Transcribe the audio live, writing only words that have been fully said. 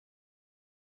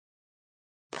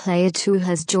Player 2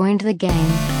 has joined the game.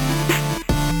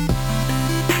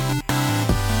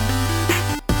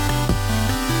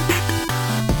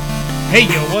 Hey,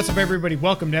 yo, what's up, everybody?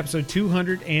 Welcome to episode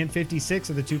 256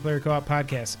 of the Two Player Co-op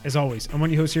Podcast. As always, I'm one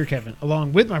of your hosts here, Kevin,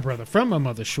 along with my brother from my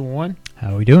mother, Sean.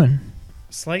 How are we doing?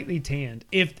 Slightly tanned.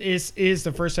 If this is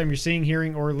the first time you're seeing,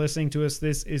 hearing, or listening to us,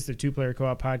 this is the Two Player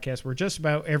Co-op Podcast, where just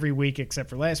about every week, except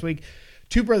for last week,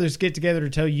 two brothers get together to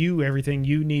tell you everything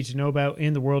you need to know about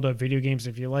in the world of video games.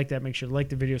 If you like that, make sure to like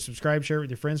the video, subscribe, share it with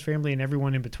your friends, family, and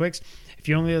everyone in betwixt. If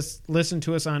you only listen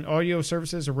to us on audio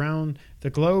services around the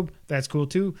globe, that's cool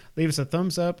too. Leave us a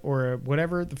thumbs up or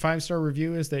whatever the 5-star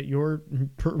review is that your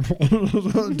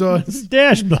does.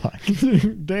 Dash block.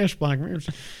 Dash block.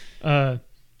 The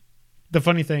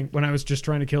funny thing, when I was just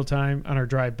trying to kill time on our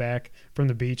drive back from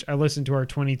the beach, I listened to our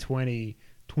 2020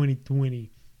 Game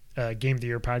of the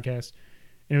Year podcast.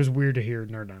 And it was weird to hear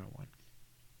Nerd 901.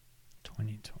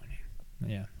 2020.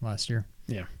 Yeah, last year.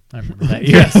 Yeah. I remember that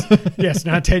year. Yes,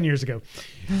 not 10 years ago.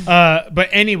 But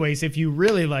anyways, if you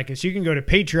really like us, you can go to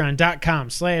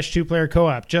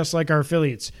patreon.com/2playercoop, just like our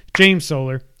affiliates, James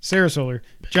Solar, Sarah Solar,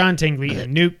 John Tingley,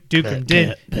 and Nuke, Duke, and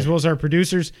Din, as well as our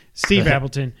producers, Steve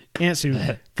Appleton, Aunt Sue,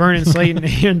 Vernon Slayton,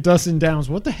 and Dustin Downs.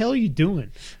 What the hell are you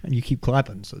doing? And you keep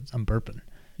clapping, so I'm burping.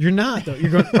 You're not, though.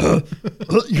 You're going,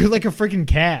 you're like a freaking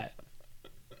cat.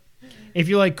 If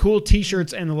you like cool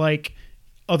t-shirts and like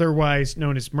otherwise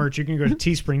known as merch, you can go to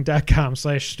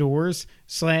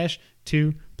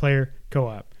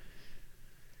teespring.com/stores/2playercoop.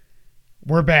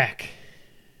 We're back.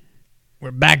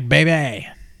 We're back, baby.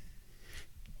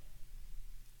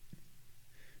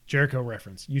 Jericho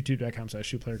reference.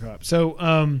 YouTube.com/2playercoop. So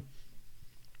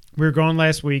we were gone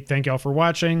last week. Thank y'all for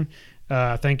watching.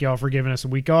 Thank y'all for giving us a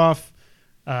week off.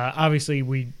 Obviously,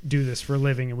 we do this for a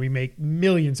living, and we make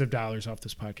millions of dollars off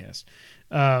this podcast.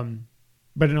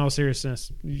 But in all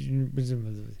seriousness,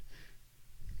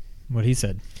 What he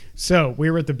said. so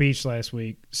we were at the beach last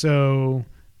week. So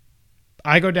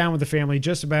I go down with the family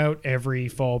just about every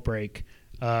fall break.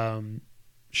 Sean,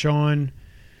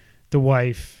 the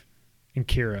wife, and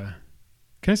Kira.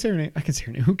 Can I say her name? I can say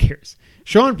her name. Who cares?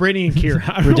 Sean, Brittany, and Kira.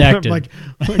 I don't Redacted. know, like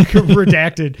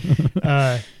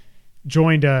redacted.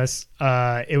 Joined us.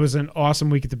 It was an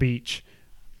awesome week at the beach.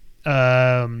 We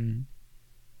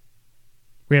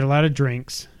had a lot of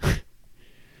drinks.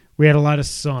 We had a lot of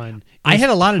sun. I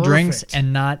had a lot of drinks perfect.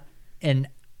 and not an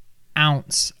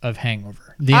ounce of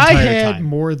hangover the entire I had time.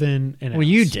 more than an ounce. Well,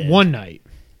 you did. One night.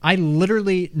 I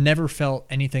literally never felt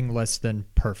anything less than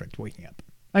perfect waking up.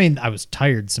 I mean, I was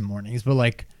tired some mornings, but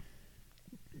like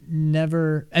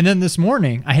never. And then this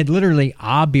morning, I had literally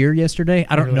a beer yesterday.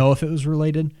 I don't Really? know if it was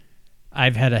related.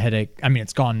 I've had a headache. I mean,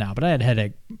 it's gone now, but I had a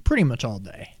headache pretty much all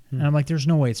day. And I'm like, there's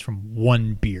no way it's from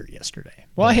one beer yesterday.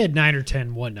 Well, I had 9 or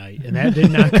 10 one night, and that did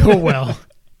not go well.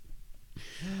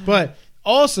 But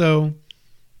also,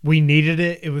 we needed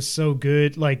it. It was so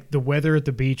good. Like, the weather at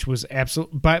the beach was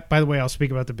absolute. By the way, I'll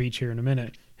speak about the beach here in a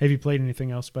minute. Have you played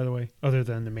anything else, by the way, other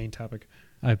than the main topic?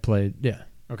 I played, yeah.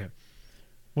 Okay.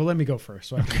 Well, let me go first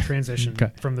so I can transition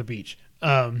Okay. from the beach.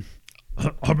 I'll be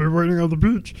waiting on the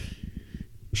beach.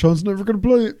 Sean's never going to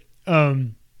play it.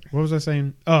 What was I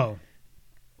saying? Oh.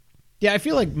 Yeah, I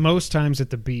feel like most times at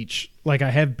the beach, like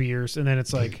I have beers and then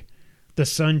it's like the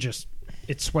sun just,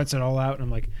 it sweats it all out. And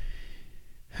I'm like,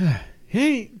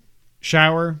 hey,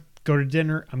 shower, go to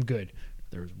dinner, I'm good.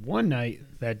 There was one night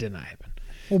that did not happen.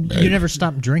 Well, you never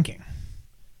stopped drinking.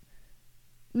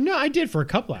 No, I did for a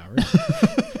couple hours.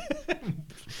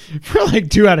 For like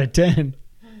 2 out of 10.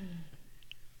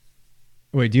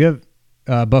 Wait, do you have...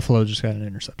 Buffalo just got an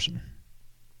interception.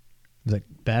 Is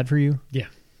that bad for you? Yeah.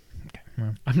 Okay.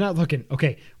 Well, I'm not looking.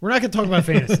 Okay, we're not going to talk about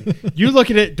fantasy. You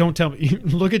look at it, don't tell me. You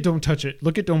look at, don't touch it.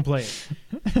 Look at, don't play it.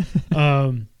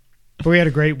 But we had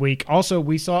a great week. Also,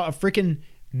 we saw a freaking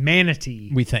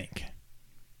manatee. we think.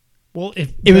 Well,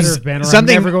 if It was been, or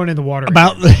something I'm never going in the water.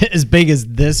 About as big as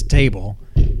this table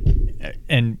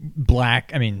and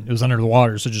black. I mean, it was under the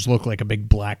water, so it just looked like a big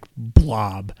black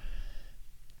blob.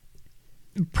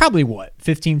 Probably what,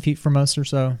 15 feet from us or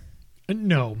so?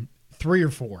 No, 3 or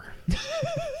 4.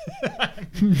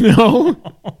 No.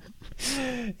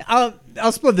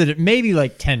 I'll split it at maybe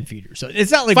like 10 feet or so.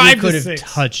 It's not like 5 we to could have 6.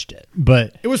 touched it,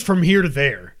 but It was from here to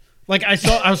there. Like I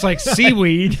was like,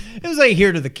 seaweed. it was like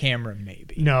here to the camera,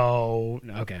 maybe. No.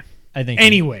 Okay. I think.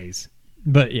 Anyways.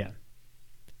 But yeah.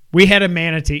 We had a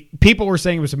manatee. People were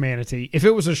saying it was a manatee. If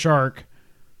it was a shark,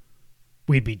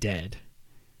 we'd be dead.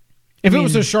 If it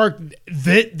was a shark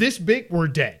this big, we're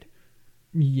dead.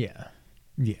 Yeah.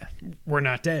 Yeah. We're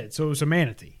not dead. So it was a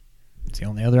manatee. It's the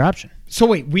only other option. So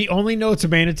wait, we only know it's a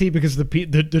manatee because the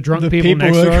drunk people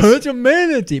next were to like, us, it's a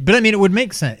manatee. But I mean, it would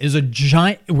make sense. It was a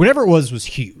giant, whatever it was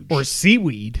huge. or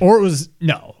seaweed. Or it was,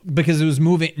 no, because it was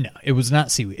moving. No, it was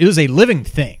not seaweed. It was a living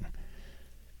thing.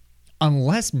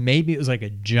 Unless maybe it was like a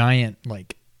giant,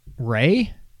 like,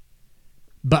 ray.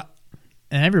 But,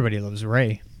 and everybody loves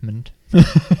Raymond.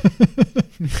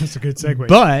 That's a good segue.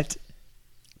 But,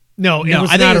 no, it was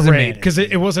I think not it was a a ray manatee. because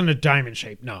it wasn't a diamond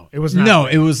shape. No, it was not. no, a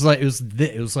ray. it was like,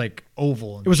 it was like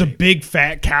oval. It was a big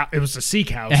fat cow. It was a sea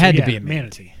cow. It had to be a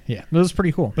manatee. Yeah, it was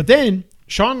pretty cool. But then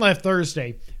Sean left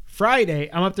Thursday. Friday,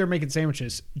 I'm up there making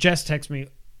sandwiches. Jess texts me.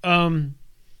 Some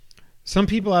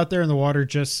people out there in the water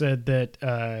just said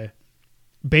that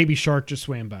baby shark just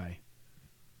swam by,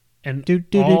 and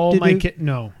all my kids.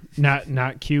 No,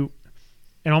 not cute.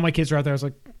 And all my kids are out there. I was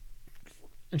like,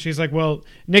 and she's like, well,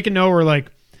 Nick and Noah were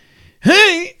like,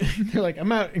 hey, they're like,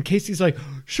 I'm out. And Casey's like,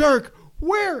 shark,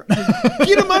 where?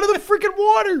 Get him out of the freaking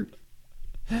water.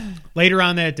 Later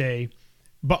on that day,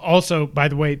 but also, by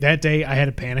the way, that day I had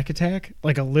a panic attack,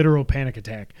 like a literal panic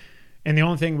attack. And the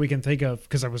only thing we can think of,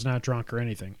 because I was not drunk or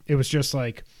anything, it was just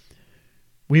like,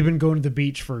 we've been going to the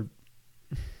beach for,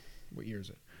 what year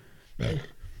is it?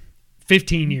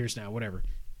 15 years now, whatever.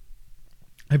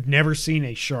 I've never seen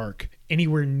a shark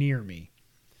anywhere near me.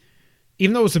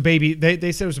 Even though it was a baby,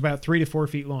 they said it was about 3 to 4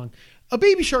 feet long. A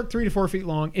baby shark 3 to 4 feet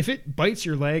long, if it bites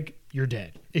your leg, you're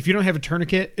dead. If you don't have a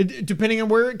tourniquet, depending on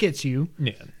where it gets you,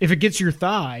 Yeah. if it gets your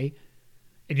thigh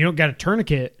and you don't got a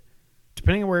tourniquet,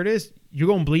 depending on where it is, you're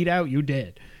going to bleed out, you're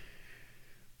dead.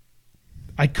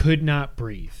 I could not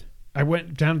breathe. I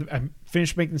went down, I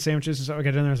finished making the sandwiches and stuff. I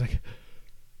got down there, I was like,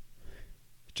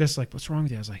 just like, what's wrong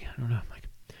with you? I was like, I don't know. I'm like,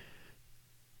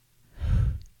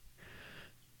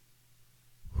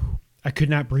 I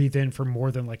could not breathe in for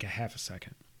more than like a half a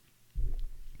second.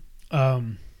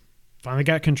 Finally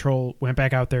got control, went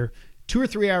back out there. 2 or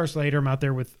 3 hours later, I'm out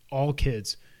there with all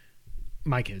kids.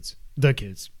 My kids. The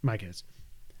kids. My kids.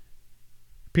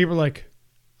 People are like,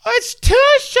 oh, it's 2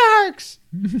 sharks.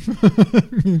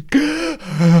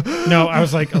 No, I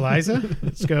was like, Eliza,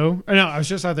 let's go. Or no, I was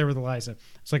just out there with Eliza.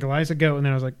 It's like, Eliza, go. And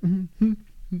then I was like,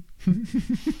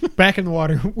 back in the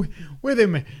water with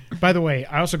him. By the way,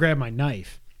 I also grabbed my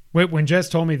knife. When Jess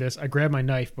told me this, I grabbed my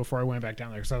knife before I went back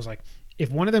down there because I was like,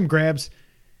 if one of them grabs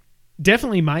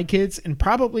definitely my kids and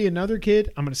probably another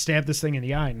kid, I'm going to stab this thing in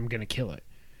the eye and I'm going to kill it.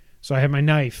 So I had my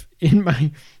knife in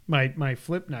my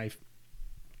flip knife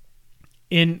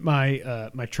in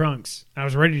my trunks. I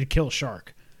was ready to kill a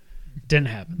shark. Didn't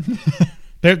happen.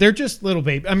 They're just little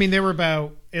baby. I mean, they were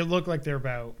about. It looked like they're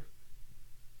about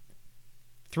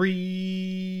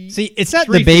 3. See, it's not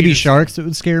 3 the baby feet or sharks that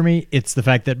would scare me. It's the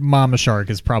fact that mama shark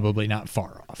is probably not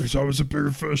far off. There's always a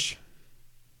bigger fish.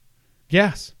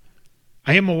 Yes,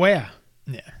 I am aware.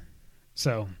 Yeah.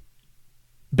 So,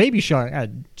 Baby shark,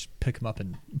 I'd just pick him up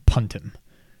and punt him.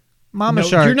 Mama no,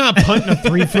 shark. you're not punting a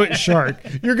 3-foot shark.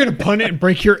 You're going to punt it and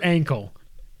break your ankle.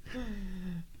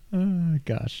 Oh,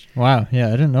 gosh. Wow. Yeah,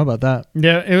 I didn't know about that.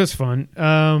 Yeah, it was fun.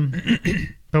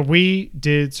 But we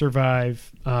did survive.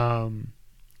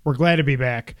 We're glad to be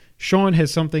back. Sean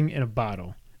has something in a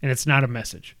bottle, and it's not a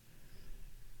message.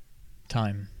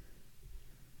 Time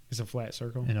It's a flat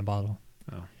circle. in a bottle.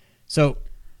 Oh. So,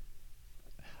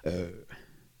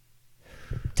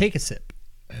 take a sip.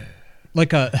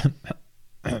 Like a,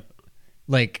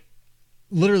 like,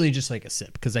 literally just like a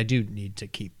sip, because I do need to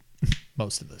keep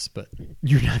most of this, but.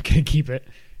 You're not going to keep it.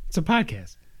 It's a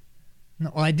podcast.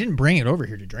 No, well, I didn't bring it over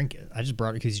here to drink it. I just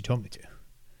brought it because you told me to.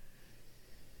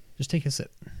 Just take a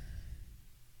sip.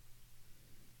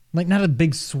 Like, not a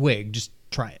big swig. Just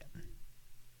try it.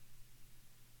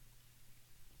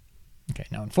 Okay,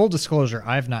 now in full disclosure,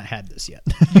 I've not had this yet.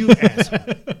 You asshole.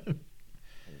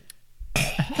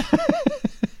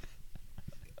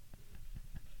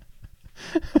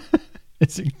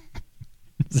 Is it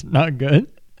not good?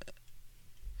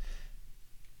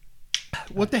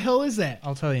 What the hell is that?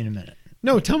 I'll tell you in a minute.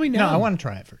 No, tell me now. No, I want to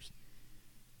try it first.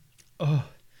 Oh.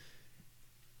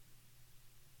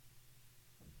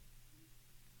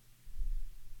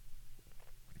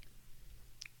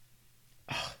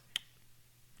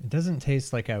 It doesn't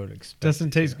taste like I would expect. Doesn't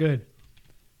it to. taste good.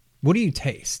 What do you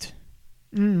taste?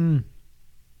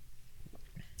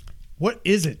 What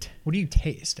is it? What do you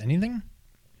taste? Anything?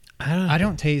 I I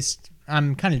don't taste.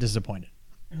 I'm kind of disappointed.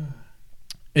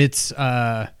 It's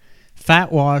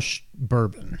fat wash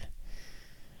bourbon,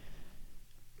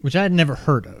 which I had never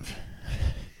heard of.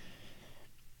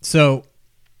 So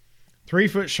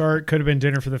 3-foot shark could have been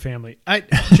dinner for the family.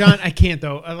 John, I can't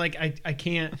though. I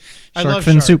can't. I Shark love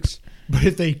fin sharks, soup. but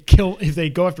if they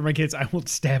go after my kids, I will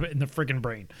stab it in the freaking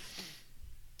brain.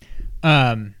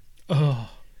 Oh,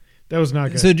 that was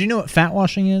not good. So do you know what fat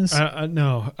washing is?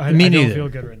 No, I Me don't neither. feel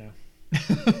good right now.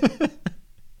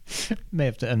 May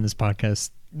have to end this podcast.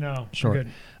 No, Sure.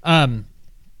 I'm good.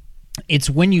 It's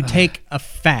when you take a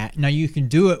fat. Now you can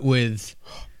do it with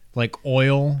like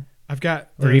oil I've got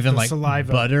or even the like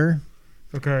saliva. butter.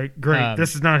 Okay, great.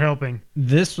 This is not helping.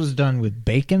 This was done with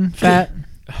bacon fat.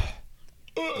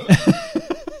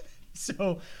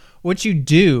 So what you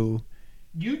do?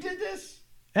 You did this?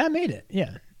 I made it.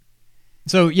 Yeah.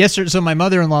 So yesterday, so my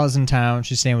mother-in-law is in town.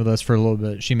 She's staying with us for a little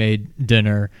bit. She made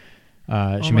dinner. She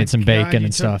my made some God, bacon you and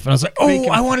took stuff. And I was like, "Oh,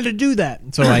 bacon I wanted to do that."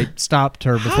 So I stopped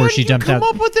her before she jumped How did out.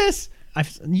 you come up with this?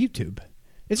 YouTube.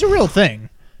 It's a real thing.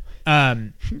 I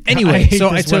Anyway, hate so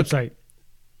I this took. website.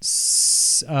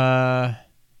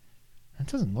 That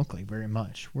doesn't look like very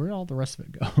much. Where'd all the rest of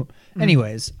it go?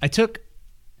 Anyways, I took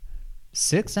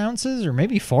 6 ounces or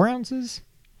maybe 4 ounces.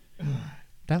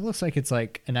 That looks like it's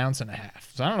like an ounce and a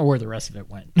half. So I don't know where the rest of it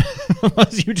went.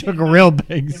 Unless you took a real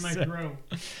big In my sip. throat.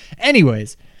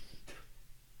 Anyways,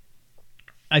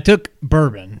 I took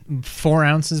bourbon, 4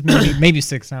 ounces, maybe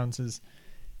 6 ounces,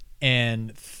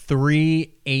 and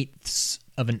 3/8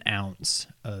 of an ounce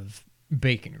of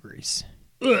bacon grease.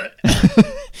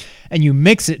 And you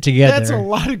mix it together. That's a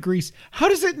lot of grease. How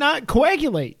does it not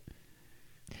coagulate?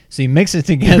 So you mix it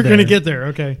together. You're going to get there.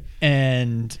 Okay.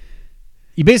 And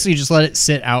you basically just let it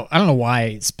sit out. I don't know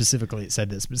why specifically it said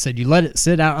this, but it said you let it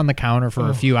sit out on the counter for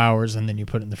a few hours and then you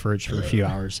put it in the fridge for a few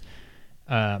hours.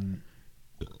 So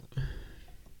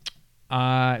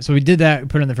we did that. We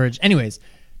put it in the fridge. Anyways,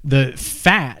 the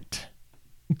fat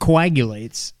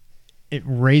coagulates. It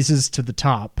raises to the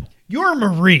top. You're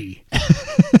Marie.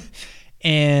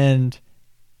 And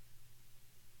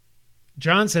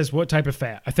John says, what type of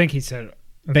fat? I think he said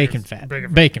bacon fat.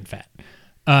 Bacon. Bacon fat.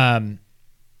 And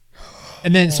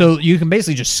then so you can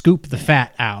basically just scoop the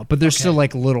fat out, but there's still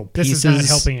like little This pieces is not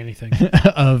helping anything.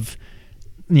 of,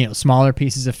 smaller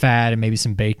pieces of fat and maybe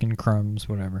some bacon crumbs,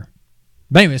 whatever.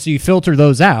 But anyway, so you filter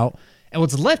those out, and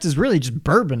what's left is really just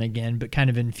bourbon again, but kind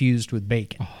of infused with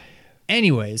bacon.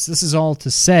 Anyways, this is all to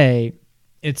say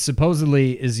it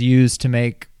supposedly is used to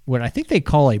make what I think they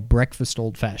call a breakfast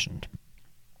old-fashioned.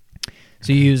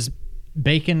 So you use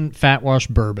bacon fat wash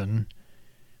bourbon,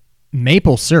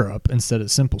 maple syrup instead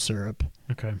of simple syrup,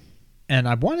 Okay. and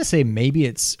I want to say maybe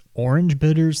it's orange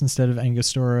bitters instead of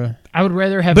Angostura. I would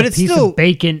rather have But a it's piece still- of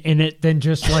bacon in it than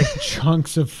just like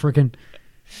chunks of freaking.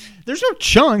 There's no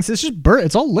chunks. It's just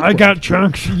it's all liquid. I got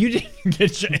chunks. You didn't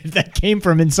get if that came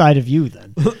from inside of you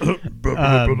then.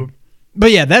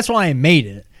 But yeah, that's why I made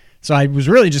it. So I was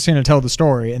really just going to tell the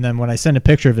story, and then when I sent a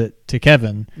picture of it to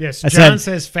Kevin, Yes, I John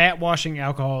said, says fat washing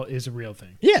alcohol is a real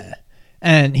thing. yeah.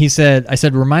 And I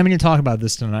said, remind me to talk about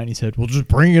this tonight. And he said, well, just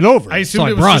bring it over. I assumed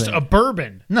it was brought just a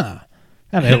bourbon. No.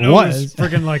 And And it was.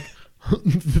 freaking like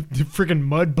the freaking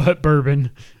mud butt bourbon.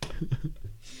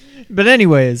 But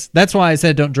anyways, that's why I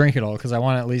said don't drink it all, because I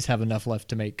want to at least have enough left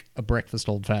to make a breakfast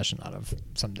old-fashioned out of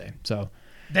someday. So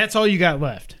That's all you got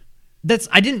left.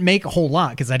 I didn't make a whole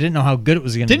lot because I didn't know how good it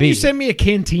was going to be. Didn't you send me a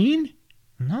canteen?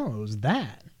 No, it was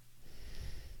that.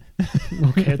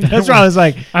 Okay, That's why I was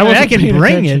like, I can paying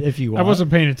bring attention. it if you want. I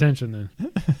wasn't paying attention then.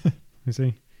 You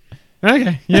see?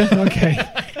 Okay. Yeah. Okay.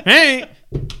 Hey.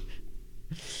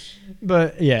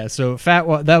 But yeah, so that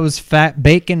was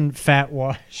bacon fat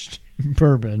washed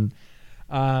bourbon.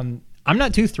 I'm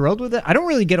not too thrilled with it. I don't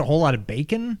really get a whole lot of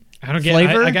bacon. I don't get.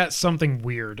 flavor. I got something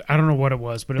weird. I don't know what it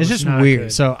was, but It's was just not weird.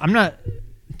 good. So I'm not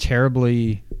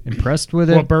terribly impressed with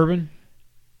it. What bourbon?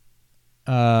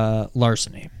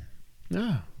 Larceny.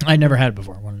 No. I never had it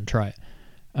before. I wanted to try it.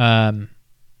 But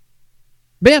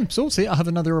yeah, so we'll see. I'll have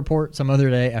another report some other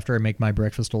day after I make my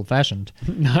breakfast old fashioned.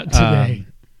 Not today.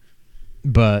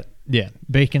 But yeah,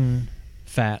 bacon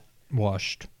fat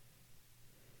washed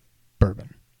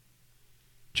bourbon.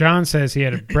 John says he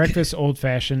had a breakfast old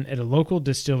fashioned at a local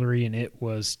distillery and it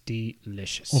was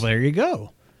delicious. Well, there you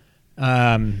go.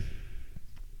 So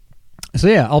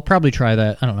yeah, I'll probably try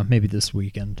that. I don't know, maybe this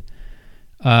weekend.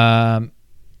 Another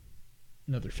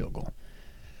field goal.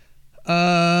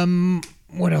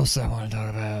 What else I want to talk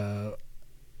about?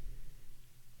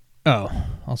 Oh,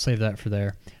 I'll save that for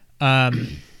there.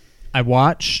 I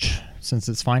watched, since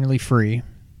it's finally free,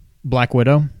 Black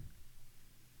Widow.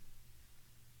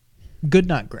 Good,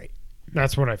 not great.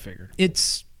 That's what I figured.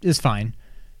 It's fine.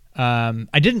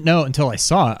 I didn't know until I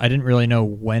saw it. I didn't really know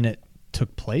when it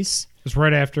took place. It was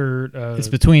right after. It's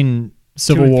between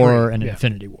Civil 2 and 3, War and yeah.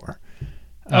 Infinity War.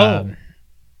 Oh.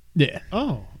 Yeah.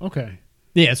 Oh, okay.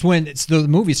 Yeah, it's when the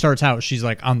movie starts out, she's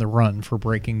like on the run for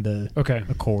breaking the Okay.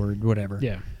 Accord, whatever.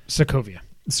 Yeah. Sokovia.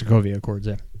 Sokovia Accords,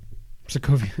 yeah.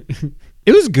 Sokovia.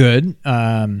 It was good.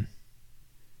 I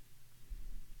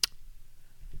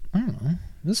don't know.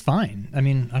 It was fine. I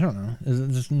mean, I don't know.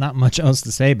 There's not much else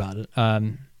to say about it.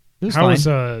 It was How fine. was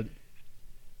oh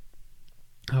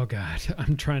God,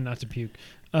 I'm trying not to puke.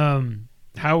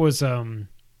 How was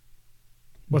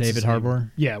what's David his name?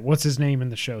 Harbour? Yeah, what's his name in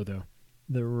the show though?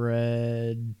 The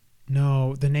Red.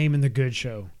 No, the name in the good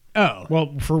show. Oh,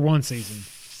 Well, for one season.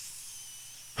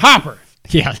 Hopper.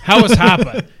 yeah. How was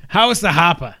Hopper? How was the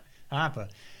Hopper? Appa.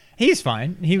 He's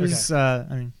fine. He was. I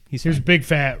mean, he's Here's a fine. big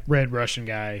fat red Russian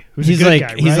guy who's He's a good like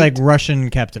guy, he's right? like Russian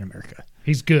Captain America.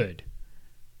 He's good.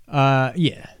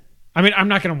 Yeah. I mean, I'm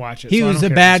not going to watch it. He so I was don't a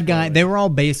care if bad you guy. spoil it. They were all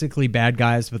basically bad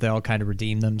guys, but they all kind of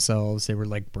redeemed themselves. They were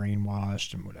like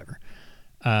brainwashed and whatever.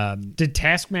 Did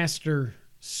Taskmaster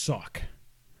suck?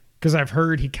 Because I've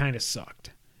heard he kind of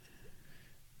sucked.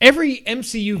 Every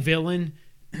MCU villain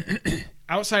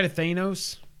outside of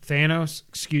Thanos,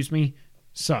 excuse me,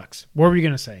 sucks. What were you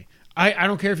going to say? I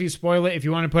don't care if you spoil it. If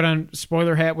you want to put on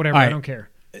spoiler hat, whatever, All I right. don't care.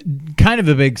 Kind of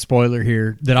a big spoiler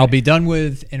here that I'll be done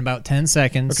with in about 10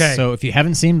 seconds. Okay. So if you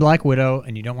haven't seen Black Widow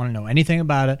and you don't want to know anything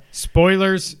about it,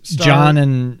 Spoilers. Start. John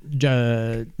and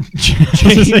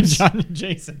James.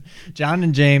 John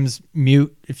and James,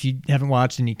 mute if you haven't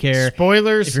watched and you care.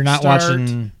 Spoilers. If you're not start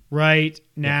watching, right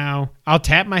now, I'll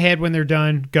tap my head when they're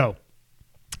done. Go.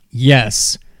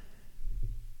 yes,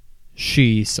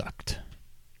 she sucked.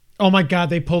 Oh my God,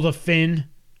 they pulled a Finn.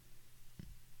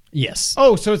 Yes.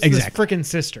 Oh, so it's Exactly. this freaking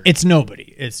sister. It's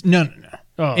nobody. It's no.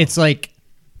 Oh. It's like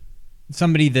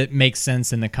somebody that makes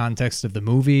sense in the context of the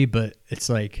movie, but it's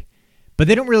like, but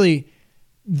they don't really.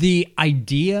 The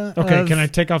idea. Okay, of, can I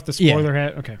take off the spoiler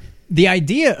hat? Okay. The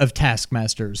idea of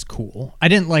Taskmaster is cool. I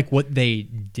didn't like what they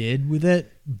did with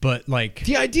it, but like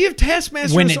The idea of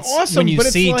Taskmaster when is it's awesome. when you but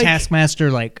it's see like,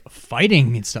 Taskmaster like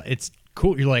fighting and stuff, it's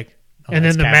cool. You're like, oh, And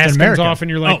that's then the Captain mask comes America. off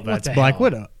and you're like, oh, what that's the Black hell?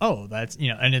 Widow. Oh, that's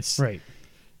and it's right.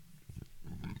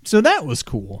 so that was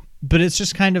cool. But it's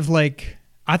just kind of like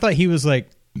I thought he was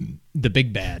like the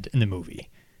big bad in the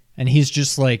movie, and he's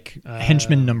just like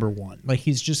henchman number one. Like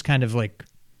he's just kind of like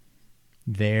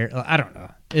there. I don't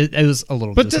know. It was a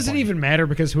little. But does it disappointing. even matter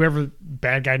because whoever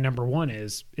bad guy number one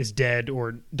is dead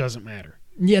or doesn't matter?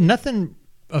 Yeah, nothing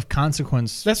of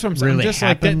consequence. That's what I'm saying. Really Just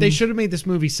like that, happened. they should have made this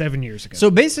movie 7 years ago. So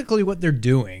basically, what they're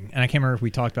doing, and I can't remember if we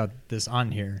talked about this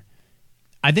on here.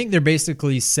 I think they're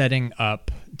basically setting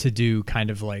up to do kind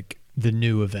of like the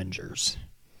new Avengers,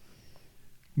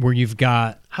 where you've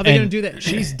got how are they and- going to do that?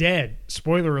 She's dead.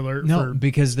 Spoiler alert. No, for,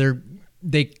 because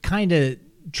they kind of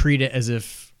treat it as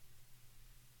if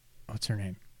what's her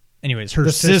name? Anyways, her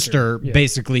The sister, sister, yeah.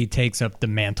 basically takes up the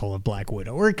mantle of Black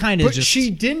Widow, or kind of but just she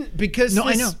didn't because No,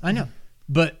 this- I know,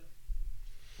 but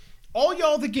all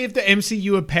y'all that give the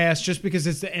MCU a pass just because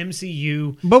it's the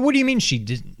MCU. what do you mean she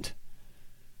didn't?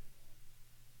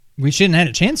 We shouldn't have had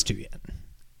a chance to yet.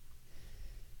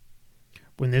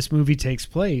 When this movie takes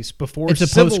place before It's a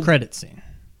Civil- post-credit scene.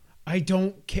 I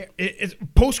don't care. It's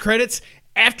post credits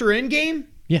after Endgame.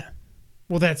 Yeah.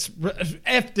 Well, that's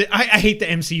I hate the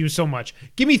MCU so much.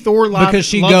 Give me Thor, Because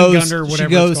she Love goes, and Thunder, she whatever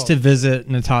goes it's to called. visit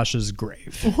Natasha's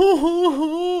grave.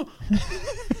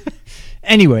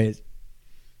 Anyways,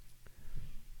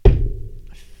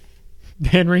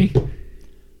 Henry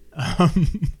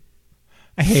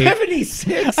I hate.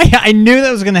 76. I knew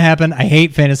that was going to happen. I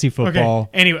hate fantasy Okay. football.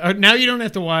 Anyway, now you don't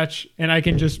have to watch, and I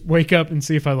can just wake up and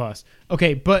see if I lost.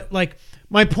 Okay, but like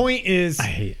my point is, I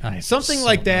hate something so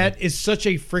like that is such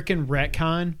a freaking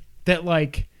retcon that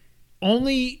like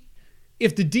only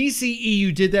if the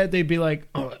DCEU did that, they'd be like,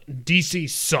 oh, DC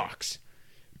sucks.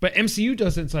 But MCU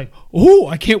doesn't. It's like, oh,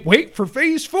 I can't wait for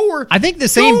Phase 4. I think the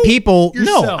same Go people.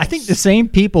 No, yourselves. I think the same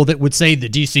people that would say the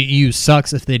DCEU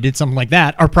sucks if they did something like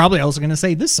that are probably also going to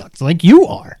say this sucks, like you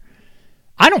are.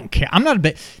 I don't care. I'm not a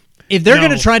bit. If they're No,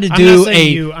 going to try to I'm do not saying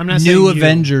a you. I'm not new saying you.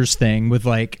 Avengers thing with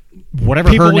like whatever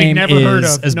People her we've name never is heard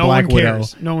of. as No Black one Widow,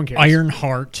 cares. No one cares. Iron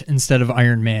Heart instead of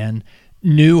Iron Man,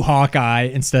 new Hawkeye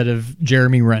instead of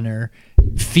Jeremy Renner,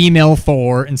 female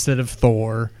Thor instead of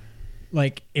Thor.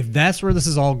 Like, if that's where this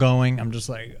is all going, I'm just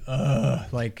like,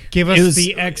 like Give us it was,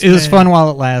 the It was X-Men. fun while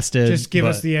it lasted. Just give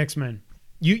us but- the X-Men.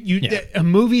 You Yeah. a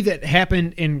movie that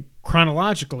happened in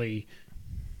chronologically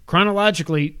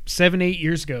 7-8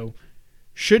 years ago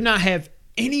should not have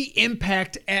any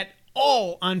impact at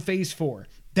all on Phase 4.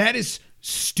 That is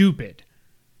stupid.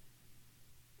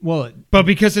 well. But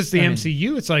because it's the I mean-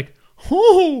 MCU, it's like,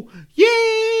 oh,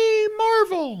 yay,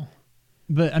 Marvel.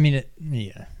 But I mean,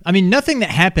 yeah. I mean, nothing that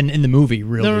happened in the movie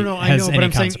really. No, I has know, any but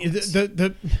I'm saying consequence.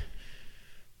 the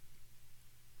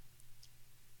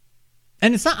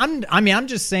And it's not. I'm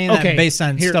just saying that Okay, based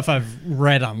on here- stuff I've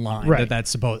read online. Right. That's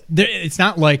supposed. It's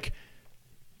not like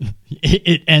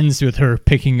it ends with her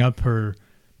picking up her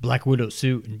Black Widow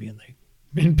suit and being like,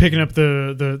 and picking up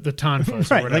the tonfas or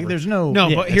Right, whatever. like, there's no- no.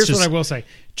 yeah, But it's here's just- what I will say.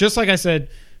 Just like I said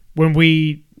when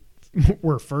we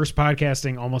were first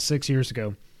podcasting almost 6 years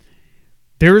ago,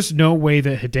 there's no way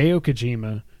that Hideo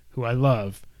Kojima, who I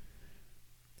love,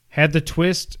 had the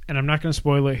twist, and I'm not going to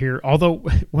spoil it here. Although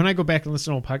when I go back and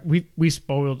listen to old podcast, we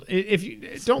spoiled. If you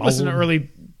don't listen to early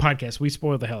podcasts, we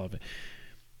spoiled the hell of it.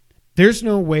 There's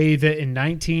no way that in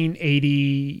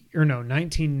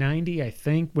 1990, I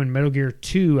think, when Metal Gear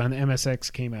 2 on the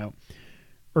MSX came out,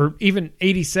 or even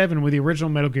 87 when the original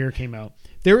Metal Gear came out,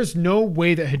 there is no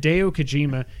way that Hideo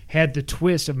Kojima had the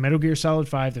twist of Metal Gear Solid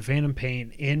 5, The Phantom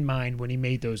Pain, in mind when he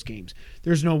made those games.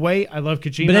 There's no way. I love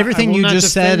Kojima. but I everything will you not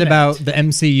just said defend that. about the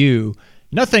MCU,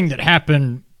 nothing that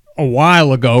happened a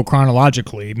while ago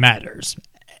chronologically matters.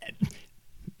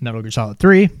 Metal Gear Solid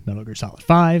 3, Metal Gear Solid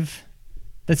 5.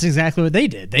 That's exactly what they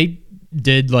did. They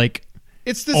did like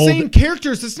It's the all same the-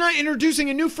 characters. It's not introducing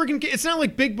a new freaking. It's not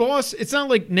like Big Boss. It's not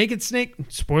like Naked Snake.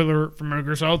 Spoiler for Metal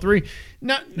Gear Solid 3.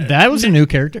 that was a new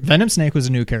character. Venom Snake was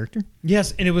a new character.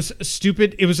 Yes, and it was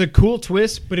stupid. It was a cool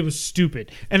twist, but it was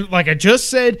stupid. And like I just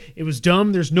said, it was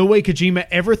dumb. There's no way Kojima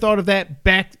ever thought of that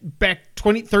back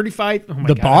 20, 35. Oh my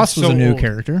The God, boss I'm was so a new old.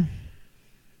 character.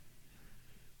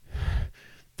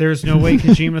 There's no way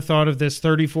Kojima thought of this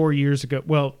 34 years ago.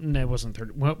 Well, no, it wasn't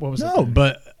 30. What was it? No,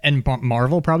 but and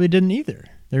Marvel probably didn't either.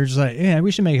 They're just like, yeah, we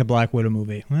should make a Black Widow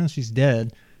movie. Well, she's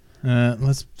dead.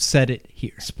 Let's set it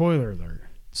here. Spoiler alert.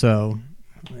 So,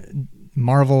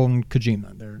 Marvel and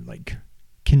Kojima, they're like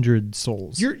kindred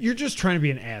souls. You're just trying to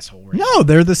be an asshole, right? No,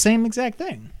 they're the same exact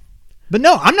thing. But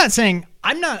no, I'm not saying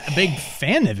I'm not a big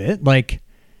fan of it. Like,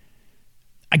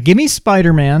 give me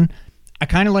Spider-Man. I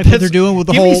kind of like what they're doing with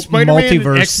the Give me whole Spider-Man and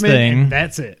multiverse X-Men, thing. and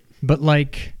that's it. But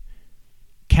like,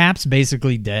 Cap's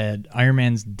basically dead. Iron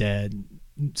Man's dead.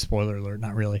 Spoiler alert,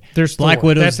 not really. There's Black Thor.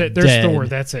 Widow's That's it. There's dead. Thor.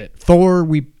 That's it. Thor,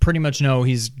 we pretty much know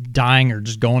he's dying or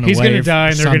just going He's away. going to die,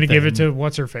 and for they're going to give it something. to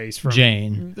what's her face from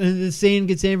Jane. The sand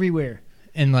gets everywhere.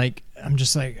 And like, I'm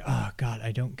just like, oh god,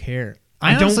 I don't care. I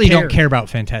I don't honestly care. don't care about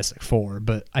Fantastic Four,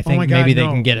 but I think my God, maybe they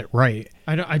no. can get it right.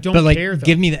 I don't But like, care. Though.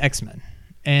 give me the X-Men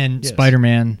and Yes.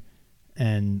 Spider-Man,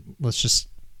 and let's just.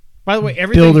 By the way,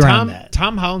 everything build around that.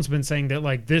 Tom Holland's been saying that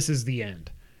like this is the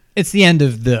end. It's the end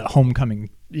of the Homecoming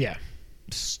Yeah,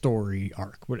 story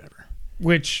arc, whatever.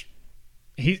 which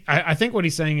I think what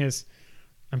he's saying is,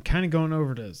 I'm kind of going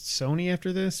over to Sony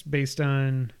after this based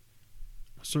on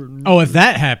certain. Oh, if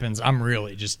that happens, I'm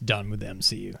really just done with the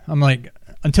MCU. I'm like,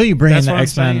 until you bring in That's the what I'm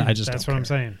X-Men, saying. I just That's don't what I'm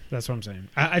care. saying. That's what I'm saying.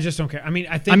 I just don't care. I mean,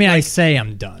 I think. I mean, I like, say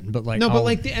I'm done, but like, no, but I'll-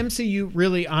 like the MCU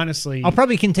really, honestly, I'll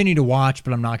probably continue to watch,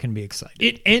 but I'm not going to be excited.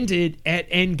 it ended at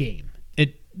Endgame.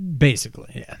 It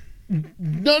basically, yeah.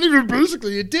 Not even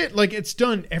basically, it did. Like it's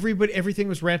done. Everything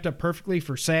was wrapped up perfectly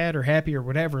for sad or happy or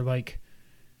whatever. Like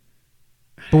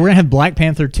But we're gonna have Black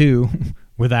Panther 2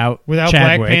 without Chadwick.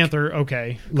 Black Panther,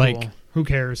 okay, cool. Like- who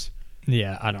cares?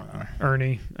 Yeah, I don't know.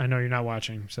 Ernie, I know you're not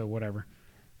watching, so whatever.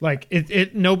 Like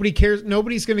it nobody cares.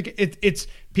 Nobody's gonna get it. It's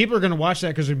people are gonna watch that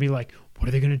because they'd be like, what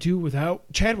are they gonna do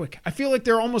without Chadwick? I feel like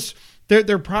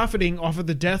they're profiting off of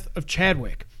the death of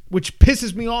Chadwick, which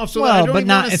pisses me off. So that I Well, don't but even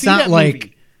not. wanna It's see not that like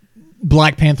movie.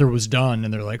 Black Panther was done,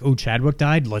 and they're like, "Oh, Chadwick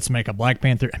died. Let's make a Black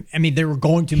Panther." I mean, they were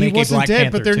going to he make a wasn't Black dead,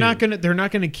 Panther but they're 2.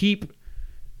 not gonna keep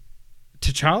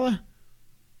T'Challa.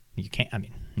 You can't. I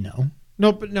mean, no.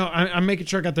 No, but no, I'm making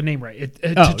sure I got the name right. Oh,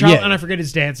 T'Challa, yeah. and I forget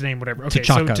his dad's name, whatever. Okay,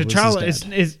 T'Chaka so was T'Challa his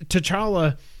is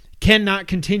T'Challa cannot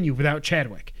continue without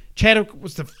Chadwick. Chadwick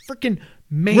was the freaking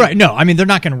man. Right? No, I mean they're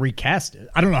not going to recast it.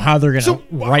 I don't know how they're going to So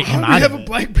write how him do we out have of a it.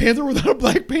 Black Panther without a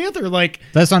Black Panther? Like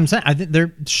That's what I'm saying. I think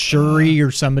they're Shuri or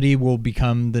somebody will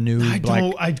become the new I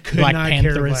Black could Black not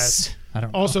care Pantheress. less. I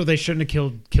don't know. Also, they shouldn't have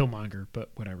killed Killmonger, but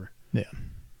whatever. Yeah.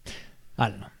 I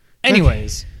don't know.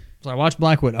 Anyways, so I watched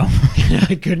Black Widow.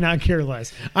 I could not care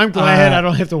less. I'm glad I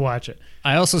don't have to watch it.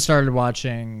 I also started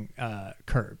watching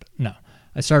Curb. No,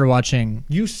 I started watching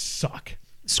You suck.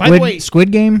 By the way,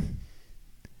 Squid Game.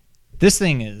 This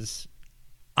thing is,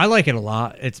 I like it a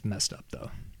lot. It's messed up though.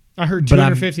 I heard but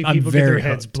I'm- 250 I'm people get their very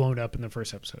heads hooked. blown up in the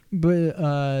first episode. But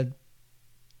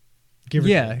Give or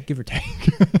yeah, take. give or take.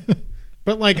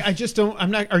 But like, I just don't.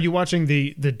 I'm not. Are you watching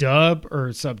the dub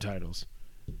or subtitles?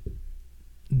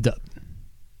 Dub.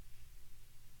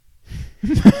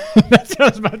 That's what I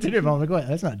was about to do. But I'm like, wait,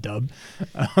 that's not dub.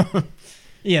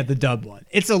 Yeah, the dub one.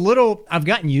 It's a little. I've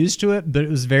gotten used to it, but it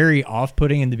was very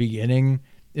off-putting in the beginning.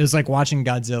 It was like watching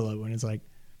Godzilla when it's like,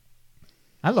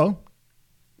 "Hello."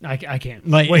 I can't.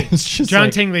 Like, Wait, it's just John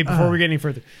like, Tingley. Before we get any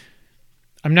further,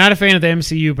 I'm not a fan of the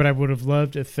MCU, but I would have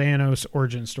loved a Thanos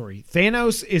origin story.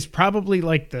 Thanos is probably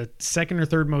like the second or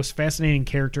third most fascinating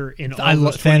character in all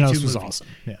those 22 Thanos was movies. awesome.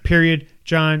 Yeah. Period.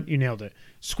 John, you nailed it.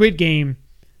 Squid Game,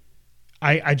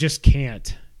 I just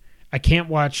can't. I can't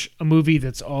watch a movie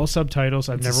that's all subtitles.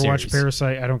 I've never watched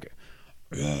Parasite. I don't.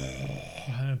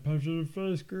 Punch in the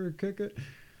face, kick it.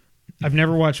 I've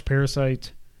never watched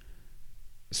Parasite.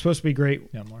 It's supposed to be great.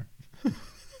 Yeah, more.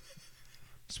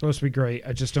 It's supposed to be great.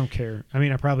 I just don't care. I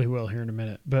mean, I probably will here in a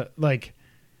minute, but like,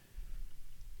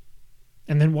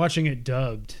 and then watching it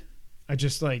dubbed, I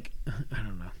just like, I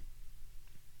don't know.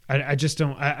 I just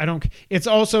don't. I don't. It's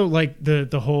also like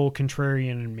the whole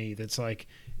contrarian in me that's like,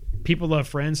 people love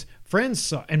Friends. Friends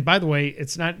saw, and by the way,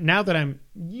 it's not, now that I'm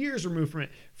years removed from it,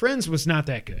 Friends was not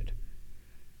that good.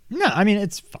 No, I mean,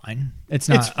 it's fine. It's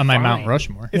not on my Mount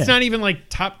Rushmore. It's not even like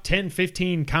top 10,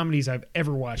 15 comedies I've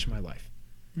ever watched in my life.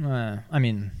 I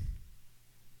mean,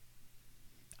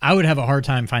 I would have a hard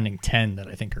time finding 10 that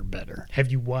I think are better. Have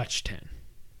you watched 10?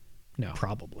 No.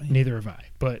 Probably. Neither have I,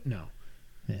 but no.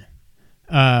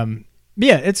 Yeah.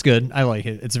 Yeah, it's good. I like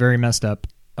it. It's very messed up.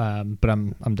 But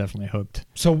I'm definitely hooked.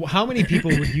 So how many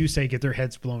people would you say get their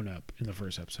heads blown up in the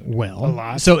first episode? Well, a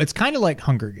lot. So it's kind of like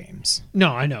Hunger Games.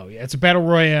 No, I know. Yeah, it's a battle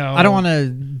royale. I don't want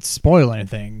to spoil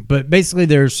anything, but basically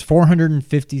there's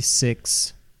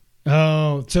 456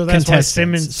 Oh, so that's why contestants.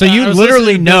 Simmons. So you I was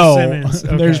literally listening to Bill know Simmons.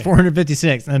 Okay. there's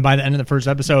 456, and by the end of the first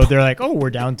episode, they're like, "Oh, we're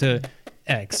down to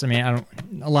X." I mean,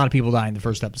 a lot of people die in the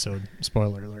first episode.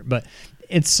 Spoiler alert, but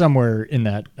it's somewhere in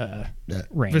that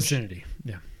range. vicinity.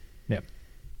 Yeah. Yep.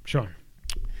 Sean.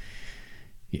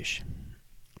 Yeesh.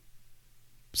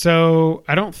 So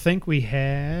I don't think we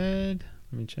had.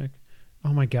 Let me check.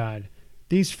 Oh my God,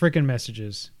 these freaking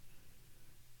messages.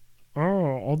 Oh,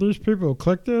 all these people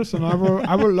click this, and I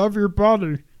will love your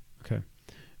body. Okay.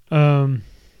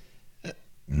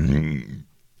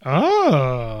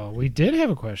 Oh, we did have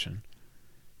a question,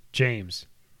 James.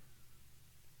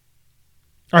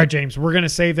 All right, James, we're gonna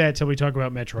save that till we talk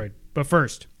about Metroid. But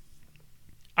first,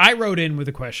 I wrote in with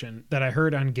a question that I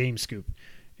heard on GameScoop,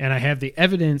 and I have the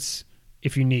evidence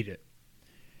if you need it.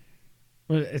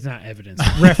 Well, it's not evidence.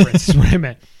 Reference is what I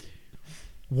meant.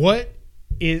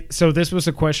 So this was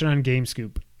a question on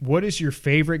GameScoop. What is your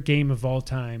favorite game of all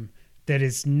time that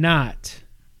is not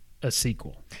a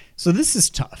sequel? So this is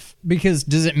tough because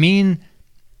does it mean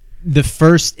the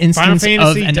first instance Final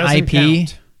of Fantasy an doesn't IP?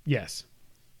 count. Yes.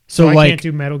 So I like can't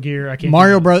do Metal Gear. I can't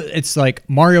Mario do Bros. It's like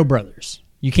Mario Brothers.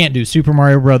 You can't do Super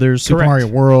Mario Brothers, Super Correct. Mario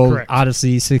World, Correct.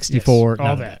 Odyssey, 64, Yes, none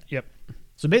all of that. Yep.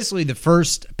 So basically, the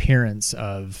first appearance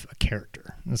of a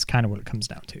character. That's kind of what it comes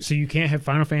down to. So you can't have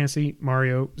Final Fantasy,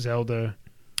 Mario, Zelda.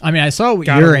 I mean, I saw what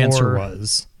God your of answer War.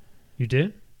 was You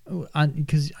did? on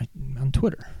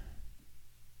Twitter.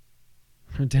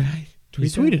 Did I? You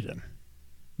tweeted him.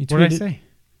 You What did I tweeted- say?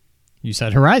 You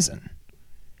said Horizon.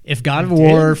 If God of I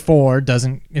War did? 4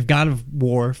 doesn't, if God of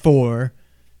War 4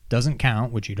 doesn't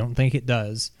count, which you don't think it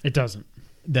does, It doesn't.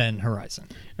 then Horizon.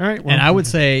 All right. Well, And I would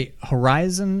say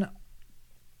Horizon,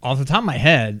 off the top of my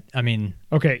head, I mean,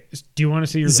 Okay. Do you want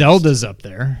to see your Zelda's up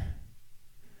there. list?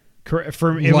 Correct.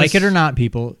 For Like it or not,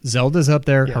 people, Zelda's up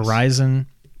there. Yes. Horizon,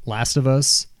 Last of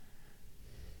Us.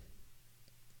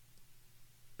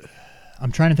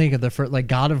 I'm trying to think of the first, like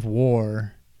God of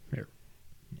War.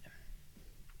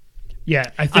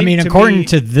 Yeah, I think. I mean, according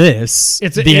to this,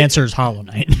 It's- the answer is Hollow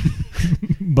Knight.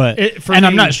 But I'm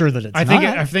I'm not sure that it's I think.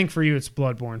 not. I think for you, it's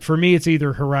Bloodborne. For me, it's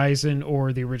either Horizon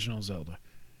or the original Zelda.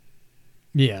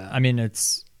 Yeah, I mean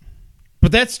it's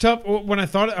But that's tough. When I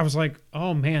thought it, I was like,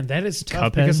 "Oh man, that is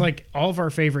tough." Cuphead? Because like all of our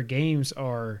favorite games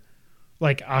are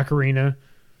like Ocarina,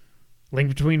 Link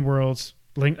Between Worlds,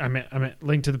 Link. I meant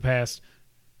Link to the Past.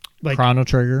 Like, Chrono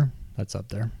Trigger. That's up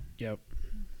there. yep.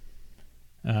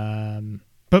 Um,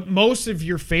 But most of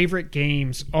your favorite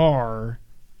games are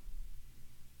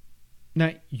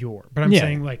not your, but I'm Yeah.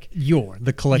 saying like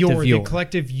the collective the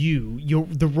collective you,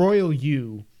 the royal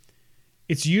you.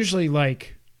 It's usually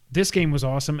like this game was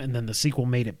awesome, and then the sequel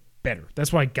made it better.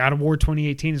 That's why God of War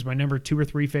 2018 is my number 2 or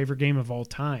 3 favorite game of all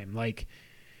time. Like,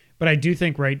 but I do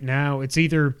think right now it's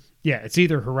either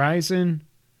Horizon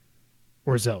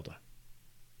or Zelda.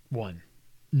 One.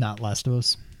 Not Last of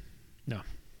Us. No.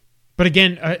 But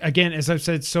again, as I've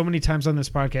said so many times on this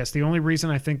podcast, the only reason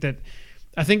I think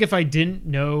if I didn't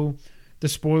know the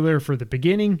spoiler for the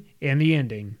beginning and the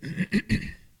ending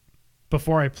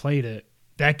before I played it,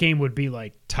 that game would be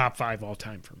like top 5 all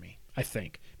time for me, I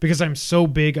think. Because I'm so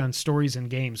big on stories and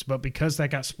games, but because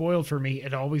that got spoiled for me,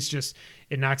 it always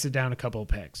it knocks it down a couple of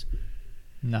pegs.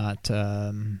 Not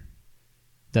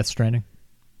Death Stranding.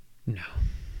 No.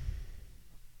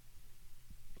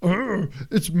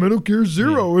 It's Metal Gear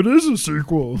Zero. It is a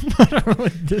sequel.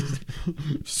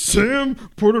 Sam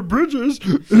Porter Bridges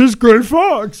is Gray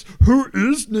Fox. Who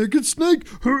is Naked Snake?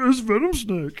 Who is Venom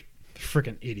Snake?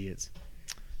 Freaking idiots.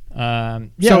 Yeah,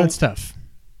 So- it's tough.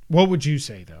 What would you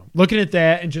say, though? Looking at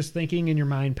that and just thinking in your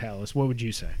mind palace, what would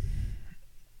you say?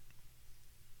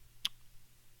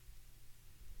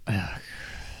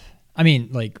 I mean,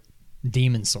 like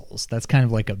Demon Souls. That's kind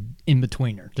of like a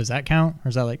in-betweener. Does that count? Or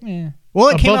is that like, eh? Well,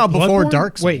 it came out before Bloodborne?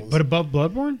 Dark Souls. Wait, but above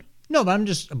Bloodborne? No, but I'm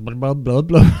just... Blah, blah,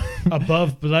 blah.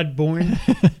 Above Bloodborne?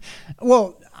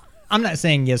 Well, I'm not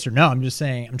saying yes or no. I'm just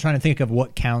saying I'm trying to think of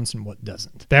what counts and what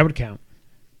doesn't. That would count.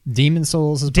 Demon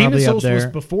Souls is Demon probably Souls up was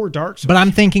there. before Dark Souls. But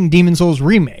I'm thinking Demon Souls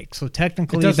remake, so It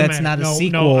technically doesn't that's matter. not a No,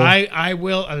 sequel. No, I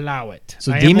will allow it.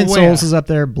 So I am Demon aware. Souls is up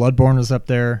there, Bloodborne is up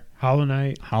there, Hollow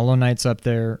Knight, Hollow Knight's up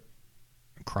there,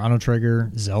 Chrono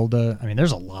Trigger, Zelda. I mean,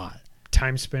 there's a lot.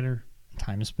 Time Spinner.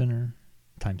 Time Spinner,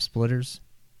 Time Splitters,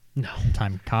 No.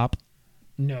 Time Cop,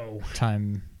 No.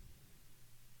 Time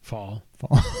Fall.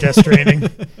 Fall. Death Stranding.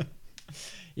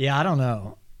 Yeah, I don't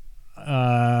know.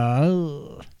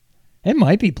 It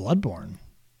might be Bloodborne.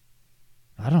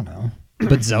 I don't know.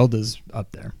 But Zelda's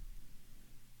up there.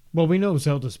 Well, we know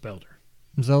Zelda's Builder.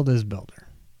 Zelda's Builder.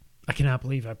 I cannot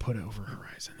believe I put over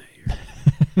Horizon that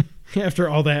year. After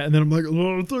all that, and then I'm like,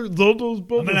 oh, Zelda's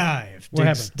Builder. alive. What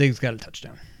happened? Diggs got a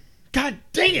touchdown. God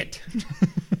dang it.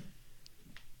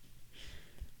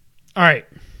 All right.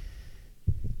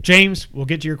 James, we'll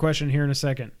get to your question here in a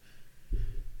second.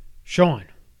 Sean,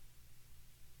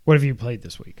 what have you played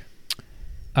this week?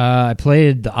 I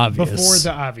played the obvious. Before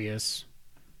the obvious.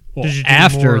 Well, did you do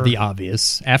after more- the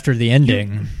obvious. After the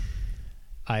ending,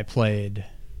 I played...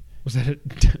 Was that a,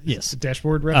 Yes. a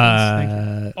dashboard reference? Thank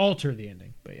you. Uh, Alter the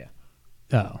ending, but yeah.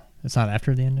 oh, it's not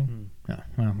after the ending? Oh,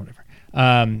 well, whatever.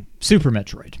 Super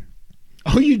Metroid.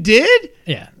 Oh, you did?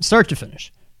 Yeah, start to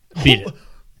finish. Beat it.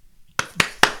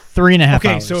 3.5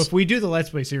 Okay, hours. so if we do the Let's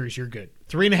Play series, you're good.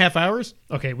 3.5 hours?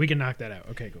 Okay, we can knock that out.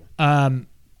 Okay, cool.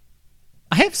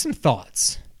 I have some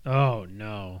thoughts. Oh,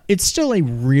 no. It's still a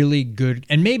really good...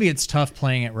 And maybe it's tough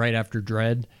playing it right after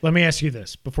Dread. Let me ask you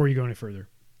this before you go any further.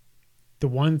 The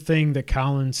one thing that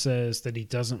Colin says that he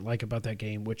doesn't like about that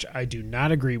game, which I do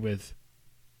not agree with,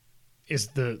 is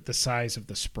the size of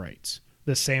the sprites.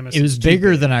 The Samus. It was is too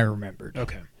bigger big. than I remembered.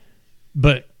 Okay.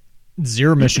 But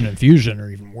Zero Mission and Fusion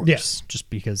are even worse. Yeah. Just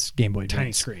because Game Boy Tiny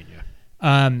Advance. screen,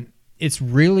 yeah. It's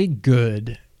really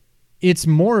good. It's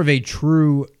more of a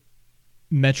true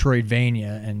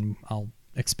Metroidvania, and I'll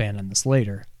expand on this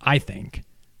later, I think,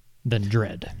 than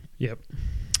Dread. Yep.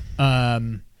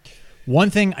 One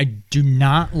thing I do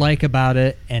not like about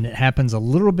it, and it happens a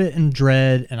little bit in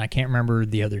Dread, and I can't remember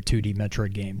the other 2D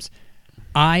Metroid games,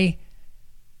 I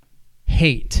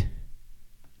hate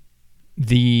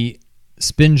the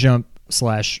spin jump /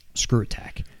 screw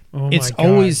attack. Oh my It's God,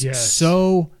 always yes.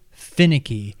 so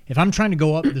finicky. If I'm trying to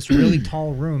go up this really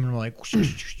tall room and I'm like...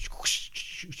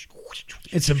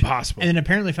 It's impossible. And then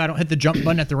apparently if I don't hit the jump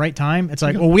button at the right time, it's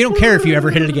like, well, we don't care if you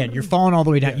ever hit it again. You're falling all the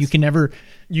way down. Yes. You can never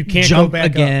You can't jump go back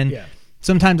again. up. Yeah.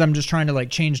 Sometimes I'm just trying to like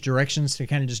change directions to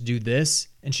kind of just do this,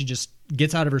 and she just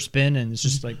gets out of her spin and it's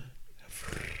just like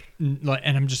and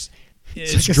I'm just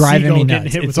it's like a driving me seagull getting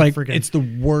nuts. hit with It's a like friggin- it's the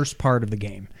worst part of the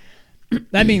game.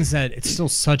 That being said, it's still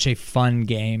such a fun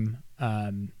game.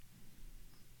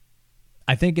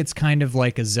 I think it's kind of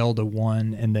like a Zelda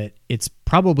 1 in that it's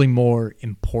probably more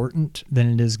important than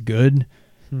it is good.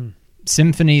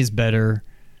 Symphony is better.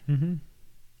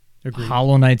 Agreed.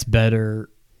 Hollow Knight's better.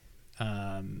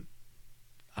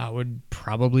 I would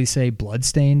probably say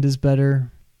Bloodstained is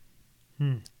better.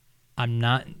 I'm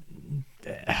not...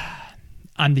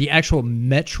 on the actual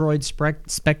Metroid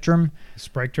spectrum,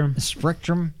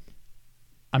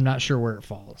 I'm not sure where it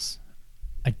falls.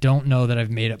 I don't know that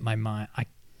I've made up my mind. I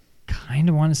kind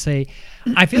of want to say...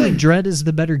 I feel like Dread is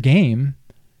the better game,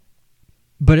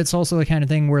 but it's also the kind of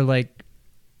thing where, like,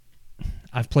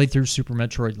 I've played through Super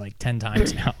Metroid like 10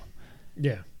 times now.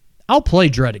 Yeah. I'll play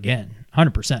Dread again,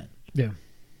 100%. Yeah.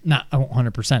 Not I won't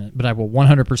 100% it, but I will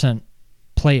 100%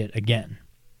 play it again.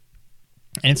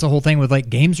 And it's the whole thing with, like,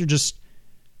 games are just...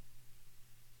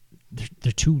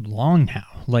 They're too long now.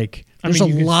 Like, there's you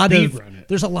can a lot of speedrun it.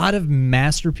 there's a lot of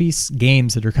masterpiece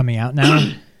games that are coming out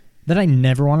now that I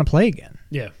never want to play again.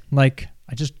 Yeah. Like,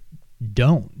 I just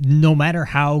don't, no matter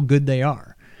how good they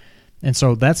are. And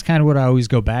so that's kind of what I always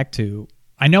go back to.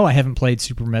 I know I haven't played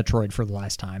Super Metroid for the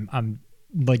last time. I'm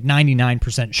like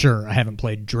 99% sure I haven't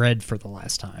played Dread for the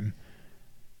last time.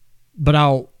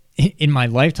 But in my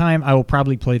lifetime, I will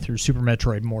probably play through Super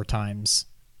Metroid more times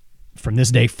from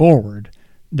this day forward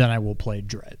than I will play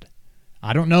Dread.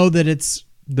 I don't know that it's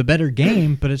the better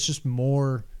game, but it's just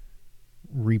more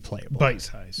replayable. Bite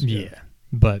size. Yeah.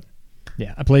 But,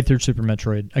 yeah, I played through Super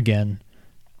Metroid again.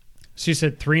 So you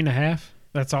said 3.5?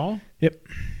 That's all? Yep.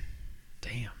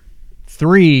 Damn.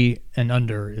 3 and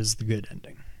under is the good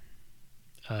ending.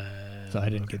 So I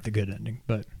didn't get the good ending,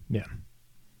 but yeah.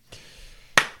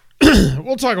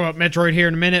 We'll talk about Metroid here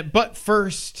in a minute, but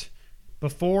first,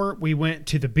 before we went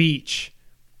to the beach,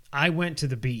 I went to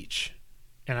the beach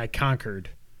and I conquered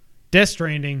Death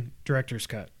Stranding Director's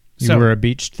Cut. You were a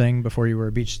beach thing before you were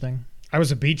a beach thing? I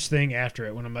was a beach thing after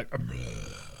it when I'm like,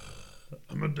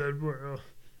 I'm a dead whale.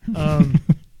 I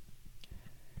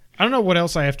don't know what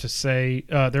else I have to say.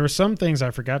 There were some things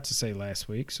I forgot to say last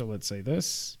week, so let's say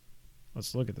this.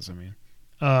 Let's look at this, I mean.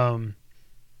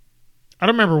 I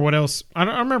don't remember what else. I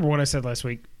don't remember what I said last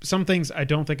week. Some things I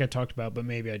don't think I talked about, but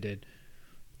maybe I did.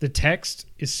 The text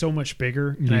is so much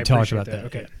bigger. And you I talked appreciate about that.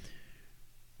 Okay.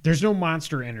 There's no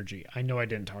monster energy. I know I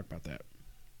didn't talk about that.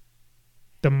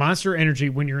 The monster energy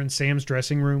when you're in Sam's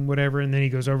dressing room, whatever, and then he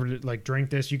goes over to like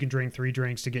drink this. You can drink 3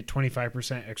 drinks to get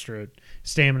 25% extra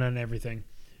stamina and everything.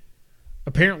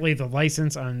 Apparently, the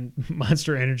license on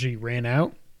Monster Energy ran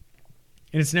out,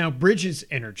 and it's now Bridges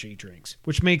Energy drinks,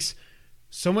 which makes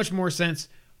so much more sense.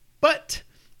 But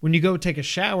when you go take a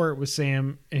shower with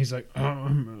Sam, and he's like, "Oh,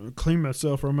 I'm gonna clean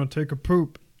myself, or I'm gonna take a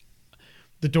poop,"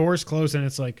 the doors close, and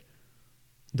it's like,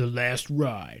 "The Last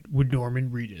Ride with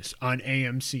Norman Reedus on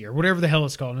AMC," or whatever the hell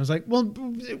it's called. And I was like, well,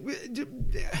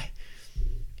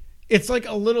 it's like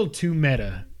a little too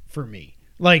meta for me.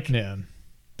 Like, Yeah.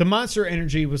 the Monster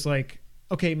Energy was like,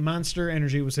 okay, Monster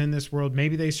Energy was in this world.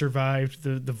 Maybe they survived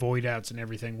the void outs and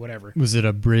everything, whatever. Was it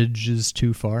a bridge is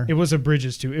too far? It was a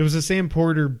Bridges too. It was a Sam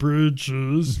Porter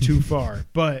Bridges too far.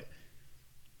 But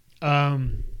I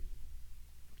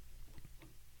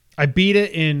beat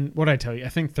it in, what did I tell you? I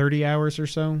think 30 hours or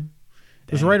so.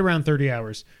 It was right around 30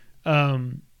 hours.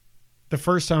 The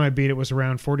first time I beat it was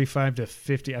around 45 to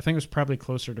 50. I think it was probably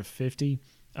closer to 50.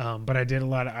 But I did a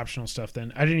lot of optional stuff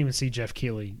then. I didn't even see Jeff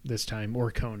Keighley this time or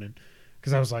Conan.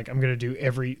 Because I was like, I'm going to do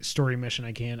every story mission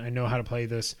I can. I know how to play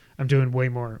this. I'm doing way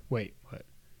more. Wait, what?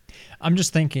 I'm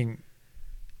just thinking,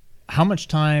 how much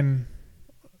time,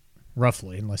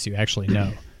 roughly, unless you actually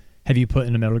know, have you put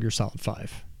into Metal Gear Solid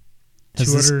 5?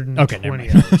 220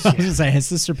 hours. hours. I was going to say, has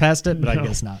this surpassed it? But No. I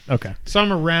guess not. Okay. So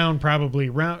I'm around probably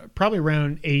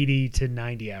around 80 to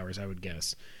 90 hours, I would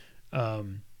guess. But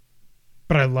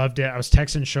I loved it. I was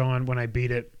texting Sean when I beat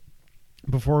it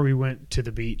before we went to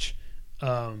the beach.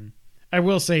 I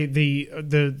will say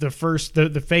the first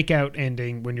fake out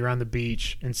ending when you're on the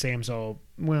beach and Sam's all,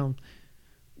 well,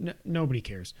 nobody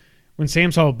cares. When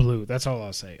Sam's all blue, that's all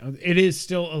I'll say. It is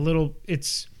still a little,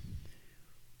 it's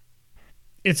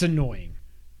annoying,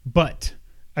 but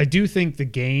I do think the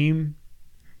game,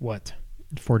 what?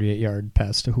 48-yard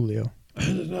pass to Julio. That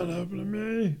does not happen to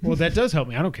me. Well, that does help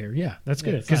me. I don't care. Yeah, that's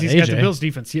good it's because not he's got AJ. the Bills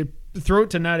defense. Throw it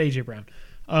to not AJ Brown.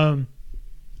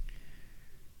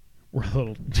 We're a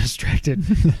little distracted.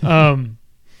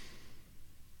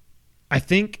 I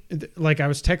think, like I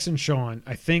was texting Sean,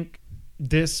 I think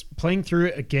this playing through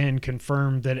it again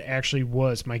confirmed that it actually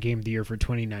was my game of the year for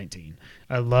 2019.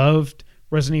 I loved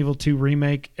Resident Evil 2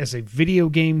 Remake. As a video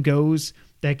game goes,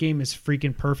 that game is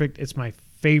freaking perfect. It's my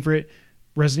favorite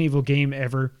Resident Evil game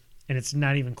ever, and it's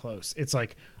not even close. It's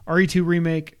like RE2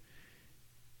 Remake,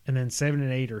 and then 7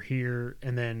 and 8 are here,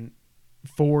 and then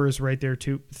 4 is right there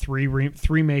too. 3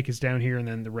 Remake is down here, and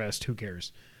then the rest, who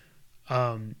cares?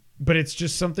 But it's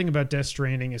just something about Death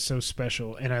Stranding is so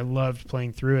special, and I loved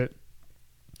playing through it.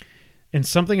 And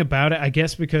something about it, I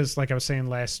guess because, like I was saying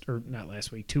not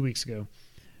last week, 2 weeks ago,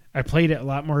 I played it a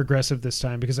lot more aggressive this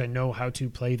time because I know how to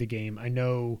play the game. I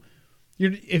know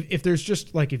if there's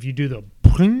just like if you do the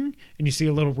boing and you see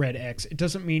a little red X, it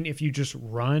doesn't mean if you just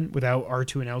run without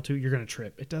R2 and L2 you're going to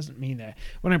trip. It doesn't mean that.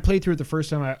 When I played through it the first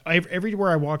time, everywhere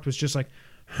I walked was just like.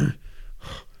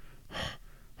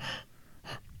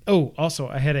 Oh, also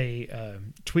I had a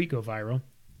tweet go viral.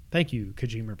 Thank you,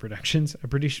 Kojima Productions. I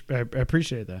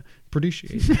appreciate that.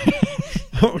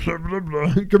 Oh, blah, blah,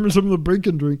 blah. Give me some of the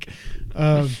bacon drink.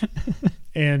 But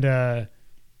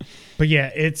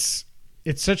yeah, it's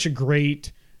such a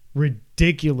great,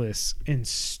 ridiculous, and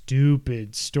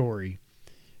stupid story.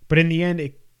 But in the end,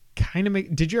 it kind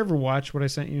of Did you ever watch what I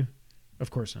sent you?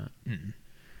 Of course not. Mm-mm.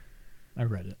 I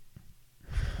read it.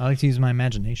 I like to use my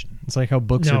imagination. It's like how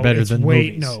books are better than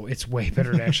movies. No, it's way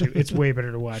better to actually. It's way better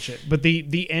to watch it. But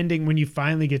the ending, when you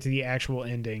finally get to the actual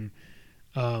ending,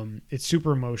 it's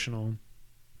super emotional.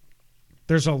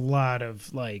 There's a lot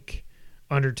of like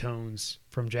undertones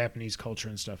from Japanese culture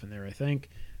and stuff in there, I think,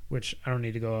 which I don't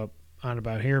need to go on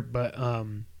about here. But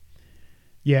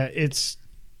yeah, it's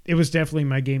it was definitely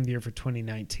my game of the year for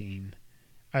 2019.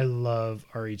 I love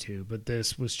RE2, but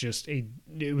this was just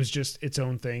its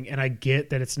own thing. And I get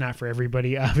that it's not for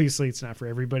everybody. Obviously, it's not for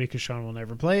everybody because Sean will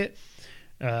never play it.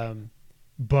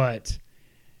 But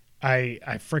I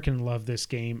freaking love this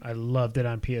game. I loved it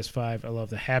on PS5. I love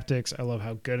the haptics. I love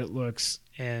how good it looks.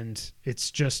 And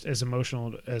it's just as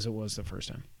emotional as it was the first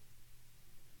time.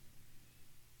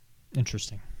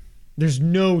 Interesting. There's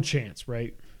no chance,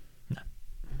 right?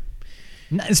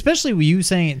 Especially with you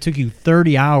saying it took you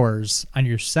 30 hours on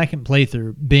your second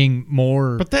playthrough being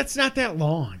more... But that's not that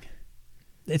long.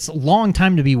 It's a long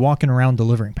time to be walking around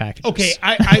delivering packages. Okay,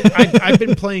 I've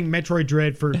been playing Metroid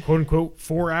Dread for quote-unquote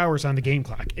 4 hours on the game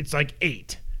clock. It's like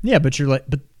 8. Yeah, but you're like...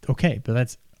 but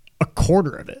that's a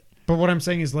quarter of it. But what I'm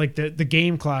saying is like the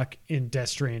game clock in Death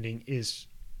Stranding is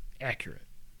accurate.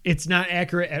 It's not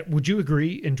accurate would you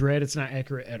agree in Dread it's not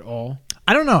accurate at all?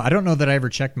 I don't know. I don't know that I ever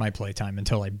checked my playtime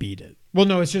until I beat it. Well,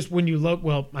 no, it's just when you look.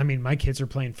 Well, I mean, my kids are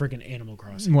playing freaking Animal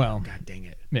Crossing. Well, God dang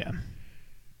it. Yeah.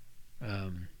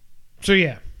 So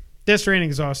yeah, Death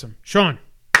Stranding is awesome. Sean.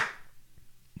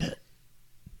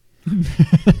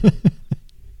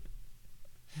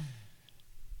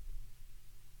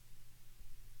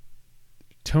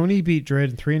 Tony beat Dread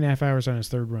in 3.5 hours on his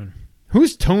third run.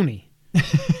 Who's Tony?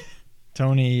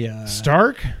 Tony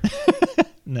Stark?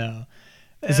 No.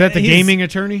 Is that the gaming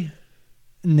attorney?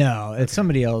 No, it's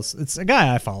somebody else. It's a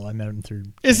guy I follow. I met him through.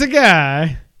 It's a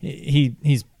guy.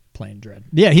 He's playing Dread.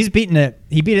 Yeah, he's beaten it.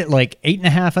 He beat it like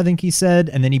 8.5, I think he said,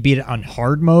 and then he beat it on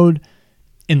hard mode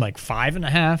in like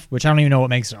 5.5, which I don't even know what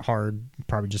makes it hard.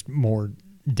 Probably just more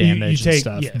damage and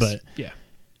stuff. Yes, but yeah.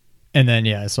 And then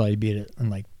I saw he beat it in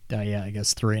like I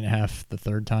guess 3.5 the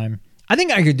third time. I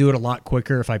think I could do it a lot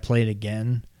quicker if I played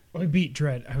again. Well, I beat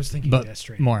Dread. I was thinking But Death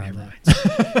Stranding. more on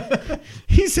that.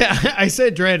 He said, I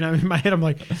said Dread, and in my head, I'm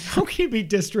like, how can you beat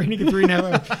Death Stranding in 3.5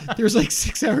 hours? There's like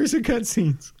 6 hours of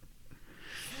cutscenes.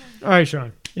 All right,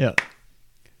 Sean. Yeah.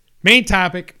 Main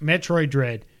topic, Metroid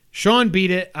Dread. Sean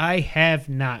beat it. I have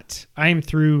not. I am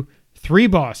through 3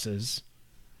 bosses.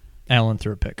 Alan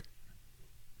threw a pick.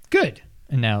 Good.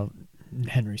 And now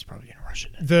Henry's probably going to rush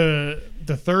it in.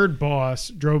 The third boss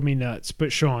drove me nuts.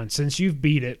 But Sean, since you've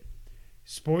beat it,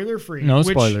 spoiler free. No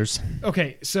spoilers.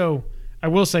 Okay, so I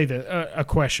will say that a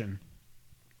question.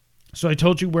 So I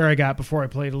told you where I got before I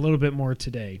played a little bit more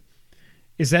today.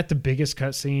 Is that the biggest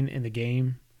cutscene in the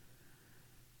game?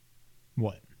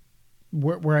 What?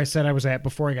 Where I said I was at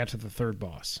before I got to the third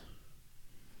boss.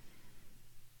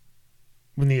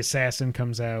 When the assassin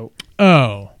comes out.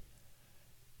 Oh.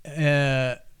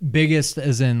 Biggest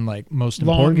as in like most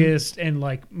important? Longest and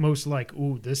like most like,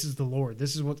 ooh, this is the lore.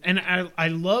 This is what... And I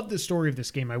love the story of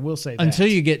this game. I will say that. Until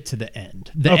you get to the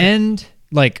end. The end,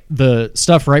 like the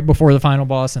stuff right before the final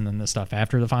boss and then the stuff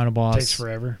after the final boss. Takes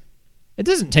forever. It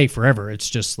doesn't take forever. It's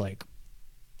just like...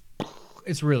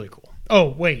 It's really cool. Oh,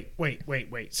 wait.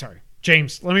 Sorry.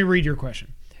 James, let me read your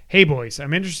question. Hey, boys,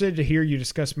 I'm interested to hear you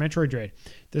discuss Metroid Dread.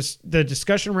 The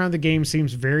discussion around the game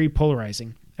seems very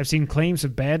polarizing. I've seen claims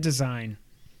of bad design,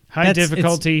 high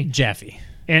difficulty. It's Jaffe.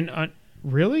 And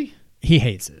really? He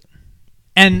hates it.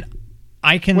 And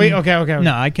I can... Wait, okay.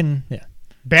 No, I can... Yeah.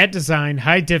 Bad design,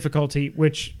 high difficulty,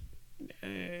 which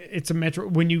it's a Metro...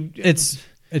 When you... It's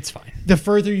fine. The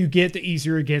further you get, the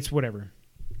easier it gets, whatever.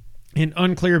 And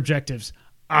unclear objectives.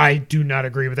 I do not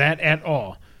agree with that at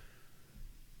all.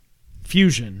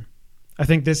 Fusion. I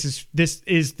think this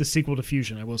is the sequel to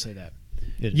Fusion. I will say that.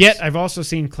 Yet I've also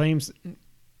seen claims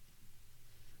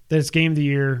that it's Game of the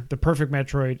Year, the perfect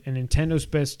Metroid, and Nintendo's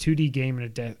best 2D game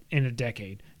in a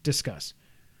decade. Discuss.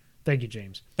 Thank you,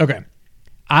 James. Okay.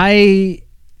 I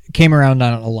came around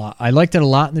on it a lot. I liked it a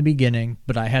lot in the beginning,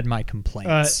 but I had my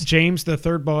complaints. James, the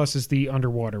third boss is the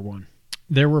underwater one.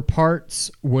 There were parts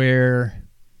where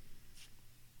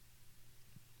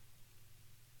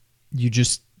they're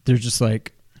just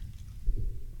like,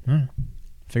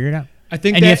 figure it out. I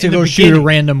think and you have to go shoot a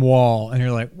random wall, and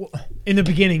you're like, what? In the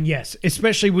beginning, yes,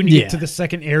 especially when you get to the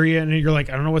second area, and you're like,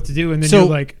 I don't know what to do, and then you're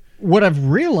like, what I've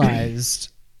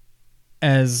realized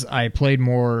as I played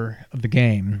more of the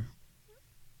game,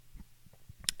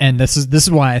 and this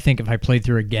is why I think if I played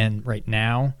through again right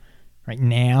now,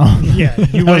 yeah,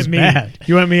 you went me, bad.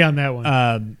 You went me on that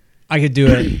one. I could do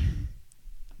it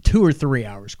 2 or 3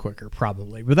 hours quicker,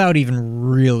 probably, without even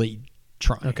really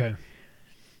trying. Okay.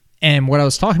 And what I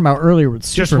was talking about earlier with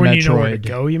Super Metroid... Just when you know where to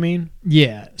go, you mean?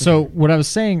 Yeah. So what I was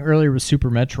saying earlier with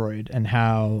Super Metroid and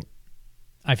how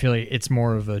I feel like it's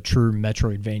more of a true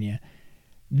Metroidvania.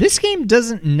 This game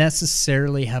doesn't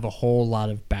necessarily have a whole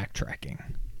lot of backtracking.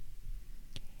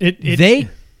 They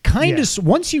kind of...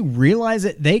 Once you realize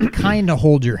it, they kind of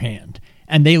hold your hand.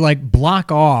 and they like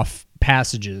block off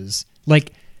passages.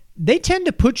 Like they tend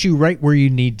to put you right where you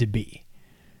need to be.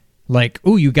 Like,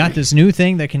 oh, you got this new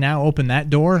thing that can now open that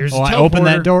door. Here's I a open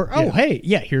that teleporter. door. Oh, Yeah. hey,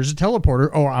 yeah, here's a teleporter.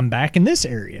 Oh, I'm back in this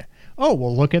area. Oh,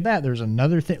 well, look at that. There's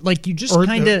another thing. Like you just Or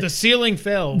kind the of. ceiling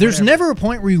fell. There's whatever. never a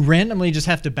point where you randomly just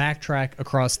have to backtrack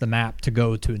across the map to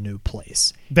go to a new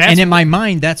place. That's and in what- my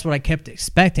mind, that's what I kept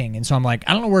expecting. And so I'm like,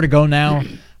 I don't know where to go now.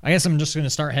 I guess I'm just going to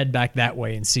start head back that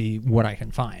way and see what I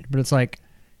can find. But it's like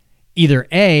either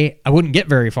A, I wouldn't get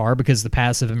very far because the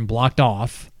paths have been blocked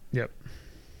off. Yep.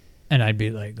 And I'd be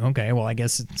like, okay, well, I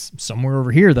guess it's somewhere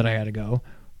over here that I got to go.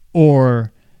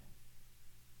 Or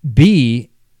B,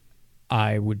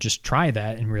 I would just try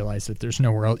that and realize that there's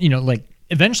nowhere else. You know, like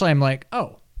eventually I'm like,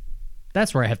 oh,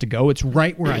 that's where I have to go. It's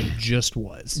right where I just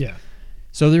was. Yeah.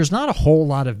 So there's not a whole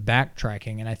lot of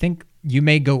backtracking. And I think you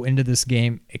may go into this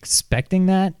game expecting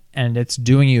that, and it's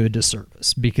doing you a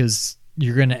disservice because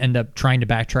you're going to end up trying to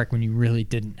backtrack when you really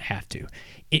didn't have to.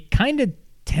 It kind of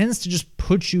tends to just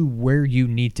put you where you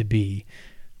need to be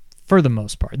for the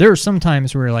most part. There are some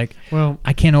times where you're like, Well,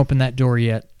 I can't open that door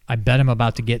yet. I bet I'm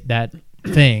about to get that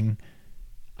thing.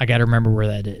 I got to remember where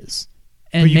that is.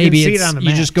 And But you can maybe see it it's, on the you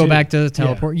map, just go too. back to the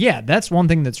teleport. Yeah, that's one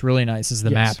thing that's really nice is the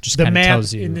yes. map just the kind of map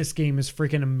tells you. in this game is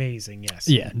freaking amazing. Yes.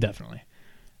 Yeah, definitely.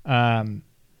 But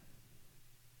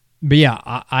yeah,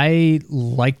 I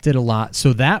liked it a lot.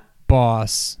 So that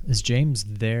boss, is James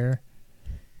there?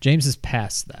 James is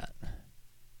past that.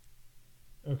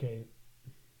 Okay.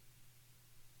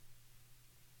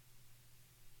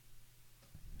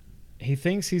 He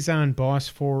thinks he's on boss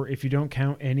 4 if you don't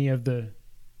count any of the.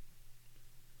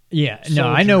 Yeah, no,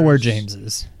 I know where Soldiers. James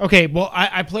is. Okay, well,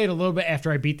 I played a little bit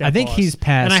after I beat that. I think boss, he's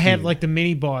past and I had you. like the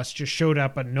mini boss just showed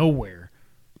up out of nowhere.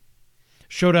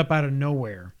 Showed up out of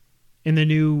nowhere, in the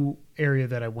new area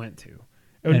that I went to.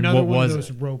 And Another what one was of those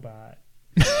it? robot.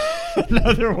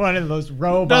 Another one of those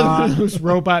robots. Another of those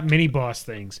robot mini boss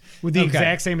things with the Okay.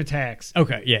 exact same attacks.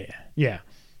 Okay, yeah. Yeah.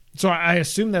 So I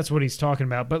assume that's what he's talking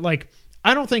about. But, like,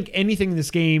 I don't think anything in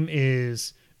this game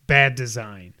is bad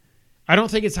design. I don't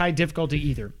think it's high difficulty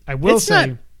either. I will It's say.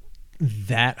 not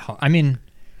that hard. I mean,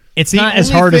 it's The not as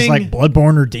only hard as thing- like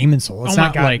Bloodborne or Demon Soul. It's Oh my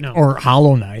not God, like no. or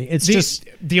Hollow Knight. It's just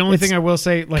the only it's thing I will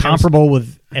say, like comparable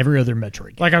with every other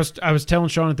Metroid game. like I was telling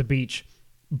Sean at the beach,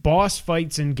 boss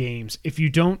fights in games, if you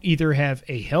don't either have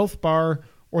a health bar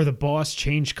or the boss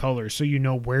change colors so you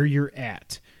know where you're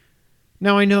at.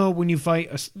 Now I know when you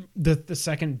fight the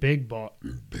second big boss,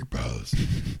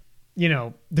 you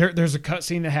know, there's a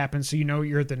cutscene that happens so you know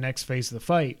you're at the next phase of the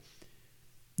fight.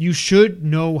 You should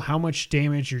know how much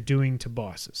damage you're doing to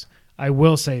bosses. I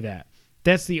will say that.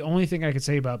 That's the only thing I could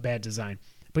say about bad design.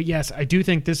 But yes, I do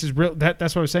think this is real.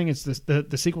 That's what I was saying. It's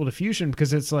the sequel to Fusion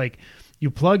because it's like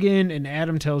you plug in and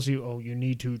Adam tells you, oh, you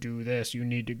need to do this. You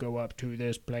need to go up to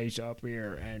this place up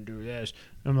here and do this.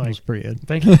 I'm like, That's pretty good.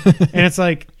 thank you. And it's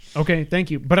like, okay, thank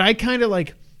you. But I kind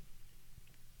of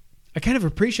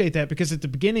appreciate that because at the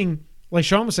beginning, like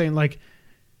Sean was saying, like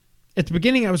at the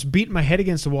beginning I was beating my head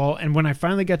against the wall. And when I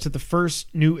finally got to the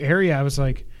first new area, I was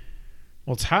like,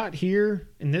 well, it's hot here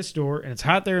in this door and it's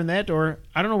hot there in that door.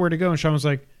 I don't know where to go. And Sean was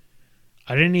like,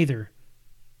 I didn't either,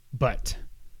 but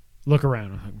look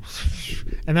around.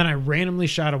 And then I randomly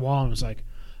shot a wall and was like,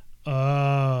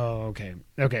 oh,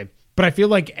 okay. But I feel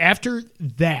like after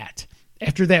that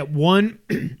one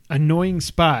annoying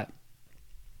spot,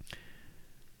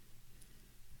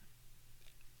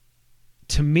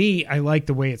 to me, I like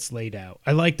the way it's laid out.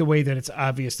 I like the way that it's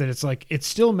obvious that it's like, it's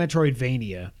still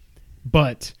Metroidvania,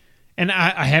 but, and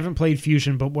I haven't played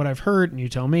Fusion, but what I've heard, and you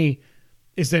tell me,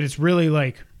 is that it's really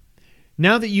like,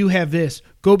 now that you have this,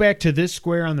 go back to this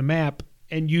square on the map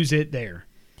and use it there.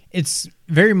 It's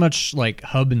very much like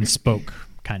hub and spoke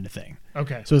kind of thing.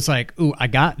 Okay. So it's like, ooh, I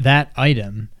got that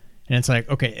item. And it's like,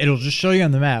 okay, it'll just show you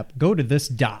on the map, go to this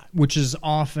dot, which is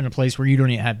off in a place where you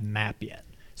don't even have the map yet.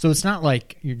 So it's not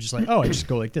like you're just like, oh, I just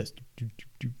go like this.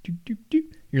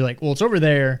 You're like, well, it's over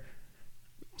there.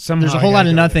 Somehow There's a I whole gotta lot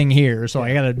of go nothing here, so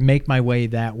I got to make my way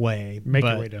that way. there. Make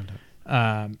But, your way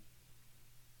downtown.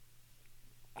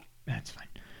 That's fine.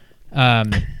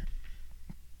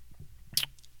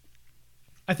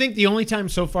 I think the only time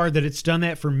so far that it's done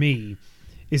that for me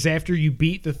is after you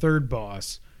beat the third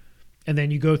boss and then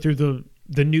you go through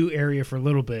the new area for a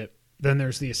little bit. Then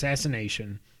there's the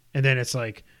assassination. And then it's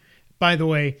like, by the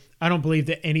way, I don't believe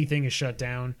that anything is shut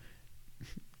down.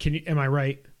 Am I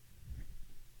right?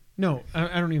 No,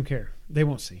 I don't even care. They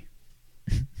won't see.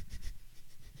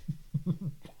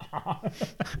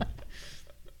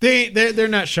 They're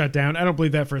not shut down. I don't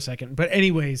believe that for a second. But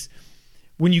anyways,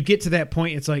 when you get to that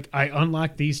point, it's like, I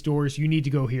unlock these doors. You need to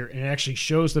go here. And it actually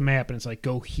shows the map, and it's like,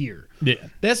 go here. Yeah.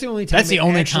 That's the only time That's the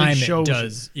only actually time shows it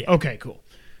does. Yeah. Okay, cool.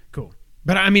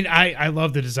 But I mean, I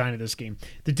love the design of this game.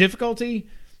 The difficulty,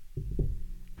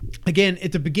 again,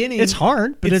 at the beginning, It's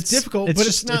hard, but it's difficult. it's but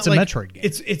just- it's not it's a like, Metroid game.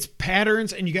 It's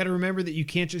patterns, and you got to remember that you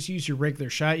can't just use your regular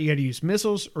shot. You got to use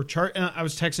missiles or chart. I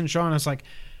was texting Sean. I was like,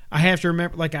 I have to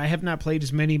remember. Like, I have not played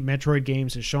as many Metroid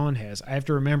games as Sean has. I have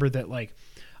to remember that, like,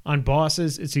 on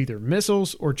bosses, it's either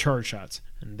missiles or charge shots,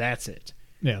 and that's it.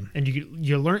 Yeah. And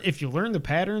you learn, if you learn the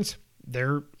patterns,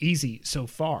 they're easy so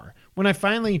far. When I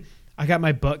got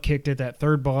my butt kicked at that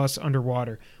third boss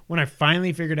underwater. When I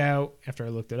finally figured out, after I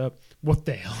looked it up, what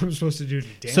the hell I'm supposed to do to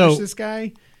damage this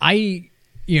guy.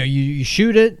 You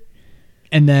shoot it,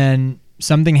 and then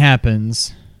something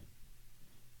happens.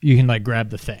 You can like grab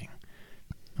the thing.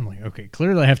 I'm like, okay,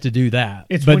 clearly I have to do that.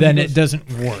 But then it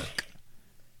doesn't work.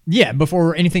 Yeah,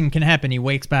 before anything can happen, he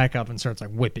wakes back up and starts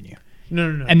like whipping you.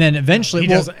 No. And then eventually, he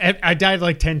doesn't. I died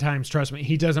like 10 times. Trust me,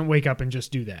 he doesn't wake up and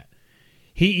just do that.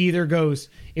 He either goes,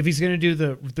 if he's going to do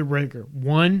the regular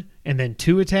 1 and then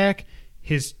 2 attack,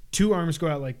 his 2 arms go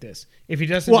out like this. If he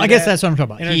doesn't, I guess that's what I'm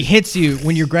talking about. and He hits you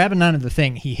when you're grabbing onto the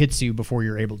thing. He hits you before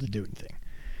you're able to do anything.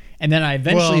 And then I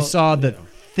eventually saw the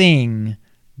thing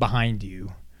behind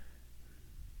you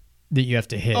that you have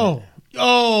to hit. Oh,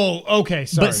 okay.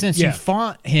 Sorry. But since you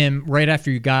fought him right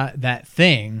after you got that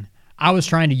thing, I was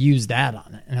trying to use that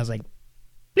on it, and I was like,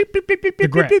 beep, beep, beep, beep, the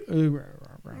beep, grab. beep,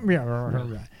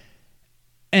 beep.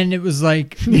 And it was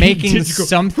like making Did you go,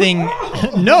 something.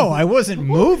 No, I wasn't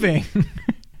moving.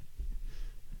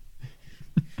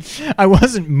 I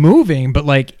wasn't moving, but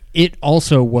like it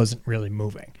also wasn't really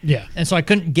moving. Yeah. And so I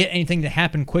couldn't get anything to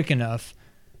happen quick enough.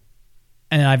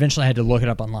 And I eventually had to look it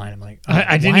up online. I'm like,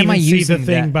 I didn't why am even I see using the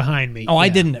thing that? behind me. Oh, I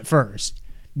Yeah. didn't at first.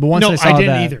 But once No, I saw I didn't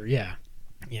that, either. Yeah.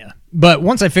 yeah. But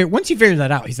once you figure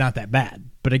that out, he's not that bad.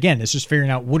 But again, it's just figuring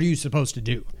out what are you supposed to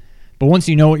do. But once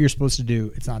you know what you're supposed to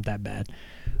do, it's not that bad.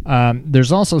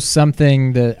 There's also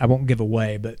something that I won't give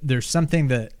away, but there's something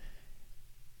that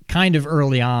kind of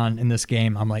early on in this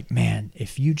game, I'm like, man,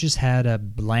 if you just had a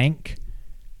blank,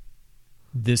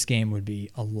 this game would be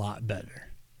a lot better.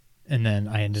 And then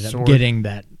I ended up getting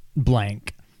that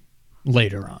blank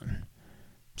later on.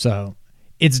 So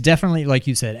it's definitely, like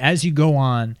you said, as you go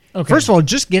on. Okay. First of all,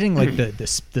 just getting like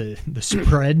the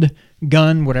spread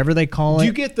gun, whatever they call it. Do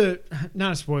you get the,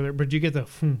 not a spoiler, but do you get the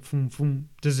foom, foom, foom?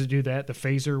 Does it do that? The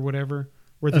phaser, whatever?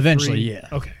 Where the Eventually, 3 yeah.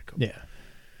 Okay, cool.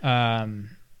 Yeah.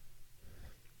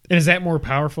 And is that more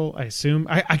powerful, I assume?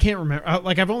 I can't remember.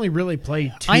 I've only really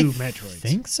played 2 Metroids. I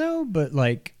think so, but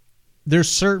like there's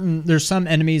some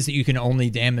enemies that you can only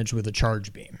damage with a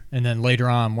charge beam. And then later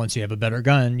on, once you have a better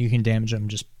gun, you can damage them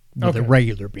just with a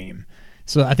regular beam.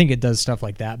 So I think it does stuff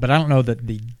like that. But I don't know that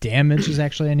the damage is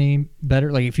actually any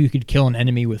better. Like if you could kill an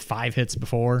enemy with 5 hits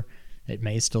before, it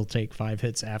may still take 5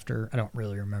 hits after. I don't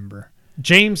really remember.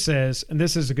 James says, and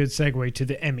this is a good segue to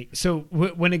the Emmy. So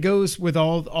when it goes with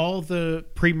all the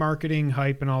pre-marketing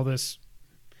hype and all this,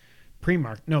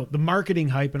 the marketing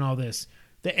hype and all this,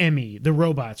 the Emmy, the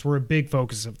robots were a big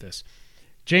focus of this.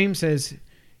 James says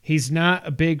he's not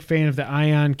a big fan of the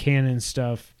ion cannon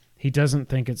stuff. He doesn't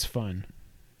think it's fun.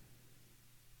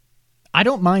 I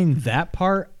don't mind that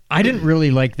part. I didn't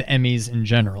really like the Emmys in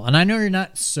general, and I know you're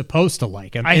not supposed to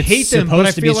like them. I It's hate them, but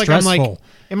I supposed to feel be like I'm stressful. like,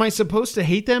 am I supposed to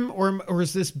hate them, or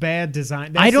is this bad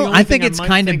design? That's I the don't. only I think thing it's might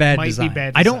kind of think bad might be design.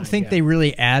 bad I don't design, think yeah. they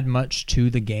really add much to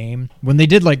the game. When they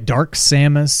did like Dark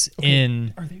Samus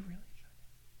in Are they really?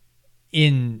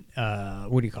 in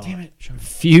what do you call Damn it? it.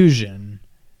 Fusion.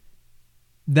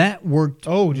 That worked.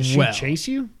 Oh, does she well. chase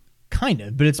you? Kind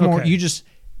of, but it's more. Okay. You just.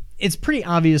 It's pretty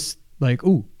obvious. Like,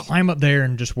 ooh, climb up there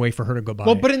and just wait for her to go by.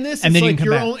 Well, but in this, and it's then you like can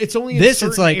come back. it's only in this.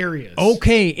 certain It's like areas.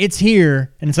 okay, it's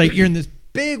here, and it's like you're in this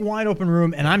big wide open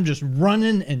room, and I'm just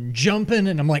running and jumping,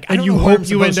 and I'm like, I And don't you know where hope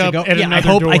I'm you end supposed to up go. at Yeah, I another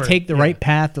hope I door. take the Yeah. right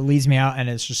path that leads me out, and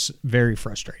it's just very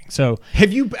frustrating. So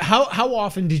Have you? How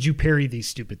often did you parry these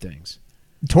stupid things?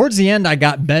 towards the end, I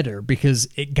got better because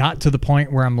it got to the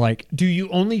point where I'm like, Do you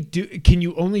only do? Can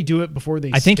you only do it before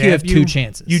they? I think you stab have 2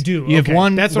 chances. You do. You have okay.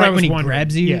 one. That's what right I was when he wondering.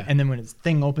 grabs you, Yeah. and then when his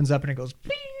thing opens up and it goes,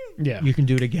 "Bing," Yeah. you can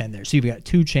do it again there. So you've got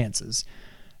 2 chances.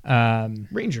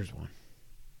 Rangers won.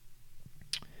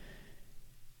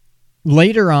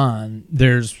 Later on,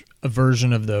 there's a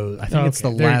version of those. I think it's the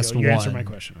there you last go. You one. answered my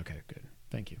question. Okay, good.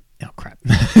 Thank you. Oh crap!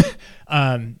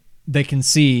 They can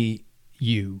see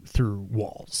you through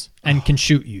walls and can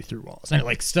shoot you through walls, and it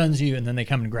like stuns you, and then they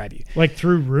come and grab you. Like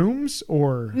through rooms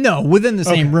or No, within the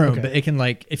same Okay, room, okay. but it can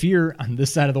like if you're on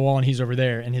this side of the wall and he's over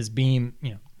there, and his beam,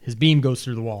 his beam goes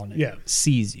through the wall and it Yeah.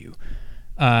 sees you.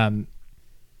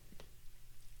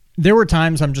 there were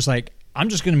times I'm just like, I'm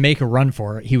just going to make a run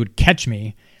for it. He would catch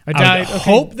me. I died. would Okay,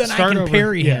 hope that I start can over.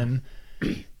 parry Yeah. him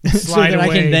so Slide that I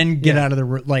away. can then get Yeah. out of the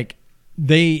like.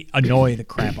 They annoy the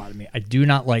crap out of me. I do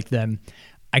not like them.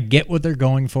 I get what they're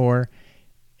going for.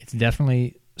 It's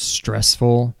definitely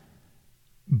stressful,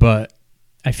 but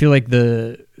I feel like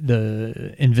the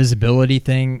invisibility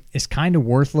thing is kind of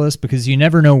worthless because you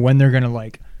never know when they're going to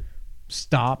like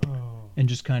stop and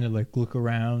just kind of like look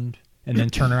around and then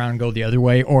turn around and go the other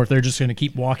way, or if they're just going to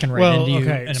keep walking right Well, into you.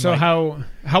 okay. And I'm So like,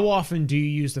 how often do you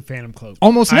use the Phantom Cloak?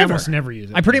 almost I never. almost never use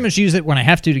it. I pretty much use it when I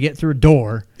have to get through a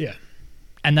door, Yeah.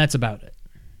 and that's about it.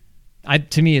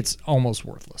 To me, it's almost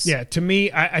worthless. Yeah, to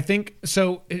me, I think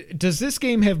so. Does this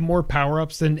game have more power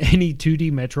ups than any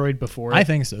 2D Metroid before? I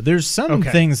think so. There's some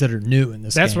Okay. things that are new in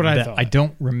this That's game what I that thought. I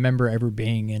don't remember ever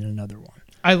being in another one.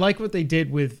 I like what they did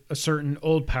with a certain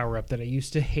old power up that I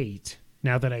used to hate.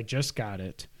 Now that I just got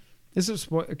it, is this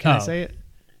what? Can I Oh. say it?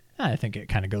 I think it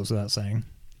kind of goes without saying.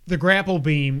 The grapple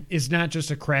beam is not just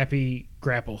a crappy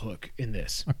grapple hook in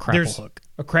this. A crapple There's hook.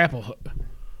 A crapple hook.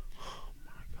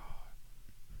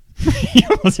 You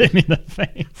almost hit me in the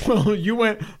face. Well, you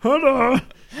went, hold on.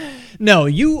 No,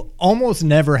 you almost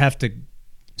never have to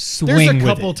swing There's a with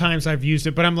couple it. times I've used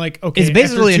it, but I'm like, okay. It's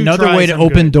basically after two another way tries, to I'm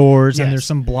open good. doors, Yes. and there's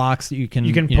some blocks that you can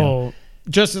You can know. pull,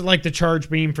 just like the charge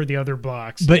beam for the other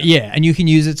blocks. But yeah, and you can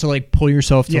use it to like pull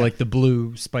yourself to Yeah. like the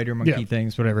blue spider monkey Yeah.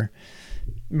 things, whatever.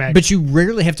 Mag- But you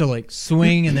rarely have to like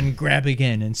swing and then grab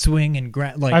again and swing and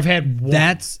grab. Like I've had one.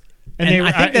 that's and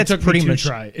I think that's it took pretty me much.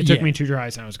 It took yeah. me 2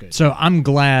 tries, and I was good. So I'm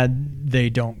glad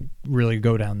they don't really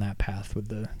go down that path with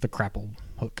the crapple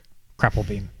hook, crapple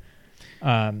beam.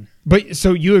 But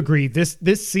so you agree? This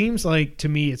seems like to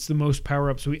me it's the most power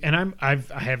ups I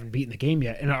haven't beaten the game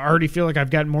yet, and I already feel like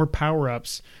I've gotten more power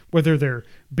ups, whether they're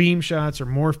beam shots or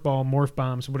morph ball, morph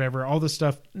bombs, whatever. All this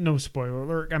stuff. No spoiler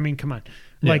alert. I mean, come on.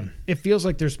 Like it feels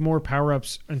like there's more power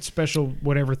ups and special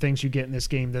whatever things you get in this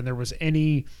game than there was in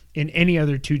any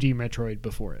other 2D Metroid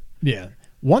before it. Yeah.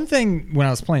 One thing when I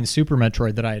was playing Super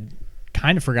Metroid that I'd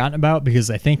kind of forgotten about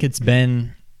because I think it's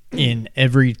been in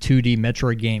every 2D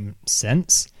Metroid game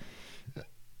since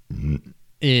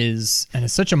is, and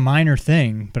it's such a minor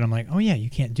thing, but I'm like, oh yeah, you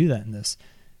can't do that in this.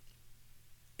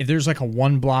 If there's like a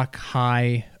 1 block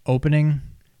high opening,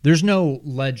 there's no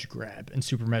ledge grab in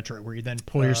Super Metroid where you then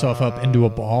pull yourself up into a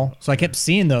ball. So I kept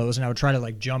seeing those and I would try to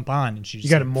like jump on and she just You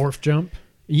got a like, morph jump.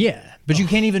 yeah, but you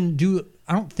can't even do.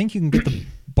 I don't think you can get the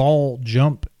ball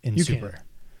jump in You Super. can.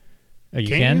 Oh, you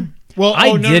Can can? you? Well,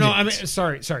 I no. didn't. I mean,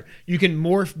 sorry. You can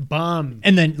morph bomb.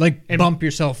 And then like And bump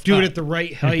yourself. Do up. it at the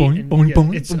right height. boing, and boing, yeah,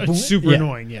 boing, it's boing, boing. super Yeah.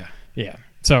 annoying. Yeah. Yeah.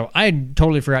 So I had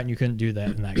totally forgotten you couldn't do that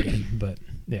in that game, but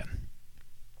yeah,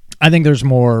 I think there's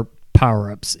more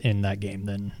power ups in that game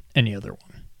than any other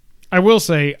one. I will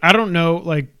say, I don't know,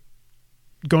 like,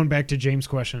 going back to James'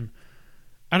 question,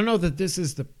 I don't know that this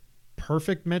is the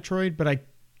perfect Metroid, but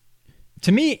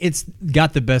To me, it's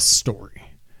got the best story.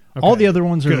 All the other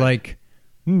ones are Good. like,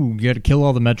 ooh, you got to kill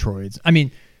all the Metroids. I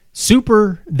mean,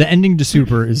 Super, the ending to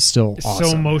Super is still it's awesome.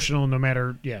 so emotional no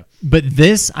matter, yeah. But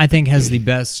this, I think, has the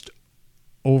best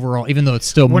overall, even though it's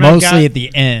still When I mostly got- at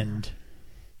the end.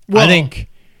 Well- I think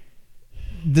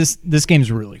this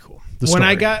game's really cool. The When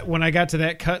I story. got to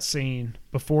that cutscene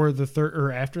before the third,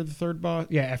 or after the third boss,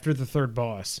 after the third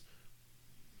boss,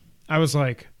 I was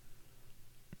like,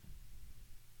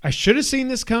 I should have seen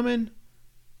this coming.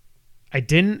 I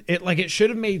didn't. It should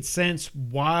have made sense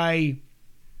why.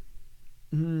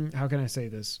 How can I say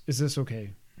this? Is this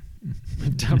okay?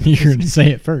 You're going to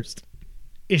say it first.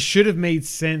 It should have made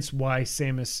sense why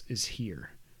Samus is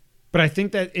here. But I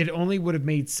think that it only would have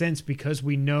made sense because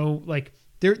we know, like,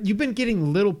 you've been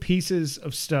getting little pieces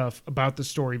of stuff about the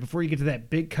story before you get to that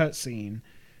big cutscene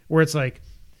where it's like,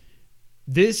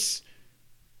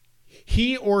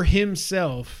 he or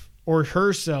himself or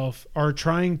herself are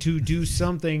trying to do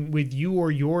something with you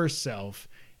or yourself,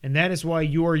 and that is why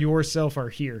you or yourself are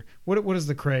here. What is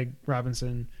the Craig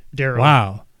Robinson Daryl?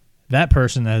 Wow. That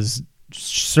person has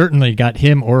certainly got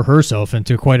him or herself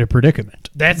into quite a predicament.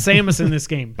 That's Samus in this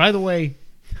game. By the way,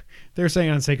 they were saying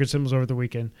on Sacred Symbols over the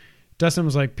weekend, Dustin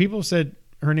was like, people said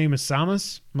her name is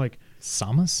Samus. I'm like,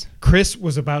 Samus? Chris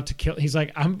was about to kill. He's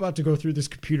like, I'm about to go through this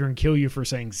computer and kill you for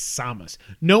saying Samus.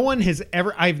 No one has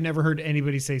ever, I've never heard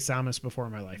anybody say Samus before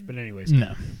in my life. But anyways,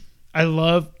 No. I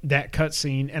love that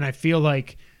cutscene. And I feel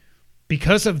like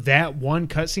because of that one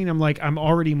cutscene, I'm like, I'm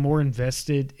already more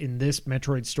invested in this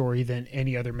Metroid story than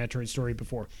any other Metroid story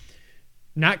before.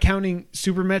 Not counting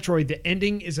Super Metroid, the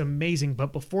ending is amazing.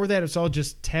 But before that, it's all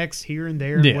just text here and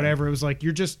there and Yeah. whatever. It was like,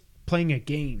 you're just playing a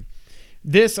game.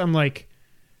 This, I'm like,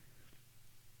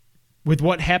 with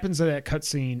what happens in that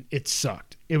cutscene, it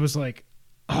sucked. it was like,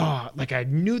 like I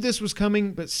knew this was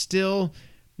coming, but still,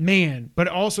 man. But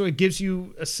also it gives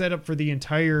you a setup for the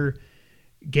entire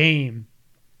game.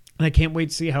 And I can't wait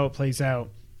to see how it plays out.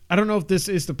 I don't know if this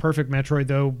is the perfect Metroid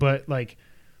though, but like,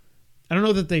 I don't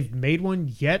know that they've made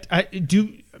one yet.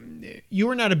 You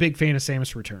are not a big fan of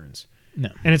Samus Returns. No.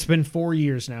 And it's been 4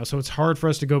 years now, so it's hard for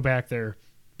us to go back there.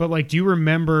 But like, do you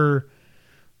remember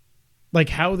like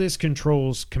how this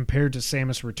controls compared to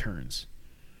Samus Returns?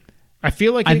 I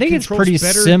feel like I think it's pretty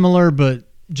better. similar, but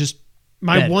just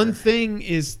My better. one thing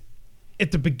is, at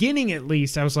the beginning at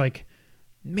least, I was like,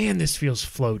 man, this feels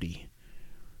floaty.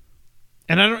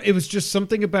 And it was just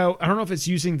something about, I don't know if it's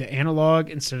using the analog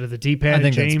instead of the D-pad. I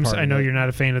think that's James, part of I know it. you're not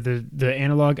a fan of the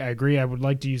analog. I agree. I would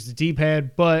like to use the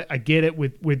D-pad, but I get it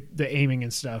with the aiming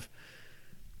and stuff.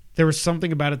 There was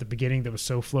something about it at the beginning that was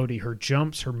so floaty. Her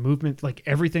jumps, her movement, like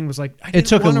everything was like, I It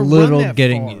took a didn't wanna little run that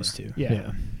getting far. used to.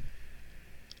 Yeah.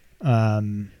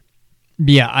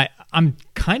 I'm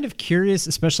kind of curious,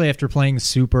 especially after playing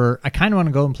Super. I kind of want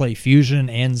to go and play Fusion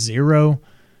and Zero,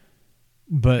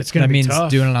 but It's gonna that be means tough.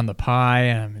 doing it on the Pi,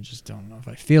 and I just don't know if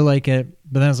I feel like it.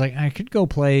 But then I was like, I could go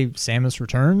play Samus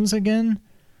Returns again.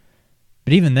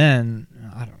 But even then,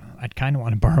 I don't know. I'd kind of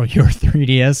want to borrow your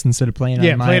 3DS instead of playing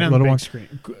on my play it on the little big one.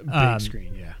 screen. Um, Big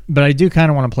screen, yeah. But I do kind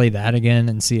of want to play that again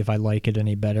and see if I like it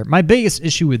any better. My biggest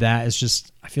issue with that is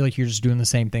just I feel like you're just doing the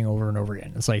same thing over and over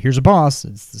again. It's like, here's a boss.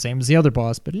 It's the same as the other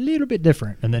boss, but a little bit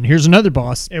different. And then here's another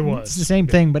boss. It's the same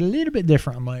thing, but a little bit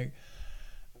different. I'm like,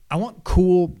 I want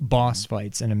cool boss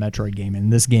fights in a Metroid game,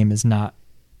 and this game is not.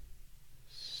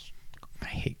 I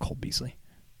hate Cole Beasley.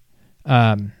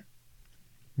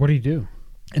 What do you do?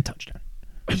 And touchdown.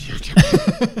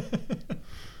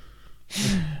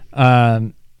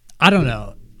 I don't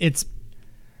know. It's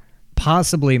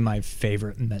possibly my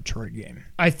favorite Metroid game.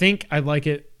 I think I like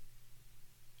it.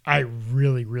 I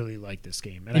really, really like this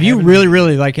game. And If you really,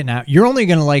 really like it now, you're only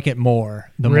going to like it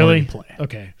more the more you play it.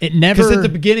 Okay. It never. Because at the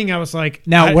beginning I was like,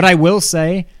 Now, what I will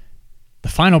say, the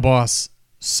final boss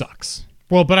sucks.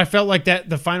 well, but I felt like that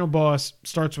the final boss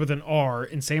starts with an R,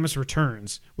 and Samus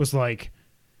Returns was like,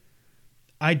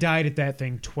 I died at that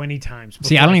thing 20 times.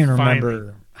 See, I don't even finally-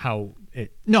 remember how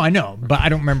it. No, I know, but I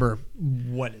don't remember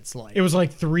what it's like. It was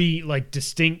like 3 like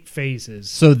distinct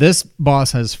phases. So this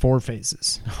boss has 4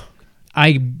 phases.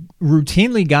 I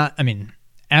routinely got,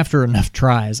 after enough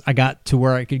tries, I got to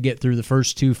where I could get through the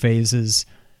first 2 phases,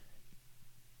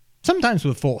 sometimes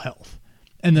with full health.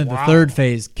 And then the third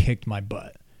phase kicked my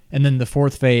butt. And then the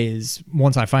 4th phase,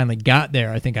 once I finally got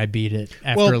there, I think I beat it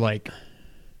after like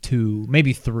 2,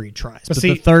 maybe 3 tries. But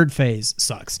see- the third phase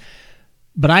sucks.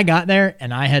 But I got there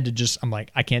and I had to I'm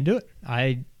like, I can't do it.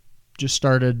 I just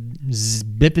started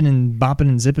bipping and bopping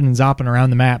and zipping and zopping around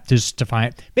the map just to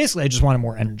find. Basically, I just wanted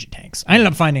more energy tanks. I ended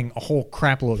up finding a whole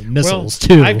crap load of missiles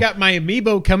too. I've got my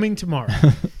amiibo coming tomorrow.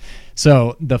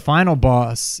 So the final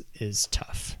boss is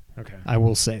tough. Okay. I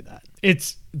will say that.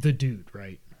 It's the dude,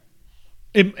 right?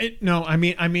 It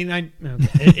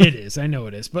is. I know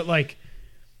it is. But like,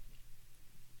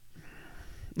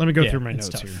 let me go through my it's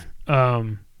notes tough.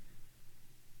 here.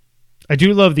 I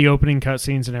do love the opening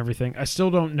cutscenes and everything. I still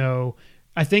don't know.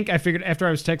 I think I figured after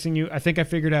I was texting you, I think I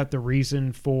figured out the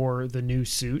reason for the new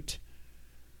suit.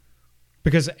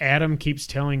 Because Adam keeps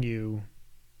telling you,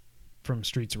 from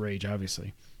Streets of Rage,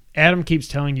 obviously, Adam keeps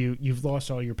telling you, you've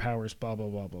lost all your powers, blah, blah,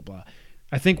 blah, blah, blah.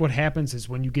 I think what happens is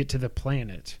when you get to the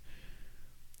planet,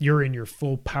 you're in your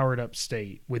full powered up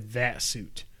state with that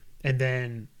suit. And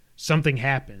then something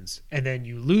happens, and then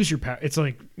you lose your power. It's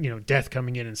like, death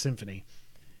coming in Symphony.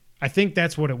 I think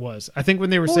that's what it was. I think when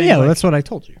they were saying, like, that's what I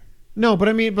told you. no, but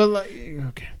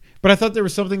okay. But I thought there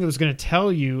was something that was going to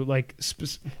tell you, like, what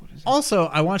is it? Also,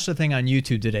 I watched a thing on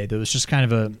YouTube today that was just kind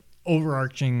of a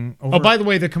overarching. Oh, by the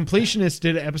way, the Completionist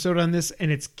did an episode on this, and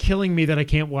it's killing me that I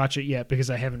can't watch it yet because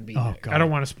I haven't beaten it. God. I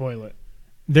don't want to spoil it.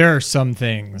 There are some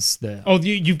things that. Oh,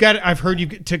 you've got. I've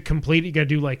heard to complete it, you got to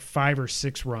do like 5 or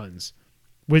 6 runs.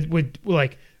 With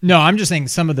like. No, I'm just saying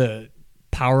some of the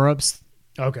power ups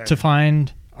Okay. to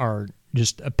find are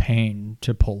just a pain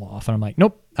to pull off, and I'm like,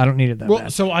 nope, I don't need it that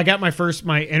bad. So I got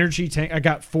my energy tank. I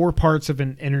got 4 parts of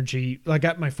an energy. I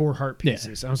got my 4 heart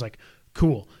pieces. I was like,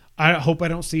 cool. I hope I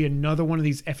don't see another one of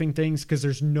these effing things because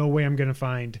there's no way I'm going to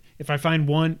find. If I find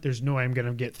one, there's no way I'm going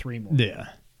to get 3 more. Yeah.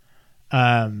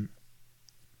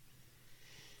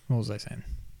 What was I saying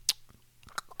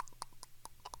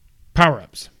Power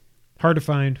ups, hard to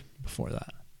find. before that?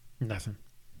 Nothing.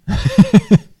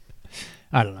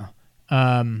 I don't know.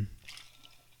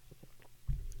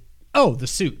 Oh, the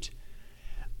suit.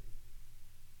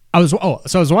 I was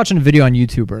watching a video on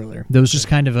YouTube earlier. There was just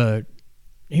kind of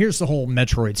here's the whole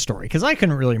Metroid story because I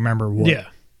couldn't really remember what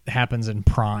happens in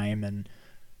Prime and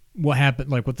what happened,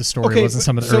 like what the story was in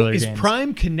some of the earlier games. So is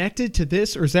Prime connected to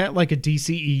this, or is that like a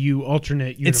DCEU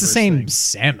alternate universe? It's the same thing?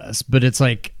 Samus, but it's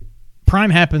like Prime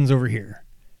happens over here.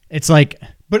 It's like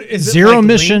but is it Zero like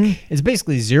Mission. Link? It's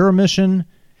basically Zero Mission,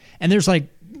 and there's like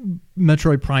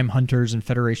Metroid Prime Hunters and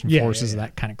Federation Forces,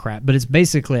 that kind of crap. But it's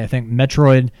basically, I think,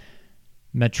 Metroid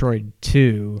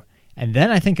 2, and then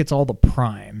I think it's all the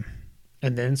Prime.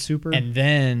 And then Super? And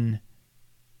then...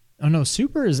 Oh, no,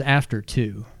 Super is after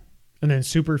 2. And then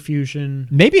Super Fusion.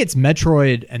 Maybe it's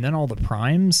Metroid and then all the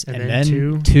Primes. And And, then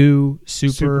then 2, 2,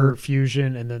 Super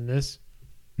Fusion, and then this?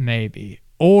 Maybe.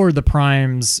 Or the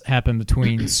Primes happen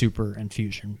between Super and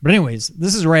Fusion. But anyways,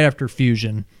 this is right after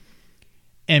Fusion.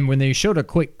 And when they showed a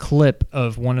quick clip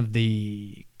of one of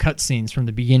the cutscenes from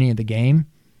the beginning of the game,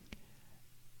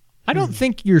 I don't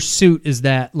think your suit is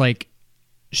that, like,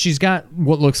 she's got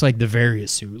what looks like the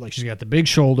Various suit. Like, she's got the big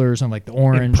shoulders and, like, the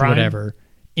orange, Prime? whatever,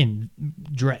 in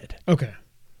Dread. Okay.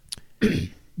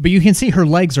 But you can see her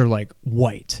legs are, like,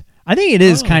 white. I think it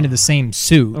is kind of the same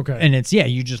suit. Okay. And it's,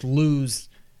 you just lose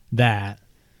that.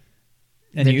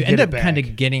 And Then you you end get up it kind of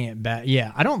back. getting it back.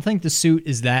 Yeah, I don't think the suit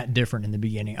is that different in the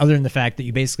beginning, other than the fact that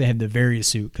you basically have the Various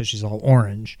suit because she's all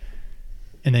orange,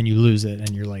 and then you lose it,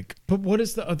 and you're like... But what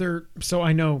is the other... So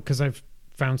I know, because I've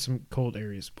found some cold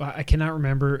areas. I cannot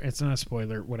remember. It's not a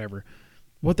spoiler, whatever.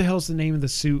 What the hell's the name of the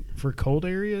suit for cold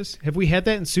areas? Have we had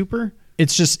that in Super?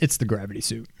 It's the gravity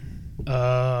suit.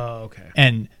 Oh, okay.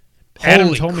 And Adam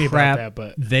holy told me about crap, that,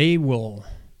 but-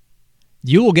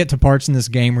 you will get to parts in this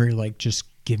game where you're like, just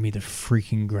give me the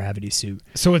freaking gravity suit.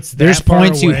 So it's that There's far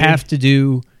points you away? have to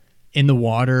do in the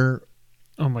water.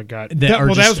 Oh my god! that are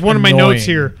That just was one of my notes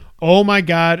annoying. here. Oh my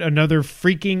god! Another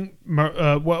freaking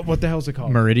what the hell is it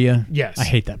called? Meridia. Yes. I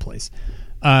hate that place.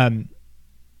 When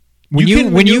you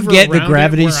can when you maneuver get the around it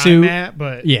gravity where suit, I'm at,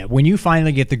 but yeah, when you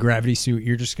finally get the gravity suit,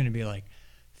 you're just going to be like,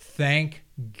 thank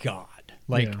God.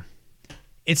 Like, yeah.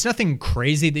 it's nothing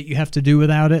crazy that you have to do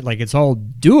without it. Like, it's all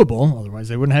doable. Otherwise,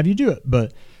 they wouldn't have you do it.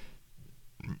 But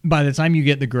by the time you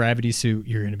get the gravity suit,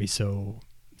 you're going to be so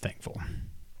thankful.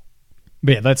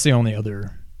 But yeah, that's the only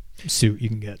other suit you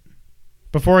can get.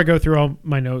 Before I go through all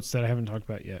my notes that I haven't talked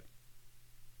about yet,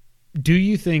 do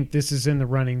you think this is in the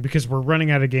running, because we're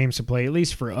running out of games to play, at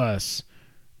least for us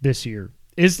this year?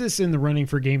 Is this in the running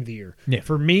for Game of the Year? Yeah.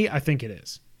 For me, I think it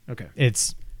is. Okay.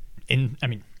 It's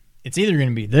either going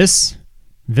to be this,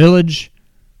 Village,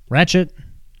 Ratchet.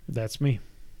 That's me.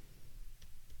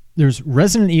 There's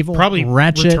Resident Evil, Probably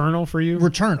Ratchet, Returnal for you.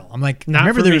 Returnal. I'm like, Not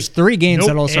remember for me. there's 3 games Nope,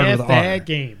 that all start F with R. that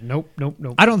game. Nope.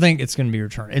 I don't think it's going to be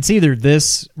Returnal. It's either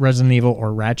this, Resident Evil,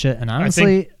 or Ratchet. And honestly,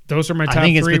 I think those are my top I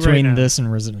think it's 3 between right now. this and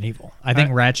Resident Evil. I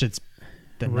think Ratchet's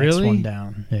the next Really? one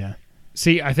down. Yeah.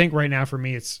 See, I think right now for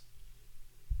me it's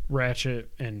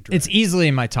Ratchet and Dread. It's easily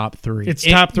in my top 3. It's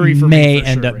It top 3 for me may for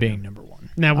end sure up right being now. number 1.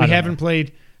 Now, I we don't haven't know.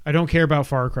 played... I don't care about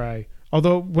Far Cry.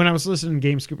 Although, when I was listening to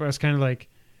GameScoop, I was kind of like,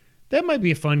 that might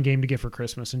be a fun game to get for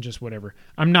Christmas and just whatever.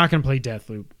 I'm not going to play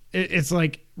Deathloop. It's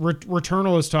like,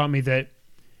 Returnal has taught me that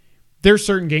there's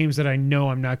certain games that I know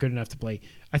I'm not good enough to play.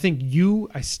 I think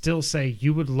I still say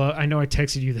you would love... I know I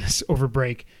texted you this over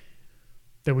break,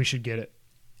 that we should get it.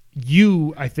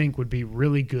 You, I think, would be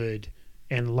really good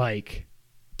and like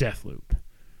Deathloop.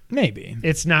 Maybe.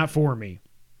 It's not for me.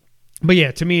 But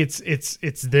yeah, to me,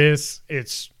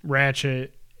 it's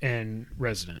Ratchet and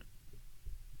Resident.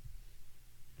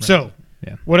 So,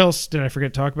 Yeah. what else did I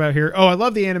forget to talk about here? Oh, I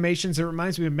love the animations. It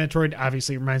reminds me of Metroid.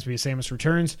 Obviously, it reminds me of Samus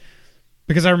Returns,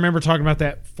 because I remember talking about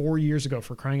that 4 years ago,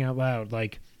 for crying out loud.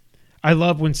 Like, I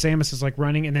love when Samus is like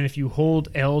running, and then if you hold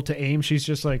L to aim, she's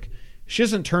just like, she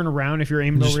doesn't turn around if you're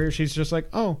aiming over here. She's just like,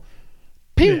 oh,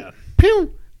 pew,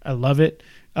 pew. I love it.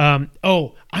 I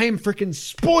am freaking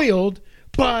spoiled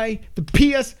by the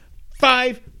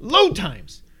PS5 load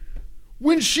times.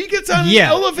 When she gets on an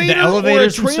elevator the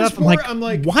elevators or a and stuff, transport, I'm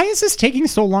like, why is this taking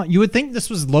so long? You would think this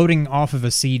was loading off of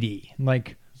a CD.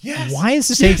 Like, yes, why is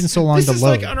this taking so long this to is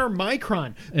load? like on our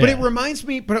Micron. But Yeah. it reminds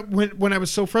me, but when I was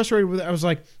so frustrated with it, I was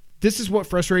like, this is what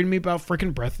frustrated me about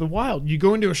freaking Breath of the Wild. You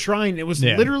go into a shrine, it was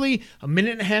literally a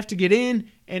minute and a half to get in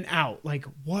and out. Like,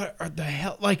 what are the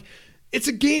hell? Like, it's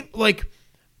a game, like...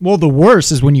 Well, the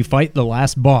worst is when you fight the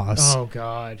last boss. Oh,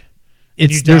 God.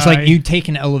 There's like, you take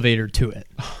an elevator to it.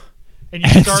 And you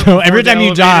And start so before every the time you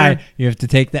elevator. die, you have to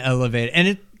take the elevator. And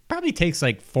it probably takes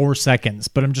like 4 seconds,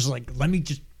 but I'm just like, let me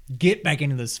just get back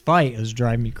into this fight. It was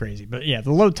driving me crazy. But yeah,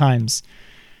 the load times,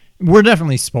 we're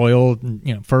definitely spoiled,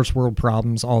 first world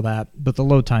problems, all that. But the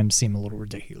load times seem a little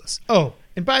ridiculous. Oh,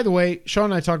 and by the way, Sean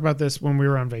and I talked about this when we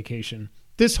were on vacation.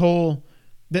 This one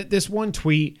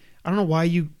tweet, I don't know why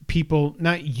you people,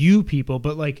 not you people,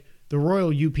 but like the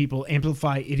royal you people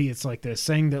amplify idiots like this,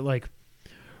 saying that like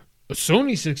a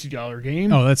Sony $60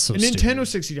 game, Oh, that's so a Nintendo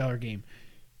 $60 game.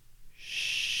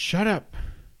 Shut up.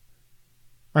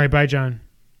 All right, bye, John.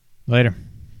 Later.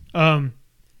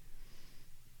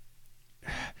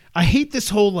 I hate this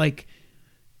whole like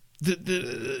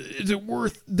is it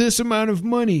worth this amount of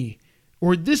money?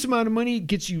 Or this amount of money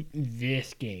gets you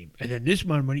this game. And then this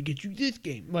amount of money gets you this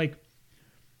game. Like,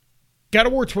 God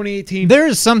of War 2018. There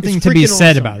is something is to be freaking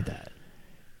said awesome. about that.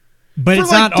 But For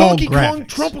it's like not all Donkey Kong graphics.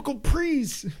 Tropical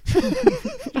Freeze.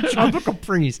 Tropical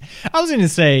Freeze. I was going to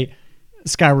say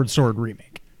Skyward Sword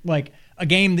remake. Like a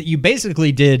game that you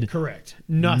basically did Correct.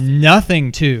 Nothing.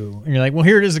 nothing to. And you're like, well,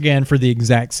 here it is again for the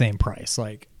exact same price.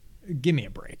 Like, give me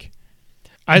a break.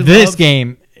 This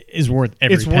game is worth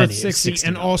every It's penny. worth It's $60.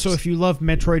 And $60. also, if you love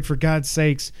Metroid, for God's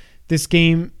sakes, this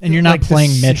game... And you're not like, playing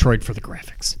this- Metroid for the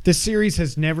graphics. The series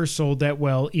has never sold that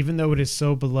well, even though it is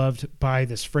so beloved by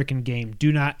this frickin' game.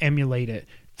 Do not emulate it.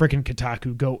 Frickin'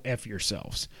 Kotaku, go F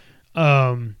yourselves.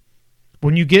 When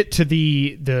you get to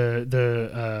the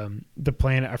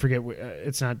planet, I forget,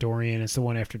 it's not Dorian, it's the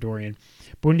one after Dorian.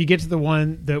 But when you get to the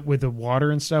one that with the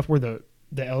water and stuff, where the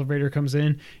elevator comes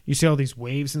in, you see all these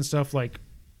waves and stuff, like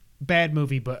bad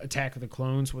movie, but Attack of the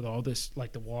Clones with all this,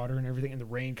 like the water and everything and the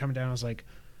rain coming down. I was like,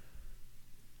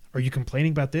 are you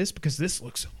complaining about this? Because this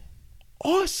looks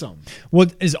awesome.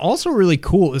 What is also really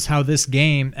cool is how this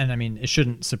game, and I mean, it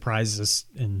shouldn't surprise us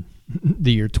in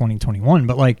the year 2021,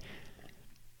 but like,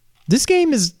 this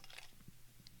game is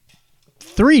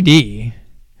 3D.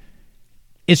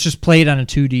 It's just played on a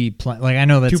 2D like I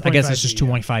know that's I guess it's just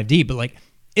 2.5D, but like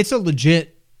it's a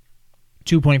legit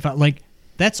 2.5. Like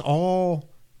that's all.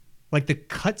 Like the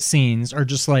cutscenes are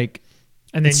just like,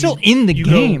 And then it's still in the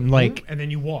game, go, like, and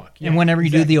then you walk. and whenever you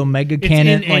do the Omega It's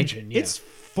Cannon, in like engine, yeah. it's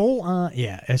full on.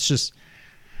 Yeah, it's just.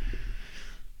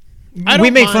 I We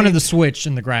don't make fun of mind- the Switch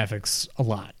and the graphics a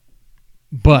lot,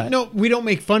 but No, we don't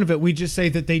make fun of it. We just say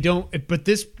that they don't. But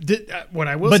what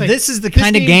I will but say, this is the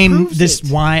kind of game. proves This it.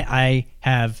 why I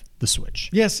have the Switch.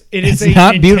 Yes, it is It's a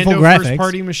not Nintendo beautiful graphics.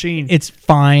 first-party machine. It's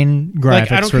fine graphics.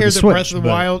 like I don't for care the that Switch, Breath of the but-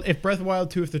 Wild. If Breath of the Wild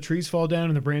 2, if the trees fall down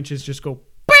and the branches just go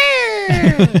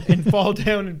and fall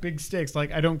down in big sticks,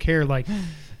 like I don't care. Like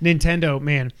Nintendo,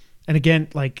 man. And again,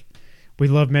 like we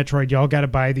love Metroid. Y'all got to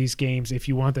buy these games if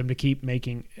you want them to keep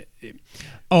making.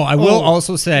 Oh, I will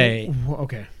also say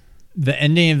Okay. the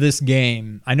ending of this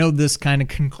game. I know this kind of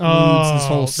concludes this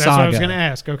whole That's saga. what I was going to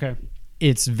ask. Okay.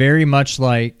 It's very much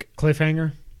like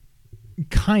Cliffhanger.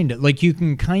 kind of like you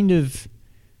can kind of.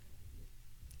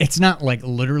 It's not like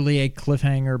literally a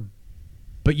cliffhanger,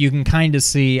 but you can kind of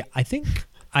see. I think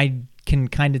I can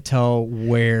kind of tell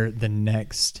where the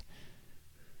next.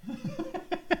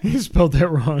 You spelled that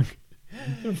wrong.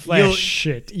 Flash You'll-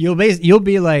 shit. You'll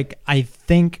be like, I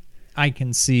think I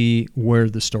can see where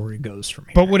the story goes from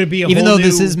here. But would it be a even whole though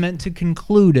this new- is meant to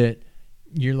conclude it?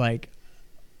 You're like,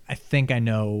 I think I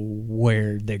know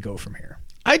where they go from here.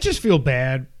 I just feel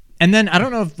bad. And then I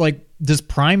don't know if like does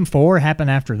Prime 4 happen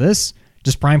after this?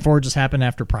 Does Prime 4 just happen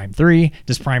after Prime 3?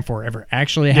 Does Prime 4 ever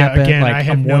actually happen? again, like I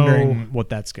have I'm no- wondering what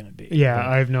that's going to be. Yeah, But-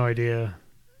 I have no idea.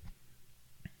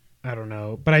 I don't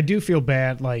know. But I do feel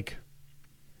bad, like...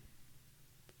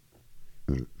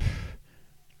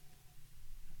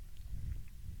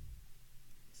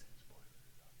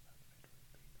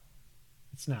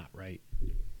 It's not right.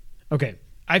 Okay.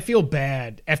 I feel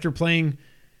bad after playing...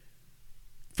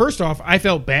 First off, I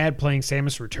felt bad playing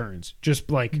Samus Returns.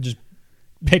 Just like... just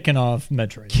picking off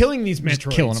Metroid. killing these Just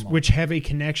killing Metroids, them all. which have a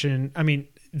connection. I mean,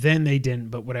 then they didn't,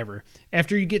 but whatever.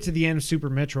 After you get to the end of Super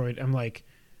Metroid, I'm like,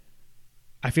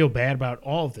 I feel bad about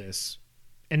all of this.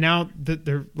 And now that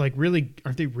they're like really,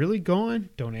 aren't they really gone?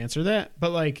 Don't answer that.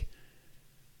 But like,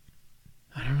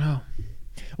 I don't know.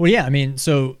 Well, yeah, I mean,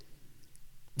 so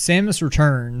Samus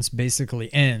Returns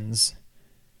basically ends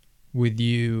with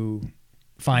you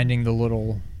finding the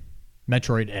little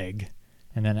Metroid egg,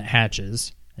 and then it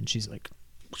hatches, and she's like,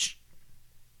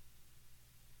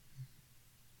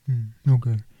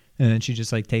 okay. And then she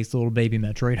just like takes the little baby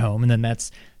Metroid home, and then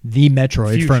that's the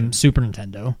Metroid Fusion. from Super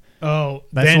Nintendo. Oh,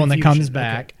 That's then the one that Fusion. comes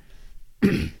back.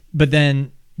 But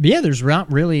then, yeah, there's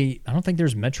not really. I don't think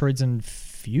there's Metroids in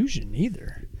Fusion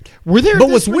either. Okay. Were there? But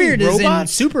this what's many weird is in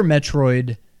robots? Super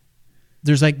Metroid,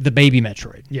 there's like the baby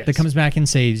Metroid Yes. that comes back and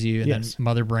saves you, and Yes. then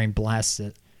Mother Brain blasts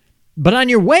it. But on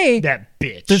your way, that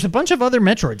bitch. there's a bunch of other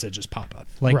Metroids that just pop up.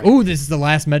 Like, Right. oh, this is the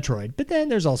last Metroid. But then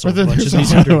there's also But a then bunch of there's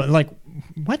these 100. other ones. Like,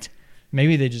 what?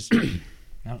 Maybe they just, I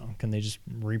don't know, can they just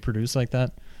reproduce like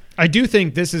that? I do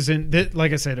think this isn't,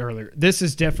 like I said earlier, this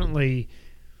is definitely,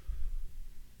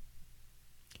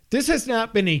 this has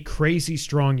not been a crazy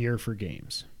strong year for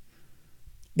games.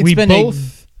 we been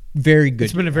both very good.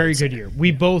 It's been a very good year.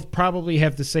 We both probably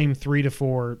have the same 3 to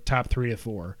 4, top 3 to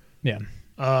 4. Yeah.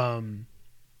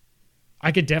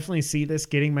 I could definitely see this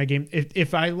getting my game.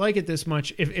 If I like it this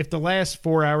much, if the last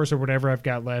 4 hours or whatever I've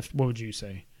got left, what would you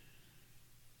say?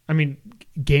 I mean,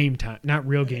 game time, not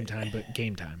real game time, but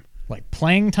game time. Like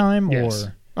playing time Yes.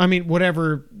 or I mean,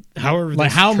 whatever, however. like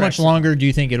this how tracks much it. longer do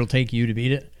you think it'll take you to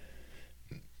beat it?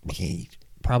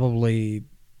 Probably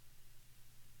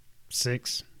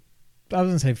 6. I was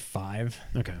going to say 5.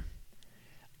 Okay.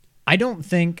 I don't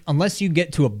think, unless you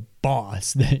get to a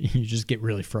boss that you just get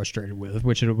really frustrated with,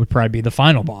 which it would probably be the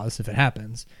final boss if it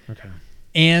happens. Okay.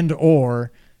 And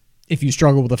or if you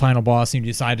struggle with the final boss and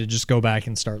you decide to just go back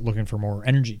and start looking for more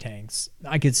energy tanks,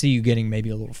 I could see you getting maybe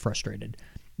a little frustrated.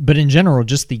 But in general,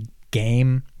 just the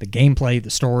game, the gameplay, the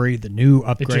story, the new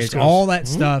upgrades, goes, all that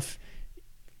stuff,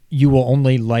 you will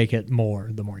only like it more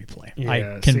the more you play. Yeah,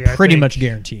 I can see, I pretty think- much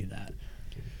guarantee you that.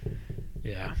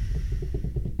 Yeah.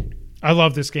 I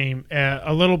love this game.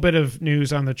 A little bit of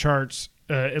news on the charts,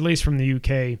 at least from the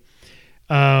UK.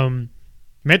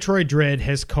 Metroid Dread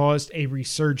has caused a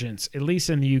resurgence, at least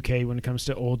in the UK, when it comes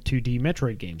to old 2D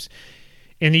Metroid games.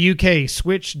 In the UK,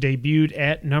 Switch debuted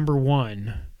at number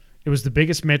 1. It was the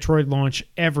biggest Metroid launch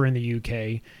ever in the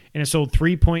UK, and it sold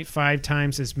 3.5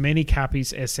 times as many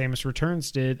copies as Samus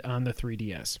Returns did on the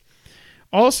 3DS.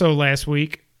 Also last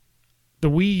week, the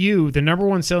Wii U, the number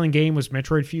 1 selling game was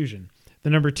Metroid Fusion. The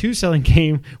number 2 selling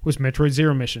game was Metroid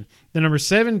Zero Mission. The number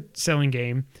 7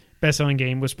 best-selling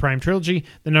game was Prime Trilogy.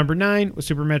 The number 9 was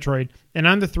Super Metroid. And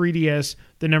on the 3DS,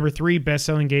 the number 3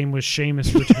 best-selling game was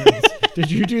Samus Returns. Did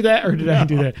you do that or did I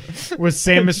do that? Was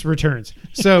Samus Returns.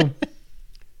 So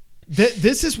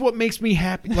this is what makes me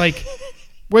happy. Like,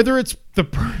 whether it's the...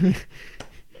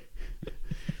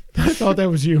 I thought that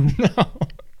was you. No.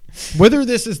 Whether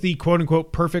this is the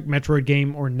quote-unquote perfect Metroid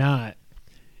game or not,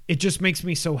 it just makes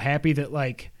me so happy that,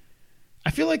 like,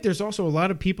 I feel like there's also a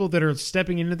lot of people that are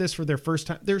stepping into this for their first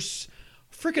time. There's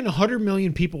freaking 100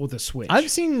 million people with a Switch. I've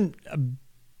seen a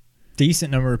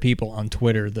decent number of people on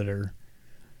Twitter that are,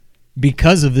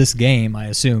 because of this game, I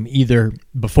assume, either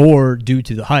before due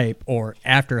to the hype or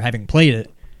after having played it,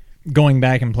 going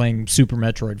back and playing Super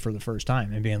Metroid for the first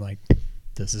time and being like,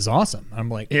 this is awesome. I'm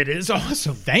like, it is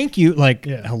awesome. thank you. Like,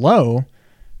 Yeah. hello.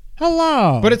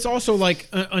 But it's also like,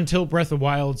 until Breath of the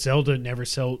Wild, Zelda never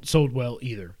sold well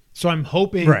either. So I'm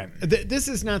hoping... Right. This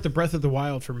is not the Breath of the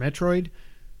Wild for Metroid,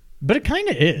 But it kind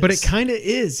of is. but it kind of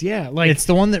is, yeah. Like, it's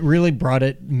the one that really brought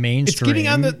it mainstream. it's getting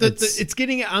on it's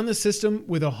getting it on the system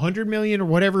with 100 million or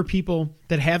whatever people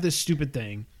that have this stupid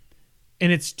thing,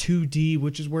 and it's 2D,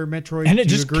 which is where Metroid. and it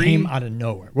do you just agree? came out of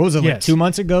nowhere. What was it, like Yes. 2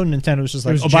 months ago? Nintendo was just It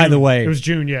like, was oh, by the June. way, It was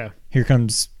June, yeah. here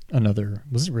comes another.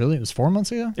 Was it really? It was 4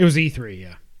 months ago? It was E3,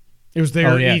 yeah. It was their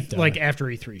Oh, yeah, like after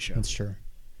E3 show. That's true.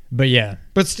 But yeah,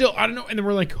 But still, I don't know. And then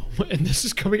we're like, and this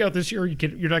is coming out this year.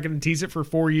 You're not going to tease it for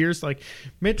 4 years. Like,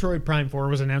 Metroid Prime 4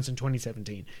 was announced in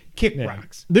 2017. Kick yeah.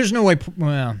 rocks. There's no way.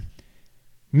 Well,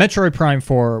 Metroid Prime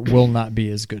 4 will not be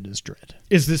as good as Dread.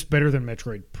 Is this better than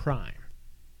Metroid Prime?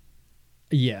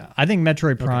 Yeah, I think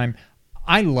Metroid Prime.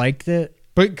 I liked it,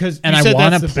 But because and I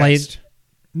want to play best.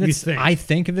 it. You think? I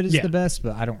think of it as Yeah. the best,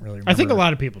 but I don't really. Remember. I think a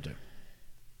lot of people do.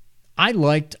 I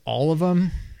liked all of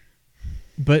them,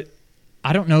 but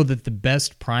I don't know that the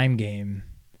best Prime game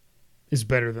Is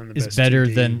better than the is best. better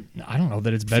 2D. than. I don't know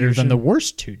that it's better Fusion. than the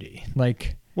worst 2D.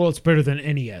 Like, Well, it's better than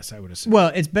NES, I would assume. well,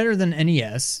 it's better than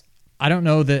NES. I don't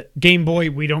know that. Game Boy,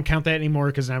 we don't count that anymore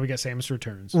because now we got Samus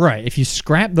Returns. Right. If you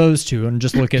scrap those two and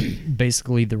just look at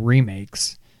basically the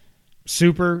remakes.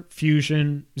 Super,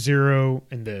 Fusion, Zero,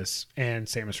 and this, and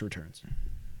Samus Returns.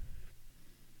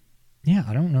 Yeah,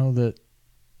 I don't know that.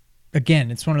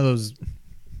 Again, it's one of those.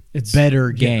 It's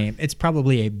Better game. It's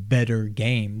probably a better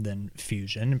game than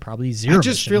Fusion and probably Zero. I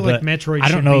just Mission, feel like but Metroid I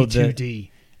don't should know be that,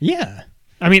 2D. Yeah.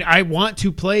 I mean, I want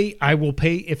to play. I will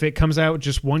pay if it comes out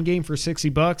just one game for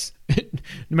 $60.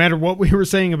 No matter what we were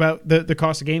saying about the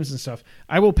cost of games and stuff,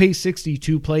 I will pay $60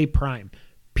 to play Prime.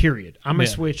 Period. On my Yeah.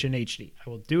 Switch in HD. I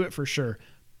will do it for sure.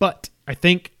 But I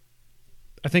think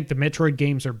the Metroid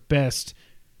games are best.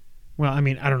 Well, I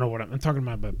mean, I don't know what I'm talking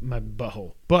about my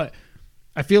butthole, but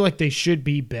I feel like they should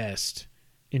be best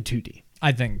in 2D.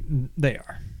 I think they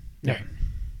are. Yeah.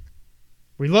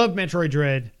 We love Metroid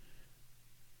Dread.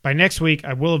 By next week,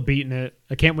 I will have beaten it.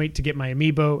 I can't wait to get my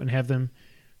amiibo and have them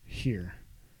here.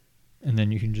 And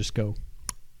then you can just go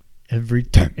every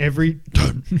time. Every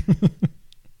time.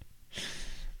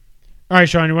 All right,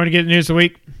 Sean, you want to get the news of the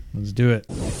week? Let's do it.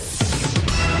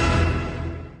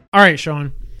 All right,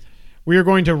 Sean. We are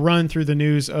going to run through the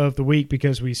news of the week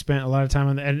because we spent a lot of time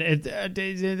on that. And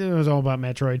it was all about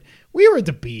Metroid. We were at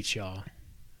the beach, y'all.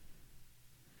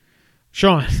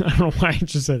 Sean, I don't know why I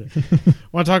just said it.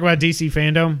 Want to talk about DC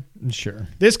fandom? Sure.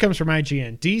 This comes from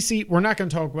IGN. DC, we're not going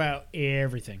to talk about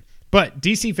everything, but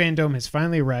DC fandom has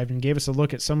finally arrived and gave us a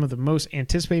look at some of the most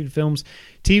anticipated films,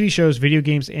 TV shows, video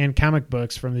games, and comic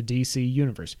books from the DC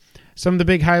universe. Some of the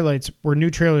big highlights were new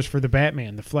trailers for The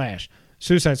Batman, The Flash,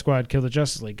 Suicide Squad, Kill the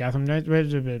Justice League, Gotham Knights.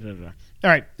 All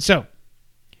right, so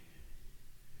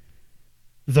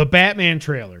the Batman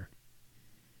trailer.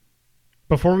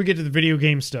 Before we get to the video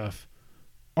game stuff,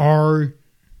 are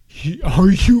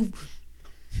you?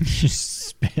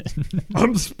 Spin.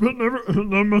 I'm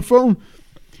spitting on my phone.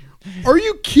 Are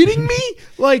you kidding me?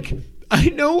 Like, I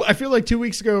know. I feel like 2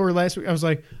 weeks ago or last week, I was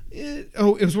like, it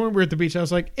was when we were at the beach. I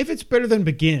was like, if it's better than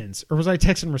Begins, or was I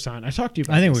texting Rasan? I talked to you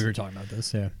about I think this. we were talking about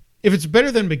this. Yeah. If it's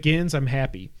better than Begins, I'm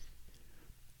happy.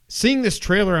 Seeing this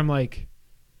trailer, I'm like,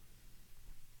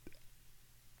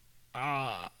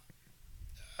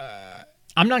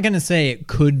 I'm not going to say it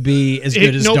could be as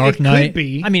good as Dark Knight. It could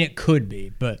be. I mean, it could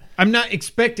be, but I'm not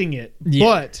expecting it. Yeah.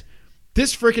 But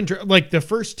this freaking like the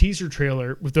first teaser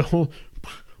trailer with the whole.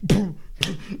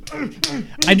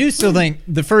 I do still think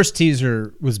the first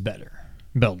teaser was better.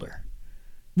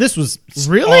 This was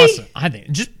Really? awesome. I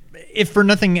think just if for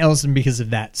nothing else than because of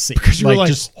that scene. Because you were like,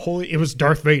 just holy, it was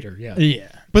Darth Vader. Yeah. yeah.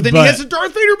 But then he has a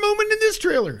Darth Vader moment in this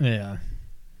trailer. Yeah.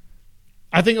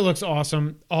 I think it looks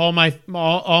awesome. All my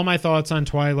thoughts on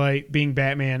Twilight being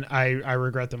Batman, I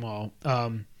regret them all.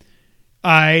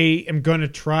 I am going to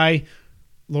try.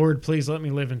 Lord, please let me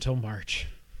live until March.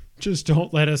 Just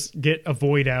don't let us get a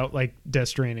void out like Death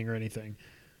Stranding or anything.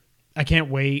 I can't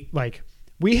wait. Like,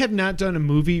 we have not done a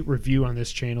movie review on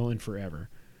this channel in forever.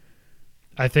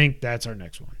 I think that's our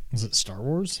next one. Was it Star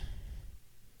Wars?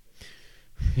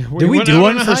 Yeah, Did we went do out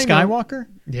one on a for high note. Skywalker?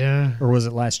 Yeah. Or was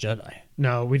it Last Jedi?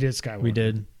 No, we did Skywalker. We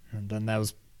did. And then that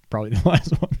was probably the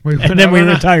last one. We went and then out we on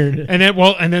a- retired it.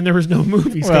 And then there was no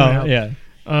movies coming out. yeah.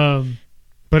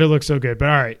 But it looks so good. But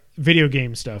all right, video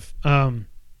game stuff.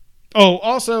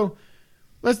 Also,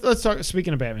 let's talk.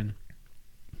 Speaking of Batman,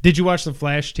 did you watch the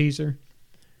Flash teaser?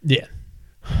 Yeah.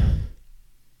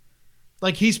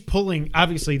 Like, he's pulling.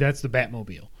 Obviously, that's the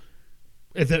Batmobile.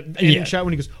 At the ending shot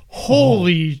when he goes,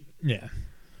 "Holy!" Yeah.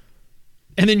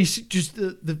 And then you see just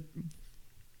the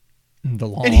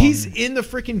long. and he's in the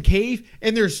freaking cave,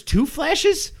 and there's two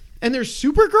Flashes, and there's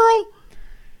Supergirl.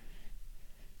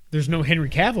 There's no Henry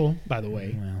Cavill, by the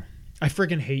way. Well, I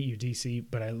freaking hate you, DC,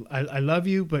 but I love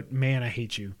you, but man, I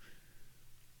hate you.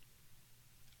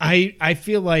 I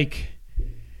feel like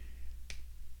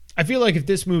if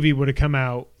this movie would have come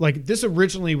out, like, this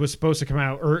originally was supposed to come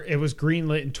out, or it was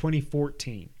greenlit in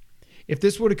 2014. If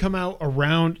this would have come out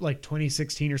around like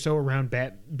 2016 or so, around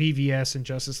BVS and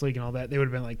Justice League and all that, they would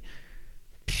have been like,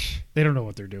 they don't know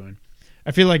what they're doing.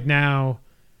 I feel like now.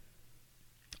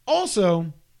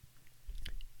 Also,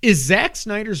 is Zack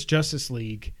Snyder's Justice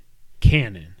League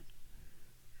canon?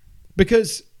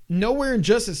 Because nowhere in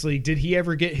Justice League did he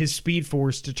ever get his Speed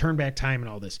Force to turn back time and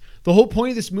all this. The whole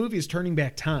point of this movie is turning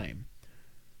back time.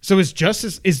 So is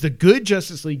the good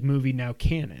Justice League movie now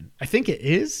canon? I think it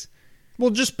is. well,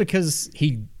 just because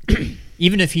he,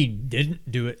 even if he didn't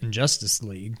do it in Justice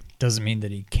League, doesn't mean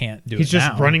that he can't do it. He's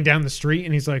just now. running down the street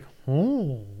and he's like,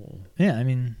 oh. Yeah, I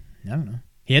mean, I don't know.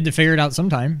 He had to figure it out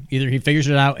sometime. Either he figures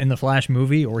it out in the Flash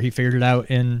movie, or he figured it out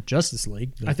in Justice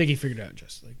League. I think he figured it out in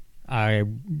Justice League. I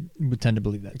would tend to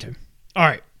believe that too. All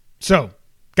right. So,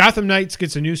 Gotham Knights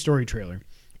gets a new story trailer.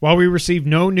 While we received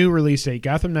no new release date,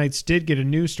 Gotham Knights did get a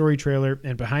new story trailer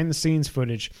and behind-the-scenes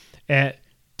footage at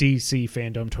DC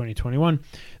Fandom 2021.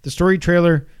 The story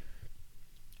trailer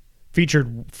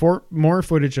featured more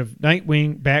footage of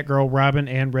Nightwing, Batgirl, Robin,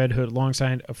 and Red Hood,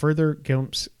 alongside a further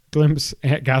glimpse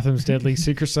at Gotham's deadly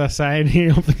secret society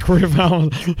of the Court of Owls.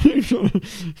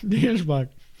 Dash block.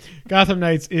 Gotham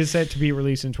Knights is set to be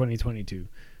released in 2022.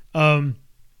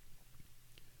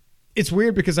 It's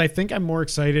weird because I think I'm more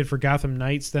excited for Gotham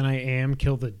Knights than I am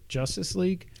Kill the Justice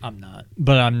League. I'm not,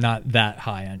 but I'm not that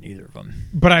high on either of them.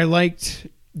 But I liked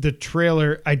the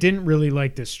trailer. I didn't really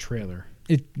like this trailer.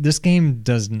 This game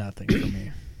does nothing for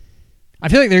me. I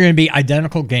feel like they're going to be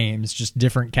identical games, just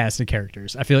different cast of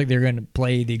characters. I feel like they're going to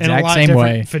play the And a exact lot same different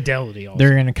way. fidelity also.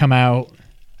 They're going to come out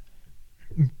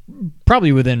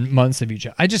probably within months of each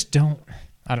other. I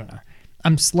don't know.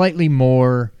 I'm slightly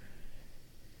more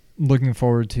looking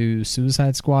forward to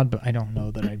Suicide Squad, but I don't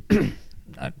know that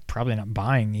I'm probably not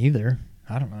buying either.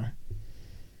 I don't know.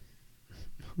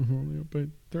 Only up by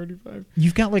 35.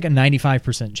 You've got like a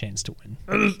 95% chance to win.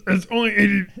 It's only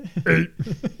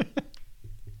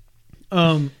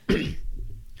 88.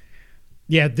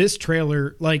 Yeah, this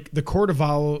trailer, like the Court of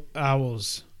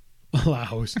Owls,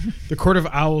 the Court of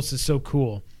Owls is so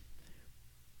cool.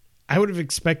 I would have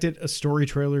expected a story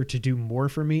trailer to do more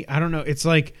for me. I don't know. It's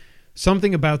like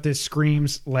something about this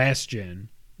screams last gen,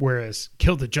 whereas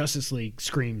Kill the Justice League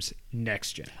screams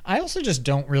next gen. I also just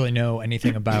don't really know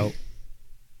anything about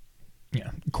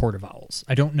Court of Owls.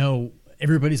 I don't know.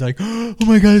 Everybody's like, oh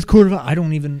my God, it's Court of Owls. I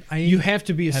don't even. You have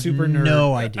to be a super nerd.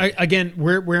 No idea. Again,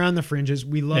 we're on the fringes.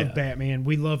 We love Batman.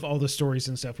 We love all the stories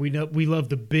and stuff. We love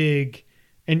the big,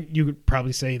 and you could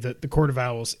probably say that the Court of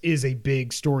Owls is a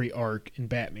big story arc in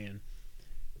Batman.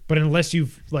 But unless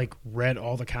you've like read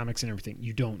all the comics and everything,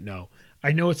 you don't know.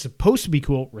 I know it's supposed to be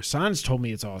cool. Rasan's told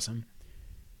me it's awesome,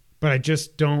 but I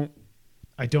just don't.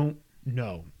 I don't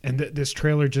know. And this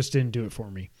trailer just didn't do it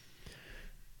for me.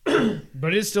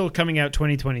 But it's still coming out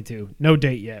 2022. No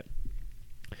date yet.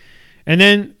 And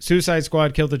then Suicide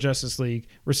Squad Kill the Justice League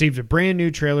received a brand new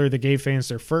trailer that gave fans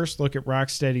their first look at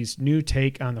Rocksteady's new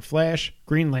take on The Flash,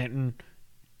 Green Lantern,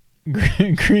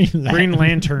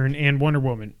 and Wonder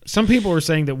Woman. Some people are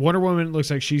saying that Wonder Woman looks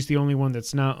like she's the only one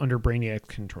that's not under Brainiac's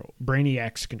control.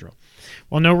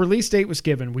 While no release date was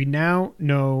given, we now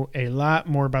know a lot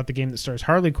more about the game that stars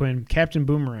Harley Quinn, Captain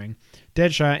Boomerang,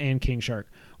 Deadshot, and King Shark.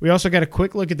 We also got a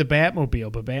quick look at the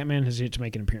Batmobile, but Batman has yet to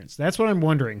make an appearance. That's what I'm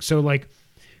wondering. So, like,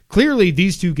 clearly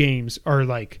these two games are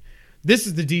like, this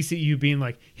is the DCU being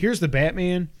like, here's the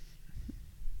Batman,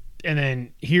 and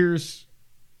then here's,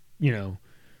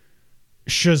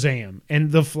 Shazam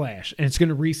and the Flash, and it's going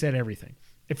to reset everything.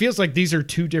 It feels like these are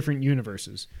two different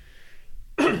universes.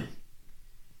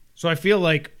 So I feel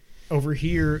like over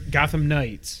here, Gotham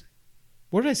Knights.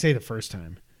 What did I say the first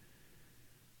time?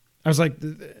 I was like,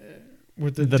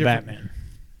 with the Batman.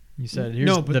 You said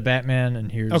here's the Batman,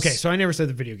 and here's okay. So I never said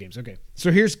the video games. Okay,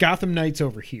 so here's Gotham Knights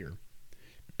over here,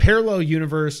 parallel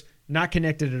universe, not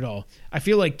connected at all. I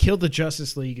feel like Kill the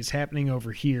Justice League is happening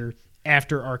over here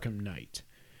after Arkham Knight,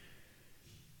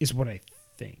 is what I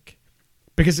think,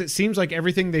 because it seems like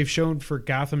everything they've shown for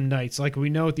Gotham Knights, like we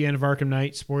know at the end of Arkham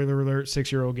Knight, spoiler alert,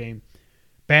 6-year-old game,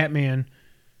 Batman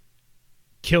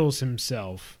kills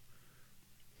himself.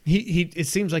 He it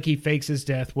seems like he fakes his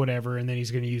death, whatever, and then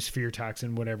he's going to use fear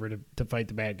toxin, whatever, to fight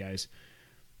the bad guys.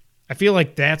 I feel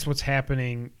like that's what's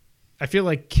happening. I feel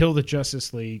like Kill the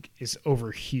Justice League is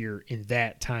over here in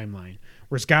that timeline,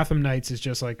 whereas Gotham Knights is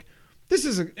just like, this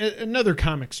is another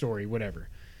comic story, whatever.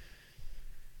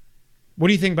 What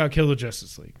do you think about Kill the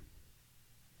Justice League?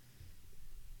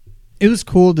 It was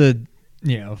cool to,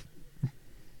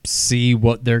 see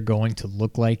what they're going to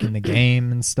look like in the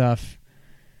game and stuff.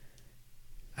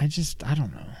 I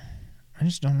don't know. I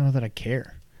just don't know that I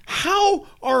care. How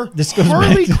are this goes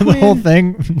Harley back to Quinn... the whole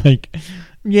thing? Like,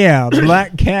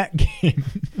 Black Cat game.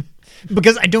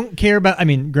 Because I don't care about... I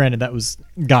mean, granted, that was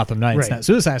Gotham Knights, not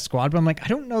Suicide Squad, but I'm like, I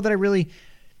don't know that I really...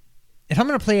 If I'm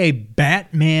going to play a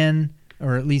Batman,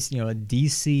 or at least, a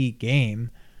DC game,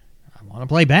 I want to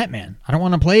play Batman. I don't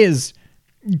want to play as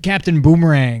Captain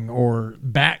Boomerang or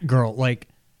Batgirl,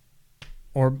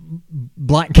 or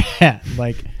Black Cat,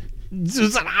 like, I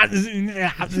just,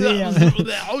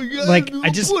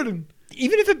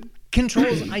 even if it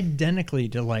controls identically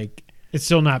to like, it's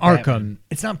still not Arkham. Batman.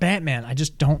 It's not Batman. I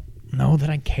just don't know that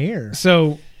I care.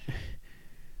 So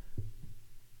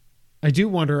I do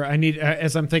wonder.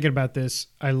 As I'm thinking about this,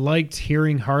 I liked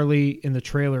hearing Harley in the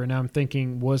trailer, and now I'm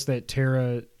thinking, was that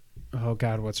Tara? Oh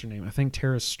God, what's her name? I think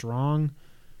Tara Strong.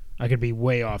 I could be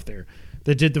way off there.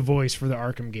 That did the voice for the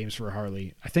Arkham games for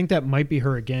Harley. I think that might be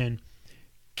her again.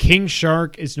 King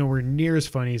Shark is nowhere near as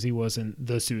funny as he was in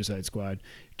The Suicide Squad.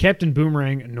 Captain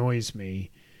Boomerang annoys me.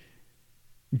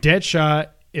 Deadshot,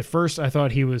 at first I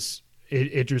thought he was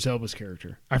Idris Elba's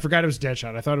character. I forgot it was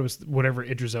Deadshot. I thought it was whatever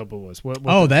Idris Elba was.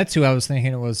 That's who I was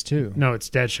thinking it was too. No, it's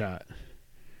Deadshot.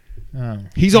 Oh,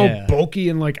 he's all bulky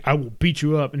and like, I will beat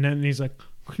you up. And then he's like...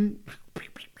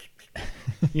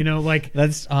 like...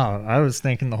 That's... Oh, I was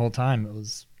thinking the whole time it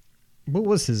was... What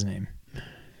was his name?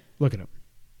 Look it up.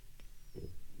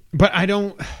 But I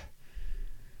don't...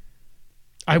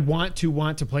 I want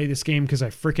to play this game because I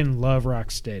freaking love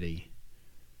Rocksteady.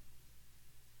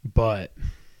 But...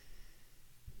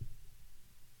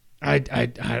 I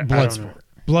Bloodsport.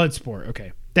 Bloodsport,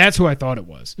 okay. That's who I thought it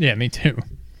was. Yeah, me too.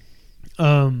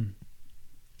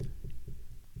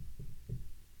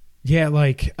 Yeah,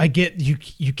 like, I get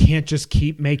you can't just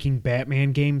keep making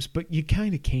Batman games, but you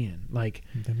kind of can. Like,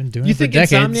 they've been doing you it for think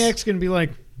decades. Insomniac's going to be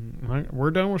like,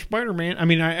 we're done with Spider-Man? I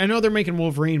mean, I know they're making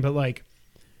Wolverine, but like,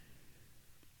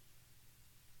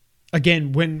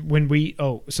 again, when we...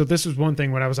 Oh, so this was one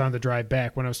thing when I was on the drive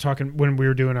back, when we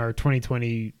were doing our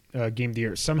 2020 Game of the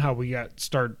Year, somehow we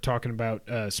started talking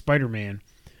about Spider-Man,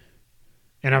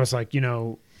 and I was like, I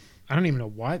don't even know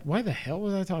why the hell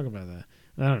was I talking about that?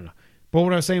 I don't know. But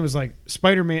what I was saying was like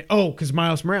Spider-Man. Oh, because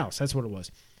Miles Morales. That's what it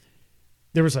was.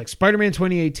 There was like Spider-Man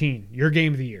 2018, your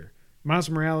game of the year. Miles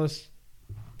Morales,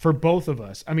 for both of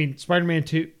us. I mean, Spider-Man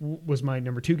 2 was my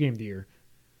number 2 game of the year.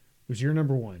 It was your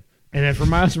number 1. And then for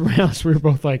Miles Morales, we were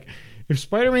both like, if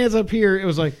Spider-Man's up here, it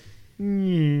was like,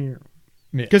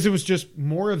 because it was just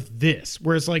more of this.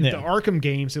 Whereas like the Arkham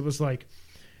games, it was like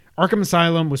Arkham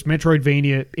Asylum was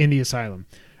Metroidvania in the Asylum.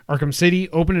 Arkham City,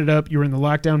 open it up. You were in the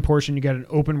lockdown portion. You got an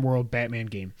open world Batman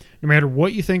game. No matter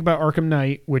what you think about Arkham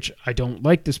Knight, which I don't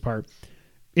like this part,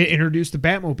 it introduced the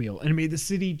Batmobile and it made the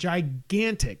city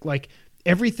gigantic. Like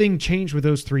everything changed with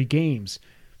those 3 games.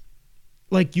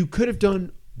 Like you could have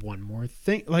done one more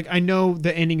thing. Like I know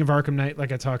the ending of Arkham Knight,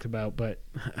 like I talked about, but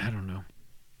I don't know.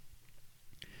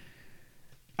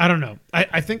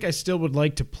 I think I still would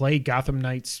like to play Gotham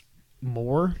Knights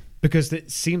more because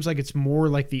it seems like it's more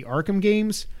like the Arkham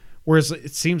games, whereas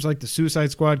it seems like the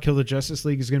Suicide Squad Kill the Justice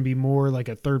League is going to be more like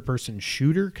a third-person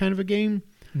shooter kind of a game.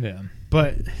 Yeah.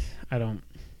 But I don't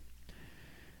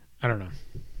know.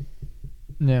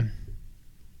 Yeah.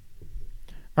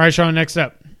 All right, Sean, next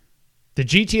up. The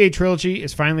GTA trilogy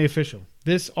is finally official.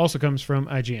 This also comes from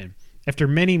IGN. After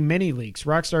many, many leaks,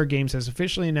 Rockstar Games has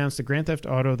officially announced the Grand Theft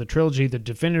Auto, the trilogy, the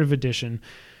definitive edition.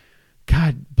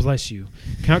 God bless you.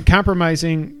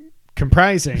 Comprising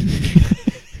Grand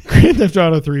Theft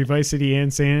Auto 3, Vice City,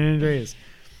 and San Andreas.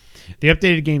 The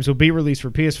updated games will be released for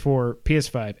PS4,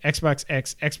 PS5, Xbox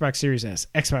X, Xbox Series S,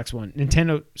 Xbox One,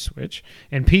 Nintendo Switch,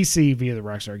 and PC via the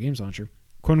Rockstar Games launcher,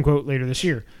 quote-unquote, later this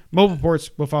year. Mobile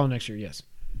ports will follow next year, yes.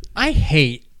 I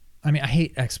hate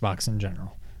Xbox in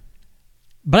general.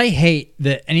 But I hate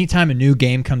that anytime a new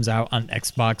game comes out on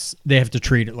Xbox, they have to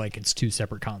treat it like it's 2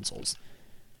 separate consoles.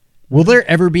 Will there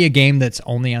ever be a game that's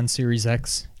only on Series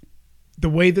X?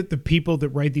 The way that the people that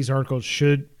write these articles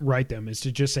should write them is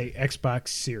to just say Xbox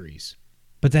Series.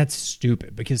 But that's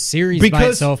stupid because Series by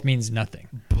itself means nothing.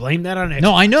 Blame that on Xbox.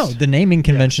 No, I know. The naming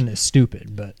convention is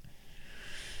stupid, but...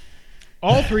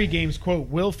 All 3 games, quote,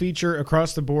 will feature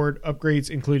across-the-board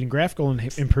upgrades, including graphical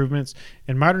improvements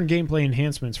and modern gameplay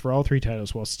enhancements for all 3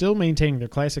 titles, while still maintaining their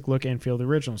classic look and feel of the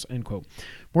originals, end quote.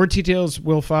 More details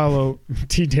will follow in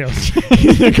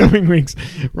the coming weeks.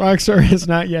 Rockstar has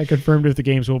not yet confirmed if the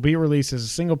games will be released as a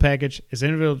single package, as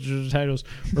individual titles,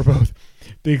 or both.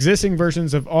 The existing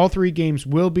versions of all 3 games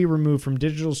will be removed from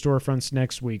digital storefronts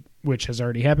next week, which has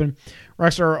already happened.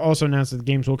 Rockstar also announced that the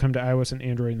games will come to iOS and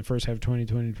Android in the first half of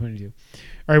 2022.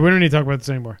 All right, we don't need to talk about this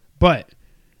anymore. But,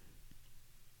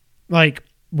 like,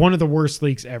 one of the worst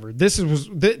leaks ever. This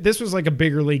was like a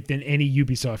bigger leak than any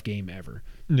Ubisoft game ever.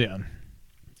 Yeah.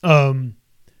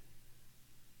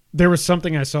 There was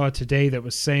something I saw today that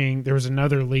was saying there was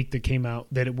another leak that came out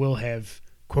that it will have,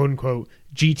 quote unquote,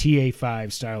 GTA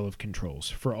 5 style of controls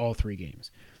for all 3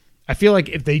 games. I feel like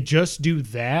if they just do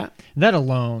that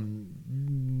alone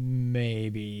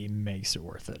maybe makes it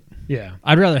worth it. Yeah.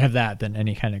 I'd rather have that than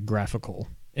any kind of graphical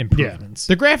improvements.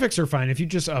 Yeah. The graphics are fine if you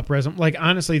just up-res them. Like,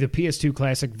 honestly, the PS2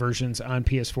 classic versions on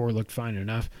PS4 looked fine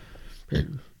enough.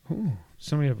 Oh,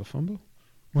 somebody have a fumble?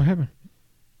 What happened?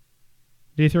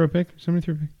 Did he throw a pick? Somebody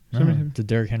threw a pick. Did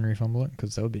Derrick Henry fumble it?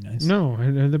 Because that would be nice. No, I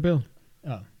had the bill.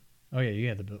 Oh, yeah, you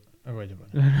had the bill. Oh, wait. It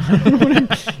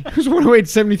was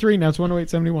 108.73. Now it's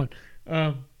 108.71.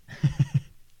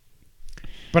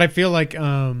 But I feel like,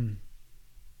 again,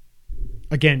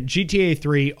 GTA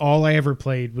 3, all I ever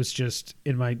played was just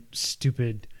in my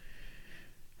stupid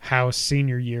house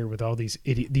senior year with all these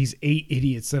 8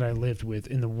 idiots that I lived with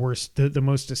in the most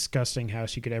disgusting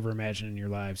house you could ever imagine in your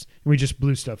lives. And we just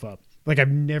blew stuff up. Like,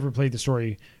 I've never played the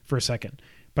story for a second.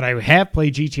 But I have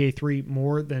played GTA 3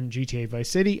 more than GTA Vice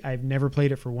City. I've never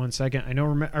played it for 1 second.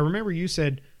 I remember you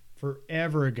said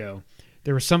forever ago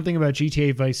there was something about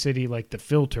GTA Vice City, like the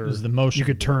filter. It was the motion you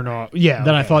could turn off. Yeah.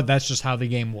 That I thought that's just how the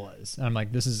game was. And I'm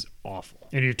like, this is awful.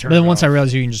 And you turn but then it once off. I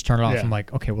realized you can just turn it off, Yeah. I'm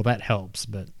like, okay, well, that helps.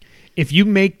 But if you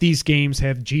make these games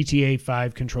have GTA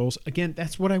 5 controls, again,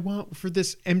 that's what I want for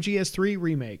this MGS3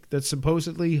 remake that's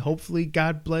supposedly, hopefully,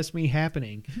 God bless me,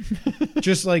 happening.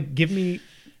 Just like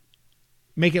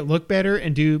make it look better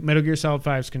and do Metal Gear Solid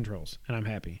 5's controls, and I'm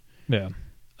happy. yeah.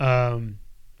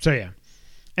 So yeah.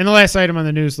 And the last item on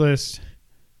the news list,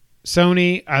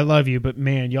 Sony, I love you, but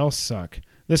man, y'all suck.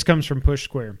 This comes from Push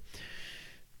Square.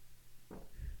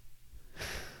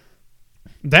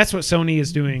 That's what Sony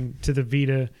is doing to the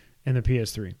Vita and the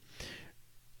PS3.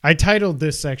 I titled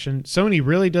this section, Sony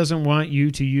really doesn't want you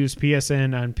to use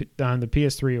PSN on the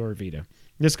PS3 or Vita.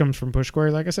 This comes from Push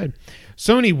Square, like I said.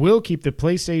 Sony will keep the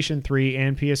PlayStation 3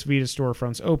 and PS Vita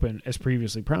storefronts open, as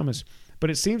previously promised, but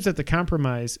it seems that the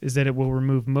compromise is that it will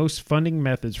remove most funding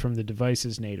methods from the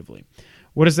devices natively.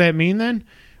 What does that mean then?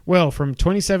 Well, from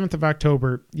 27th of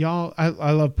October, y'all,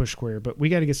 I love Push Square, but we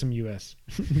got to get some U.S.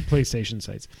 PlayStation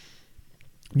sites.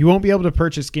 You won't be able to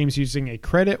purchase games using a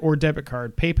credit or debit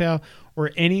card, PayPal,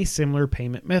 or any similar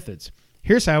payment methods.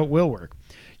 Here's how it will work.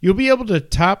 You'll be able to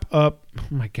top up... Oh,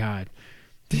 my God.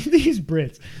 These